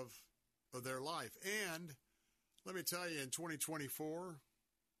terms of their life. And let me tell you, in 2024,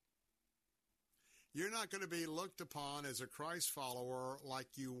 you're not going to be looked upon as a Christ follower like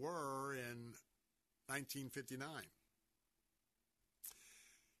you were in 1959.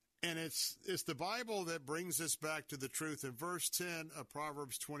 And it's the Bible that brings us back to the truth. In verse 10 of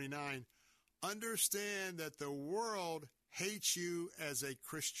Proverbs 29, understand that the world hates you as a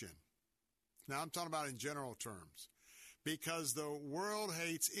Christian. Now, I'm talking about in general terms. Because the world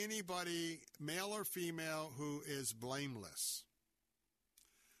hates anybody, male or female, who is blameless.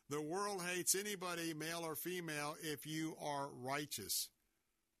 The world hates anybody, male or female, if you are righteous.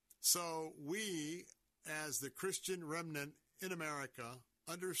 So we, as the Christian remnant in America,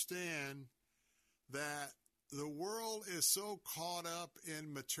 understand that the world is so caught up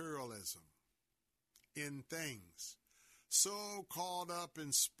in materialism, in things, so caught up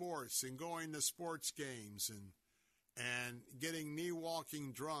in sports and going to sports games and getting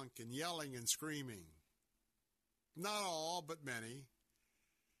knee-walking drunk and yelling and screaming. Not all, but many.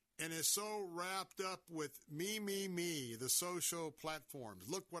 And is so wrapped up with me, the social platforms.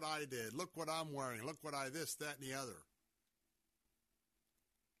 Look what I did. Look what I'm wearing. Look what I this, that, and the other.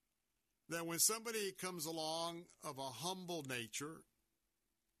 That when somebody comes along of a humble nature,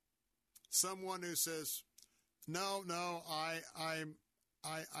 someone who says, no,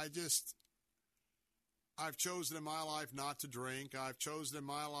 I've chosen in my life not to drink. I've chosen in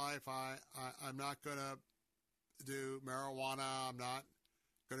my life I'm not going to do marijuana. I'm not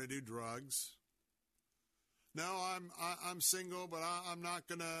going to do drugs. No, I'm single, but I'm not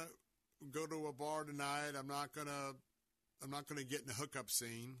going to go to a bar tonight. I'm not going to get in the hookup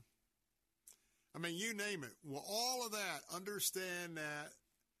scene. I mean, you name it. Well, all of that, understand that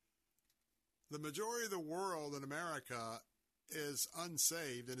the majority of the world in America is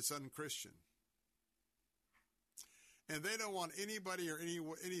unsaved and it's unchristian. And they don't want anybody or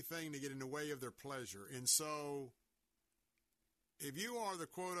anything to get in the way of their pleasure. And so if you are the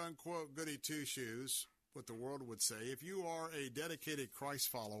quote-unquote goody two-shoes, what the world would say, if you are a dedicated Christ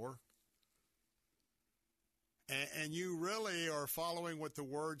follower, and you really are following what the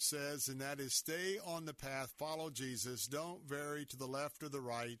Word says, and that is stay on the path, follow Jesus, don't vary to the left or the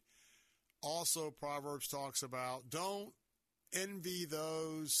right. Also, Proverbs talks about don't envy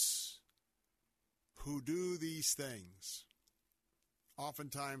those who do these things.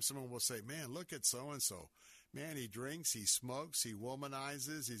 Oftentimes someone will say, man, look at so-and-so. Man, he drinks, he smokes, he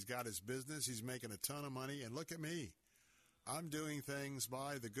womanizes, he's got his business, he's making a ton of money, and look at me. I'm doing things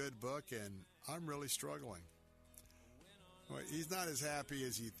by the good book, and I'm really struggling. Well, he's not as happy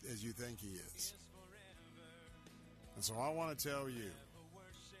as you think he is. And so I want to tell you,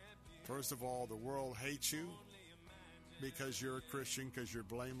 first of all, the world hates you because you're a Christian, because you're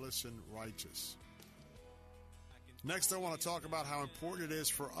blameless and righteous. Next, I want to talk about how important it is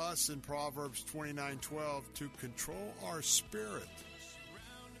for us in Proverbs 29:12 to control our spirit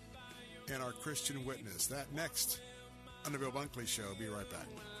and our Christian witness. That next on the Bill Bunkley Show. Be right back.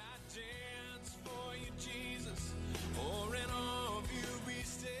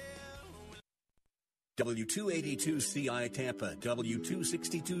 W282CI Tampa,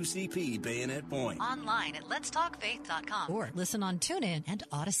 W262CP Bayonet Point. Online at letstalkfaith.com or listen on TuneIn and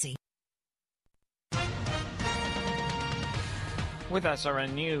Odyssey. With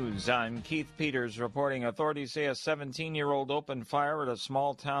SRN News, I'm Keith Peters reporting authorities say a 17-year-old opened fire at a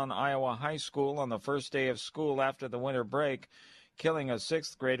small-town Iowa high school on the first day of school after the winter break, killing a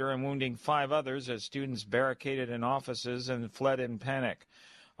sixth grader and wounding 5 others as students barricaded in offices and fled in panic.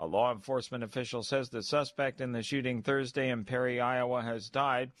 A law enforcement official says the suspect in the shooting Thursday in Perry, Iowa, has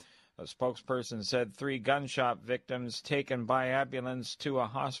died. A spokesperson said 3 gunshot victims taken by ambulance to a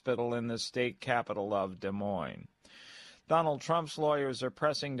hospital in the state capital of Des Moines. Donald Trump's lawyers are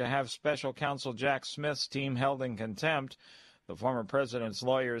pressing to have special counsel Jack Smith's team held in contempt. The former president's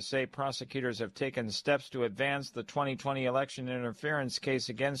lawyers say prosecutors have taken steps to advance the 2020 election interference case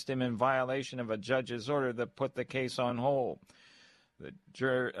against him in violation of a judge's order that put the case on hold.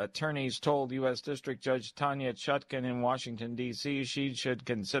 The attorneys told U.S. District Judge Tanya Chutkan in Washington, D.C. she should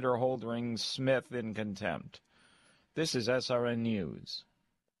consider holding Smith in contempt. This is SRN News.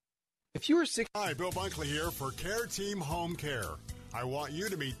 If you are sick... Hi, Bill Bunkley here for Care Team Home Care. I want you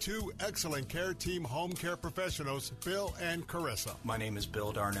to meet 2 excellent Care Team Home Care professionals, Bill and Carissa. My name is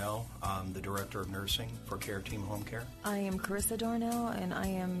Bill Darnell. I'm the Director of Nursing for Care Team Home Care. I am Carissa Darnell, and I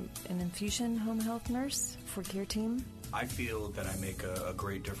am an infusion home health nurse for Care Team. I feel that I make a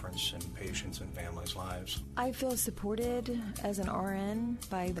great difference in patients' and families' lives. I feel supported as an RN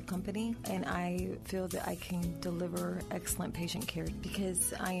by the company, and I feel that I can deliver excellent patient care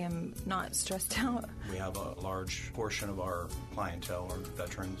because I am not stressed out. We have a large portion of our clientele are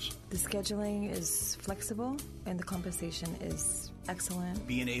veterans. The scheduling is flexible, and the compensation is excellent.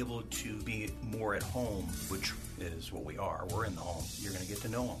 Being able to be more at home, which is what we are, we're in the home, you're going to get to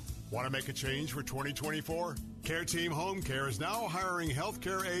know them. Want to make a change for 2024? Care Team Home Care is now hiring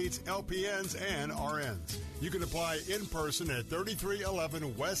healthcare aides, LPNs, and RNs. You can apply in person at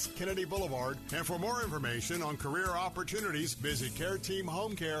 3311 West Kennedy Boulevard. And for more information on career opportunities, visit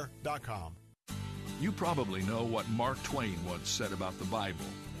CareTeamHomeCare.com. You probably know what Mark Twain once said about the Bible,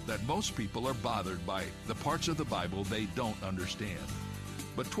 that most people are bothered by the parts of the Bible they don't understand.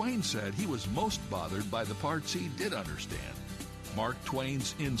 But Twain said he was most bothered by the parts he did understand. Mark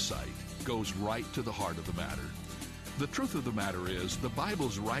Twain's insight goes right to the heart of the matter. The truth of the matter is, the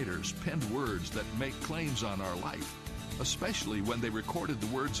Bible's writers penned words that make claims on our life, especially when they recorded the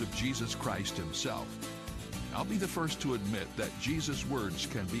words of Jesus Christ himself. I'll be the first to admit that Jesus' words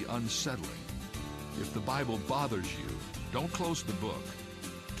can be unsettling. If the Bible bothers you, don't close the book.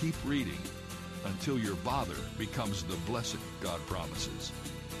 Keep reading until your bother becomes the blessing God promises.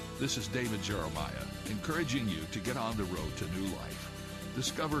 This is David Jeremiah, encouraging you to get on the road to new life.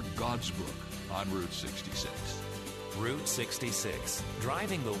 Discover God's book on Route 66. Route 66,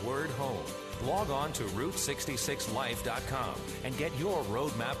 driving the word home. Log on to Route66Life.com and get your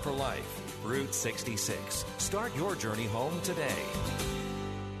roadmap for life. Route 66. Start your journey home today.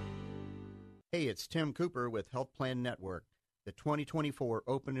 Hey, it's Tim Cooper with Health Plan Network. The 2024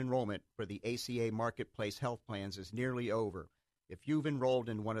 open enrollment for the ACA Marketplace Health Plans is nearly over. If you've enrolled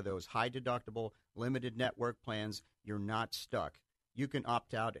in one of those high-deductible, limited network plans, you're not stuck. You can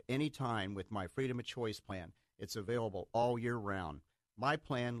opt out at any time with my Freedom of Choice plan. It's available all year round. My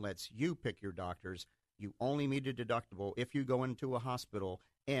plan lets you pick your doctors. You only meet a deductible if you go into a hospital,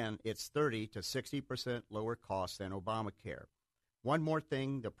 and it's 30 to 60% lower cost than Obamacare. One more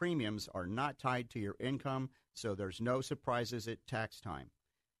thing, the premiums are not tied to your income, so there's no surprises at tax time.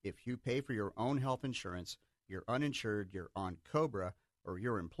 If you pay for your own health insurance, you're uninsured, you're on COBRA, or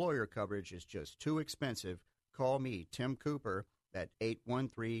your employer coverage is just too expensive, call me, Tim Cooper, at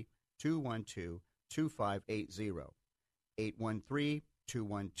 813-212-2580.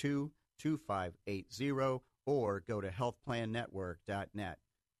 813-212-2580, or go to healthplannetwork.net.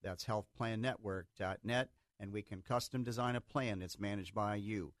 That's healthplannetwork.net, and we can custom design a plan that's managed by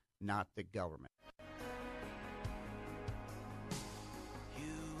you, not the government.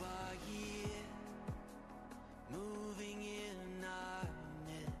 You are here, moving in our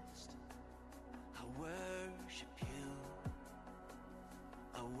midst. I worship you.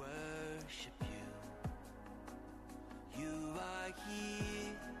 I worship you. You are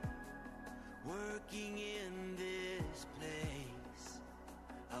here, working in this place.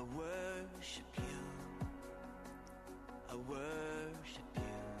 I worship you. I worship you.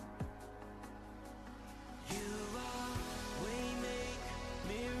 You are waymaker,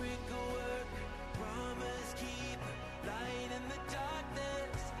 miracle worker, promise keeper, light in the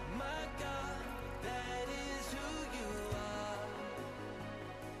darkness. My God, that is who you are.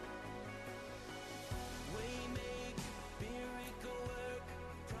 Waymaker, miracle worker,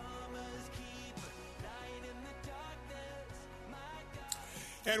 promise keeper, light in the darkness. My God.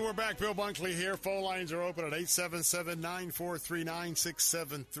 And we're back. Bill Bunkley here. Phone lines are open at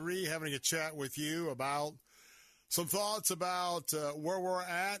 877-943-9673. Having a chat with you about some thoughts about where we're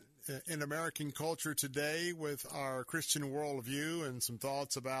at in American culture today with our Christian worldview, and some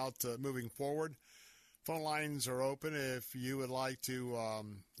thoughts about moving forward. Phone lines are open if you would like to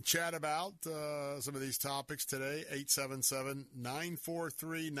chat about some of these topics today.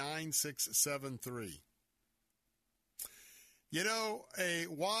 877-943-9673. You know, a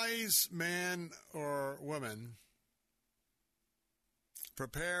wise man or woman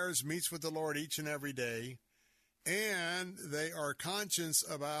prepares, meets with the Lord each and every day, and they are conscious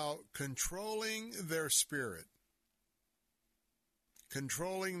about controlling their spirit.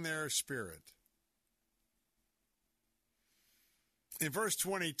 Controlling their spirit. In verse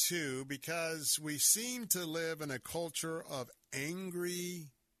 22, because we seem to live in a culture of angry,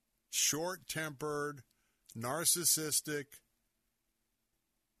 short-tempered, narcissistic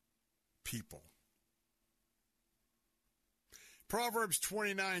people. Proverbs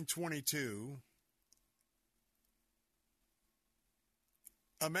 29:22.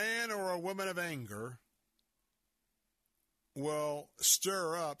 A man or a woman of anger will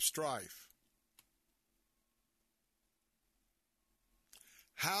stir up strife.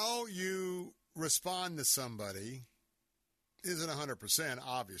 How you respond to somebody isn't 100%,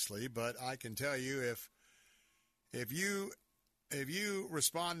 obviously, but I can tell you if you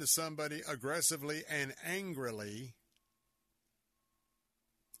respond to somebody aggressively and angrily,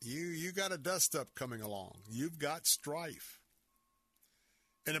 you got a dust-up coming along. You've got strife.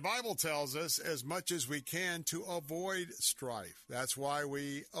 And the Bible tells us as much as we can to avoid strife. That's why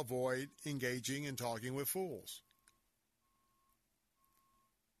we avoid engaging and talking with fools.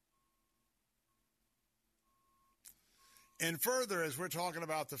 And further, as we're talking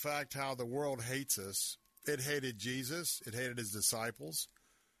about the fact how the world hates us, it hated Jesus. It hated his disciples.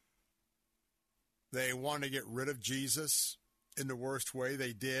 They wanted to get rid of Jesus in the worst way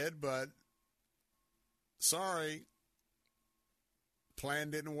they did, but sorry,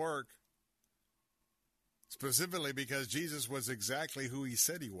 plan didn't work. Specifically because Jesus was exactly who he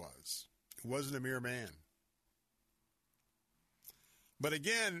said he was. He wasn't a mere man. But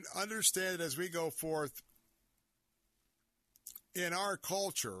again, understand as we go forth in our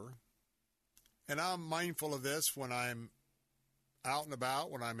culture, and I'm mindful of this when I'm out and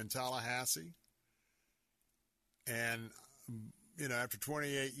about, when I'm in Tallahassee. And, you know, after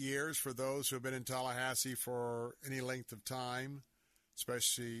 28 years, for those who have been in Tallahassee for any length of time,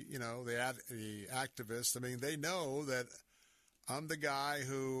 especially, you know, the activists, I mean, they know that I'm the guy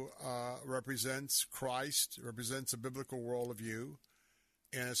who represents Christ, represents a biblical worldview.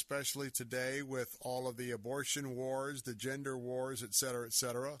 And especially today with all of the abortion wars, the gender wars, et cetera,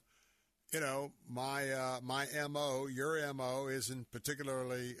 you know, my MO, your MO, isn't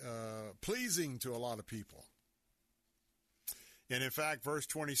particularly pleasing to a lot of people. And in fact, verse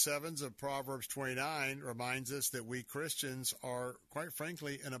 27 of Proverbs 29 reminds us that we Christians are, quite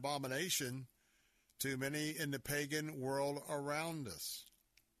frankly, an abomination to many in the pagan world around us.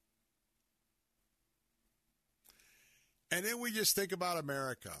 And then we just think about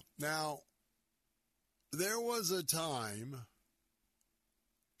America. Now, there was a time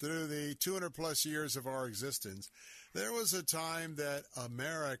through the 200-plus years of our existence, there was a time that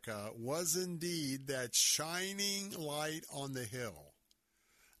America was indeed that shining light on the hill,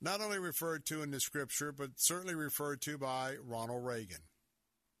 not only referred to in the Scripture, but certainly referred to by Ronald Reagan.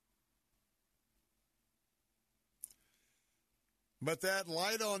 But that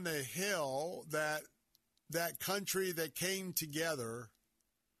light on the hill, that country that came together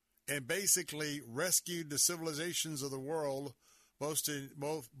and basically rescued the civilizations of the world,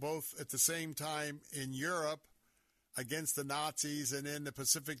 both at the same time in Europe against the Nazis and in the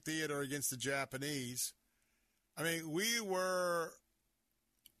Pacific Theater against the Japanese. I mean, we were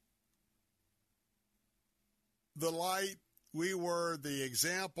the light, we were the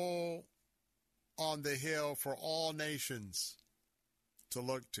example on the hill for all nations to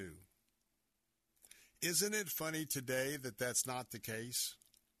look to. Isn't it funny today that that's not the case?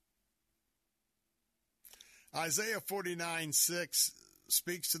 Isaiah 49:6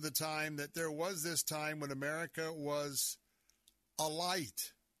 speaks to the time that there was this time when America was a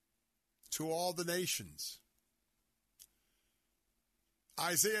light to all the nations.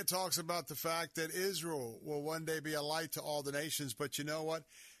 Isaiah talks about the fact that Israel will one day be a light to all the nations, but you know what?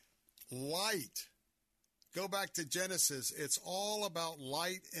 Light. Go back to Genesis. It's all about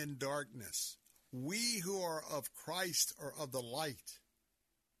light and darkness. We who are of Christ are of the light.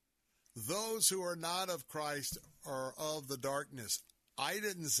 Those who are not of Christ are of the darkness. I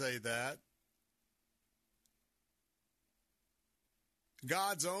didn't say that.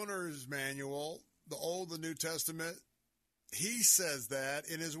 God's owner's manual, the Old and New Testament, he says that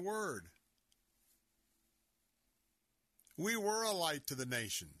in his word. We were a light to the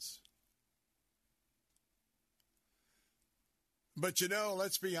nations. But you know,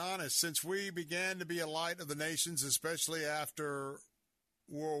 let's be honest, since we began to be a light of the nations, especially after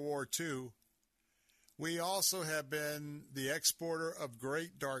World War II, we also have been the exporter of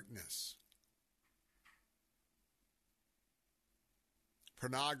great darkness.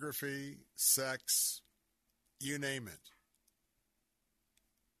 Pornography, sex, you name it.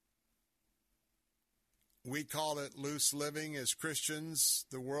 We call it loose living as Christians.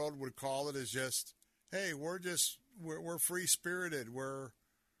 The world would call it as just, hey, we're free-spirited.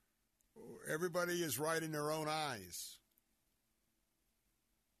 Everybody is right in their own eyes.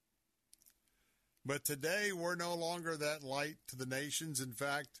 But today, we're no longer that light to the nations. In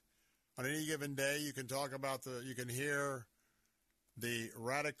fact, on any given day, you can hear the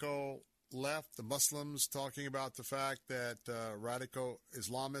radical left, the Muslims, talking about the fact that radical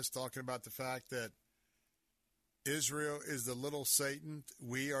Islamists talking about the fact that Israel is the little Satan.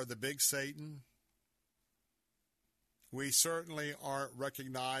 We are the big Satan. We certainly aren't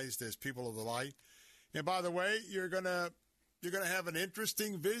recognized as people of the light. And by the way, you're going to have an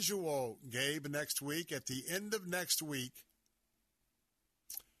interesting visual, Gabe, next week. At the end of next week,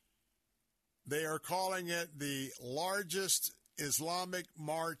 they are calling it the largest Islamic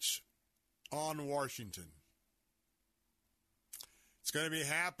march on Washington. It's going to be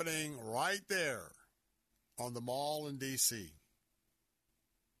happening right there on the mall in D.C.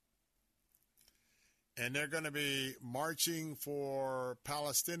 And they're going to be marching for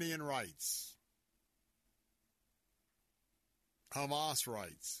Palestinian rights, Hamas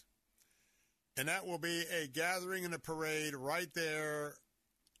rights. And that will be a gathering and a parade right there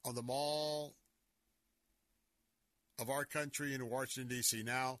on the mall of our country in Washington, D.C.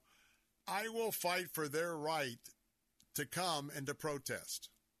 Now, I will fight for their right to come and to protest.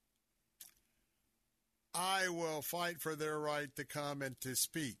 I will fight for their right to come and to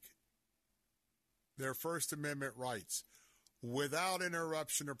speak their First Amendment rights without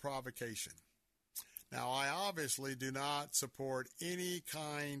interruption or provocation. Now, I obviously do not support any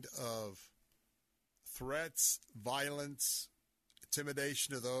kind of threats, violence,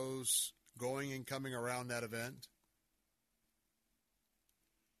 intimidation of those going and coming around that event.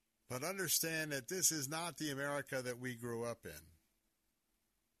 But understand that this is not the America that we grew up in.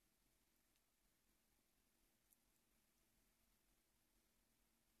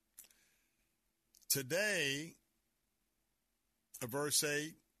 Today, verse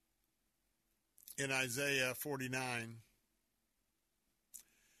 8 in Isaiah 49,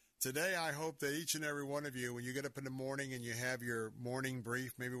 today I hope that each and every one of you, when you get up in the morning and you have your morning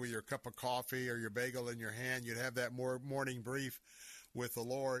brief, maybe with your cup of coffee or your bagel in your hand, you'd have that morning brief with the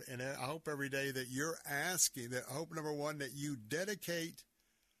Lord. And I hope every day that you're asking, that I hope, number one, that you dedicate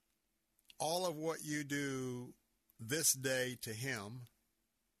all of what you do this day to Him,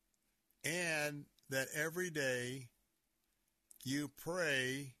 and that every day you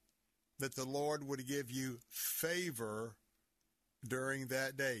pray that the Lord would give you favor during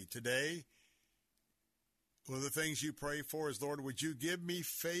that day. Today, One of the things you pray for is, Lord, would you give me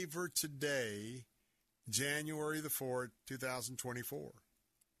favor today, January the 4th, 2024?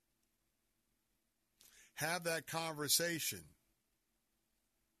 Have that conversation.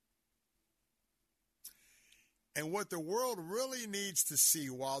 And what the world really needs to see,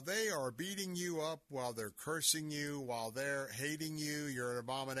 while they are beating you up, while they're cursing you, while they're hating you, you're an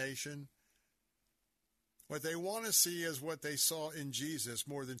abomination, what they want to see is what they saw in Jesus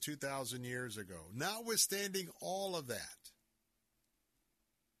more than 2,000 years ago. Notwithstanding all of that,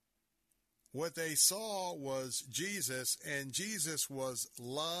 what they saw was Jesus, and Jesus was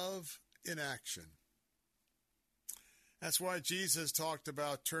love in action. That's why Jesus talked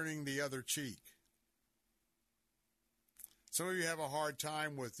about turning the other cheek. Some of you have a hard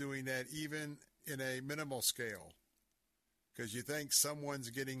time with doing that, even in a minimal scale, because you think someone's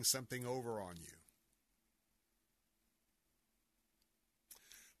getting something over on you.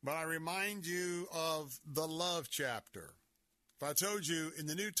 But I remind you of the love chapter. If I told you in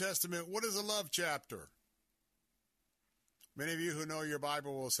the New Testament, what is a love chapter? Many of you who know your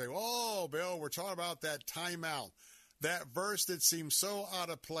Bible will say, oh, Bill, we're talking about that timeout. That verse that seems so out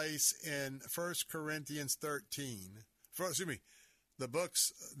of place in 1 Corinthians 13.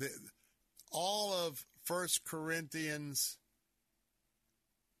 All of 1 Corinthians,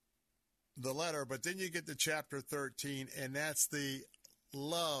 the letter, but then you get to chapter 13, and that's the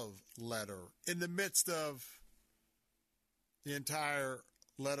love letter in the midst of the entire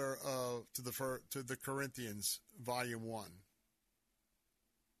letter to the Corinthians, volume 1.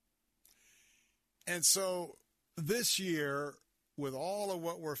 And so this year, with all of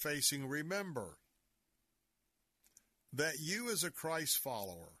what we're facing, remember that you as a Christ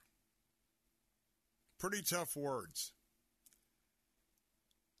follower, pretty tough words,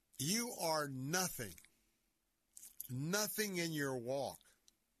 you are nothing in your walk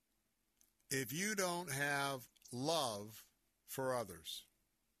if you don't have love for others.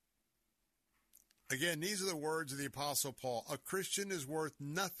 Again, these are the words of the Apostle Paul. A Christian is worth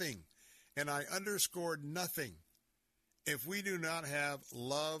nothing, and I underscored nothing, if we do not have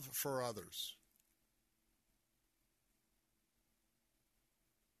love for others.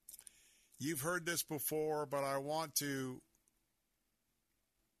 You've heard this before, but I want to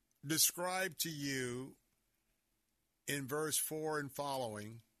describe to you in verse 4 and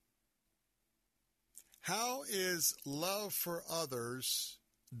following, how is love for others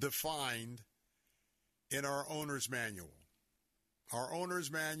defined in our owner's manual? Our owner's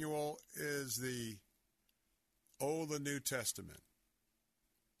manual is the Old and New Testament,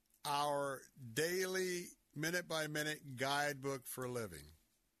 our daily, minute-by-minute guidebook for living.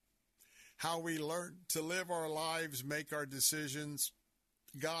 How we learn to live our lives, make our decisions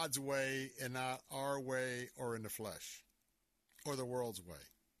God's way and not our way or in the flesh or the world's way.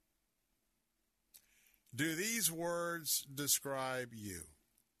 Do these words describe you?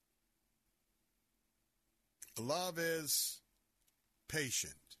 Love is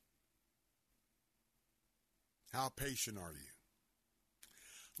patient. How patient are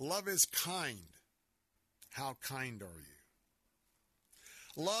you? Love is kind. How kind are you?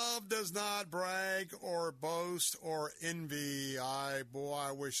 Love does not brag or boast or envy. I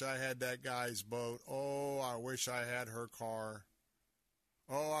wish I had that guy's boat. Oh, I wish I had her car.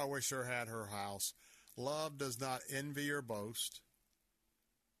 Oh, I wish I had her house. Love does not envy or boast.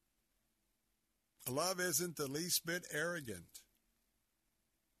 Love isn't the least bit arrogant.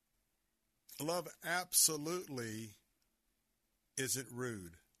 Love absolutely isn't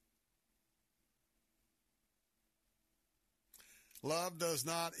rude. Love does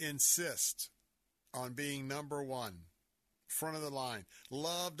not insist on being number one, front of the line.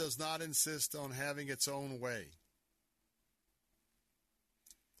 Love does not insist on having its own way.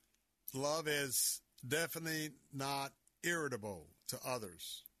 Love is definitely not irritable to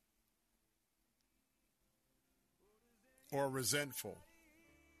others or resentful.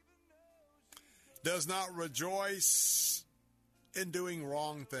 Does not rejoice in doing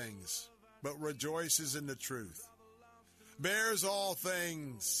wrong things, but rejoices in the truth. Bears all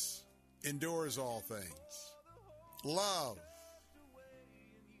things, endures all things. Love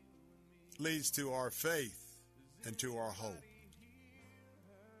leads to our faith and to our hope.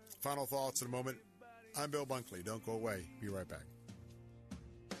 Final thoughts in a moment. I'm Bill Bunkley. Don't go away. Be right back.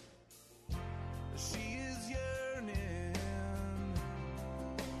 She is yearning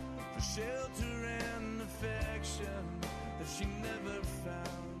for shelter and affection that she never found.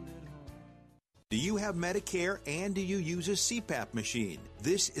 Do you have Medicare and do you use a CPAP machine?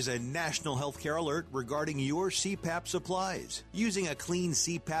 This is a national healthcare alert regarding your CPAP supplies. Using a clean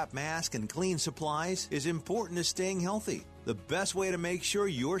CPAP mask and clean supplies is important to staying healthy. The best way to make sure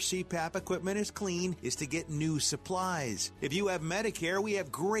your CPAP equipment is clean is to get new supplies. If you have Medicare, we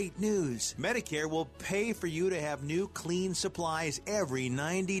have great news. Medicare will pay for you to have new clean supplies every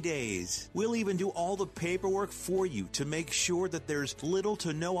 90 days. We'll even do all the paperwork for you to make sure that there's little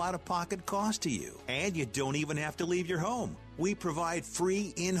to no out-of-pocket cost to you. And you don't even have to leave your home. We provide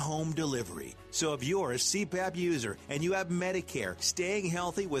free in-home delivery. So if you're a CPAP user and you have Medicare, staying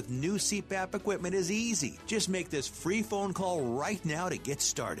healthy with new CPAP equipment is easy. Just make this free phone call right now to get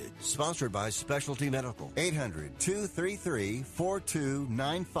started. Sponsored by Specialty Medical.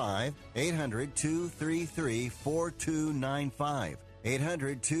 800-233-4295. 800-233-4295.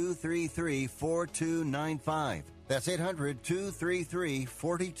 800-233-4295. That's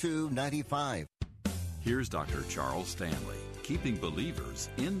 800-233-4295. Here's Dr. Charles Stanley, keeping believers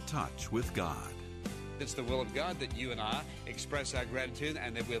in touch with God. It's the will of God that you and I express our gratitude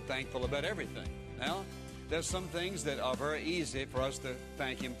and that we're thankful about everything. Now, there's some things that are very easy for us to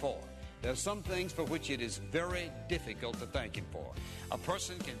thank Him for. There's some things for which it is very difficult to thank Him for. A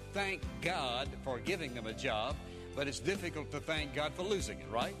person can thank God for giving them a job, but it's difficult to thank God for losing it,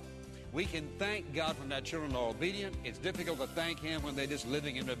 right? We can thank God when our children are obedient. It's difficult to thank Him when they're just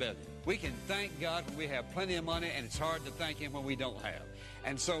living in rebellion. We can thank God when we have plenty of money, and it's hard to thank Him when we don't have.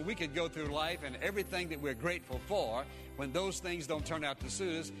 And so we could go through life, and everything that we're grateful for, when those things don't turn out to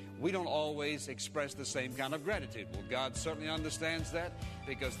suit us, we don't always express the same kind of gratitude. Well, God certainly understands that,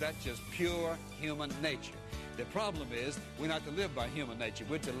 because that's just pure human nature. The problem is, we're not to live by human nature.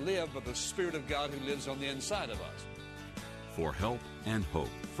 We're to live by the Spirit of God who lives on the inside of us. For help and hope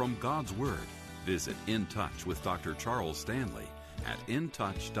from God's Word, visit In Touch with Dr. Charles Stanley at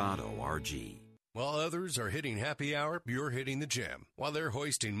intouch.org. While others are hitting happy hour, you're hitting the gym. While they're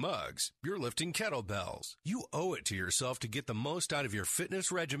hoisting mugs, you're lifting kettlebells. You owe it to yourself to get the most out of your fitness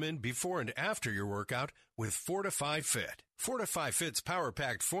regimen before and after your workout with Fortify Fit. Fortify Fit's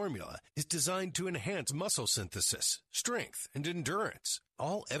power-packed formula is designed to enhance muscle synthesis, strength, and endurance.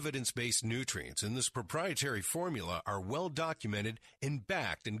 All evidence-based nutrients in this proprietary formula are well documented and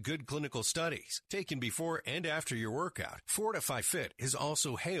backed in good clinical studies. Taken before and after your workout, Fortify Fit is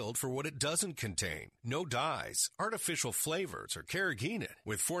also hailed for what it doesn't contain. No dyes, artificial flavors, or carrageenan.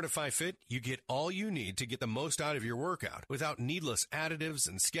 With Fortify Fit, you get all you need to get the most out of your workout without needless additives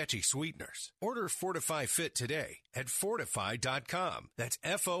and sketchy sweeteners. Order Fortify Fit today at Fortify.com. That's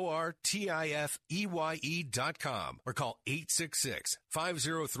FORTIFEYE.com or call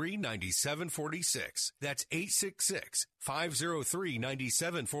 866-503-9746. That's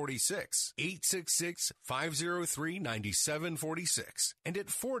 866-503-9746. 866-503-9746. And at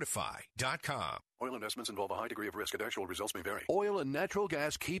Fortify.com. Oil investments involve a high degree of risk and actual results may vary. Oil and natural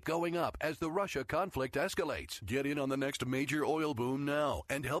gas keep going up as the Russia conflict escalates. Get in on the next major oil boom now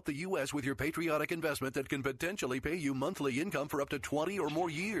and help the U.S. with your patriotic investment that can potentially pay you monthly income for up to 20 or more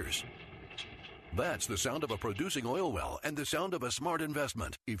years. That's the sound of a producing oil well and the sound of a smart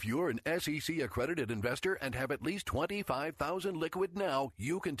investment. If you're an SEC-accredited investor and have at least $25,000 liquid now,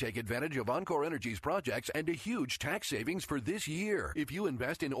 you can take advantage of Encore Energy's projects and a huge tax savings for this year. If you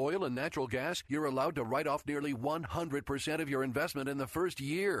invest in oil and natural gas, you're allowed to write off nearly 100% of your investment in the first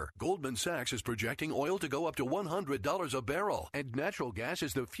year. Goldman Sachs is projecting oil to go up to $100 a barrel, and natural gas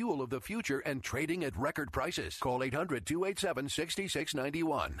is the fuel of the future and trading at record prices. Call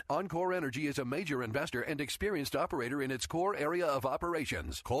 800-287-6691. Encore Energy is a major investor and experienced operator in its core area of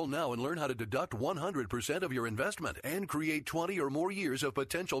operations. Call now and learn how to deduct 100% of your investment and create 20 or more years of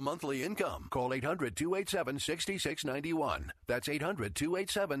potential monthly income. Call 800-287-6691. That's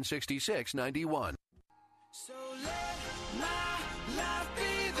 800-287-6691. So let my life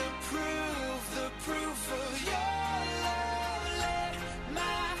be the proof of your love. Let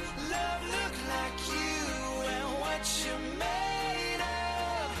my love look like you and what you made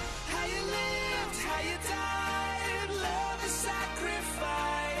of. How you lived, how you died, love is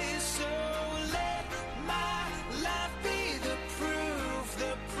sacrifice. So let my life be the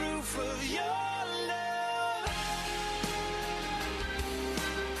proof of your love.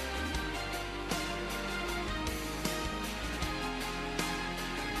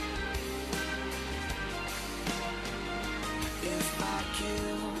 If I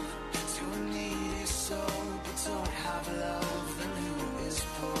give to a needy soul but don't have love, then who is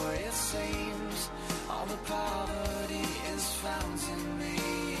poor? It seems all the poverty is found in me.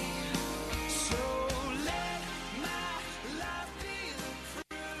 So let my life be the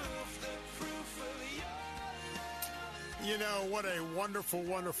proof of your love. You know, what a wonderful,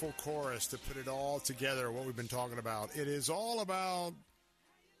 wonderful chorus to put it all together, what we've been talking about. It is all about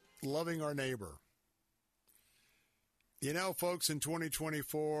loving our neighbor. You know, folks, in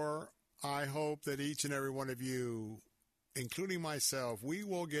 2024, I hope that each and every one of you including myself, we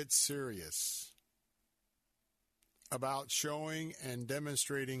will get serious about showing and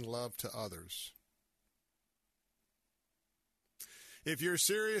demonstrating love to others. If you're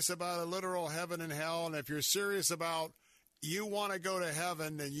serious about a literal heaven and hell, and if you're serious about you want to go to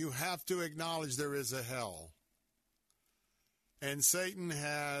heaven, then you have to acknowledge there is a hell. And Satan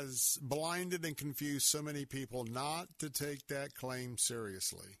has blinded and confused so many people not to take that claim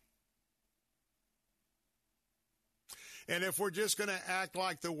seriously. And if we're just going to act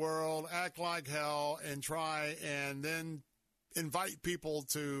like the world, act like hell, and try and then invite people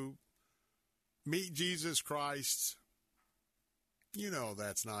to meet Jesus Christ, you know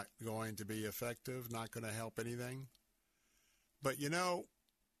that's not going to be effective, not going to help anything. But you know,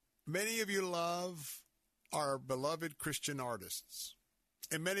 many of you love our beloved Christian artists.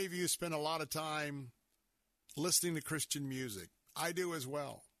 And many of you spend a lot of time listening to Christian music. I do as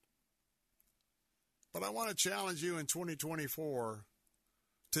well. But I want to challenge you in 2024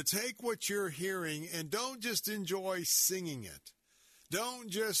 to take what you're hearing and don't just enjoy singing it. Don't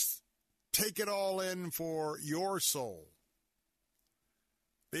just take it all in for your soul.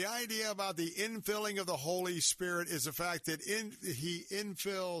 The idea about the infilling of the Holy Spirit is the fact that He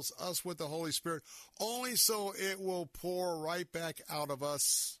infills us with the Holy Spirit only so it will pour right back out of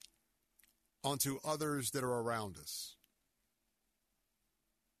us onto others that are around us.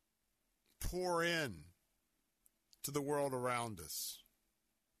 Pour in to the world around us.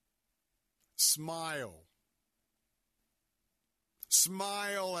 Smile.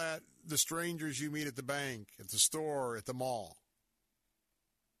 Smile at the strangers you meet at the bank, at the store, at the mall.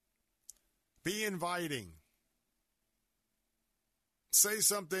 Be inviting. Say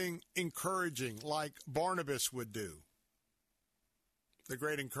something encouraging like Barnabas would do, the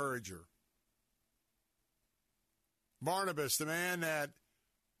great encourager. Barnabas, the man that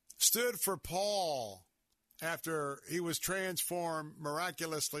stood for Paul after he was transformed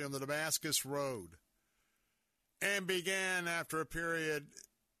miraculously on the Damascus Road and began after a period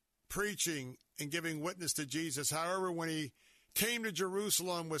preaching and giving witness to Jesus. However, when he came to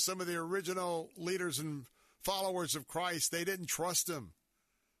Jerusalem with some of the original leaders and followers of Christ, they didn't trust him.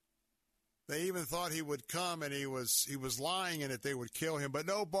 They even thought he would come and he was lying and that they would kill him. But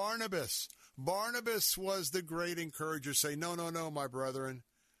no, Barnabas was the great encourager. Say, no, my brethren.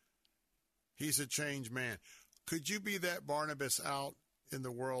 He's a changed man. Could you be that Barnabas out in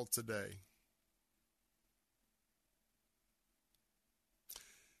the world today?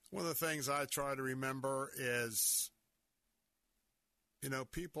 One of the things I try to remember is,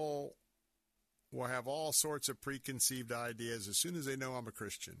 people will have all sorts of preconceived ideas as soon as they know I'm a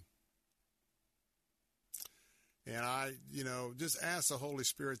Christian. And I, just ask the Holy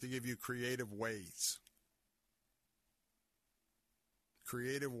Spirit to give you creative ways.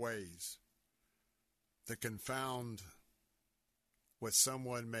 Creative ways to confound what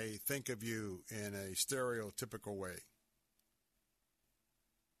someone may think of you in a stereotypical way.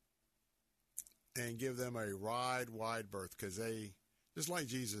 And give them a wide berth, because they, just like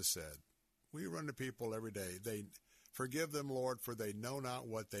Jesus said, we run to people every day. They forgive them, Lord, for they know not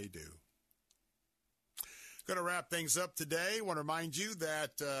what they do. Going to wrap things up today. I want to remind you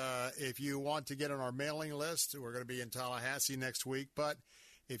that if you want to get on our mailing list, we're going to be in Tallahassee next week. But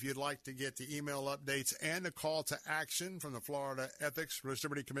if you'd like to get the email updates and a call to action from the Florida Ethics Religious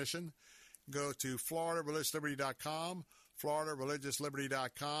Liberty Commission, go to FloridaReligiousLiberty.com,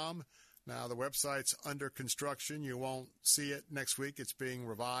 FloridaReligiousLiberty.com. Now, the website's under construction. You won't see it next week. It's being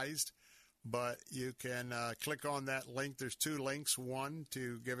revised. But you can click on that link. There's two links. One,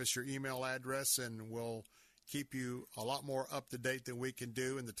 to give us your email address, and we'll keep you a lot more up to date than we can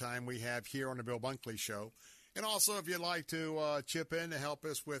do in the time we have here on the Bill Bunkley Show. And also, if you'd like to chip in to help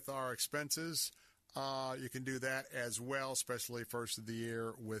us with our expenses, you can do that as well, especially first of the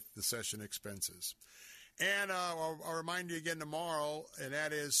year with the session expenses. And I'll remind you again tomorrow, and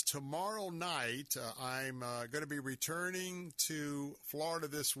that is tomorrow night. I'm going to be returning to Florida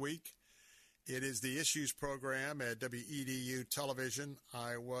this week. It is the Issues program at WEDU Television.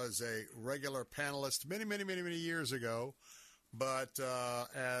 I was a regular panelist many years ago, but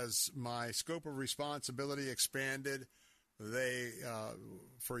as my scope of responsibility expanded, they,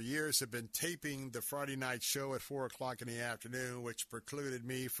 for years, have been taping the Friday night show at 4 o'clock in the afternoon, which precluded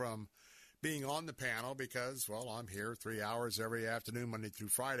me from being on the panel because, well, I'm here 3 hours every afternoon, Monday through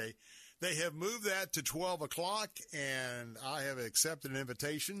Friday. They have moved that to 12 o'clock, and I have accepted an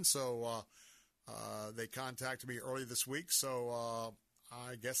invitation, so they contacted me early this week, so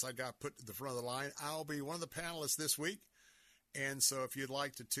I guess I got put to the front of the line. I'll be one of the panelists this week, and so if you'd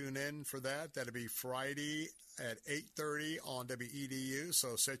like to tune in for that, that'll be Friday at 8:30 on WEDU,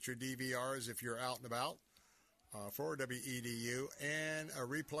 so set your DVRs if you're out and about. for WEDU, and a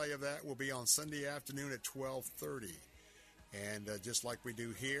replay of that will be on Sunday afternoon at 12:30. And just like we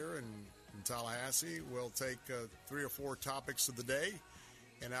do here in Tallahassee, we'll take 3 or 4 topics of the day,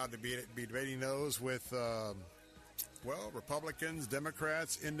 and I'll be debating those with, Republicans,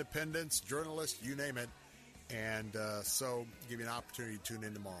 Democrats, independents, journalists, you name it. And so give you an opportunity to tune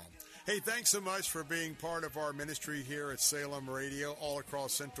in tomorrow. Hey, thanks so much for being part of our ministry here at Salem Radio, all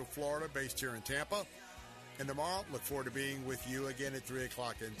across Central Florida, based here in Tampa. And tomorrow, look forward to being with you again at 3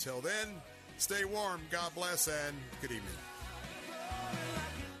 o'clock. Until then, stay warm, God bless, and good evening.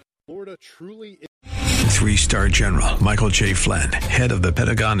 Florida truly is. 3-star General Michael J. Flynn, head of the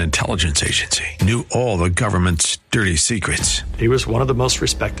Pentagon Intelligence Agency, knew all the government's dirty secrets. He was one of the most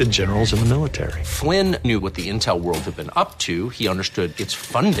respected generals in the military. Flynn knew what the intel world had been up to. He understood its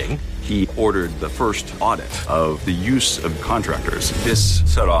funding. He ordered the first audit of the use of contractors. This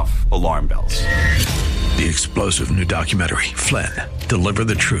set off alarm bells. The explosive new documentary, Flynn, Deliver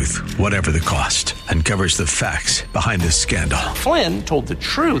the Truth, Whatever the Cost, uncovers the facts behind this scandal. Flynn told the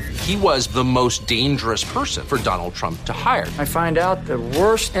truth. He was the most dangerous person for Donald Trump to hire. I find out the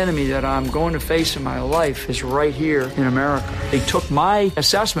worst enemy that I'm going to face in my life is right here in America. They took my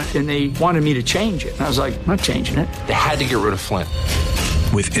assessment and they wanted me to change it. And I was like, I'm not changing it. They had to get rid of Flynn.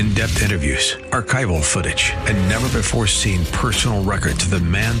 With in-depth interviews, archival footage, and never-before-seen personal records of the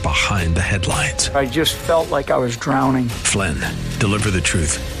man behind the headlines. I just felt like I was drowning. Flynn, Deliver the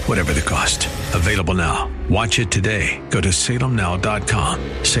Truth, Whatever the Cost. Available now. Watch it today. Go to salemnow.com.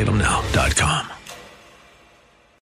 salemnow.com.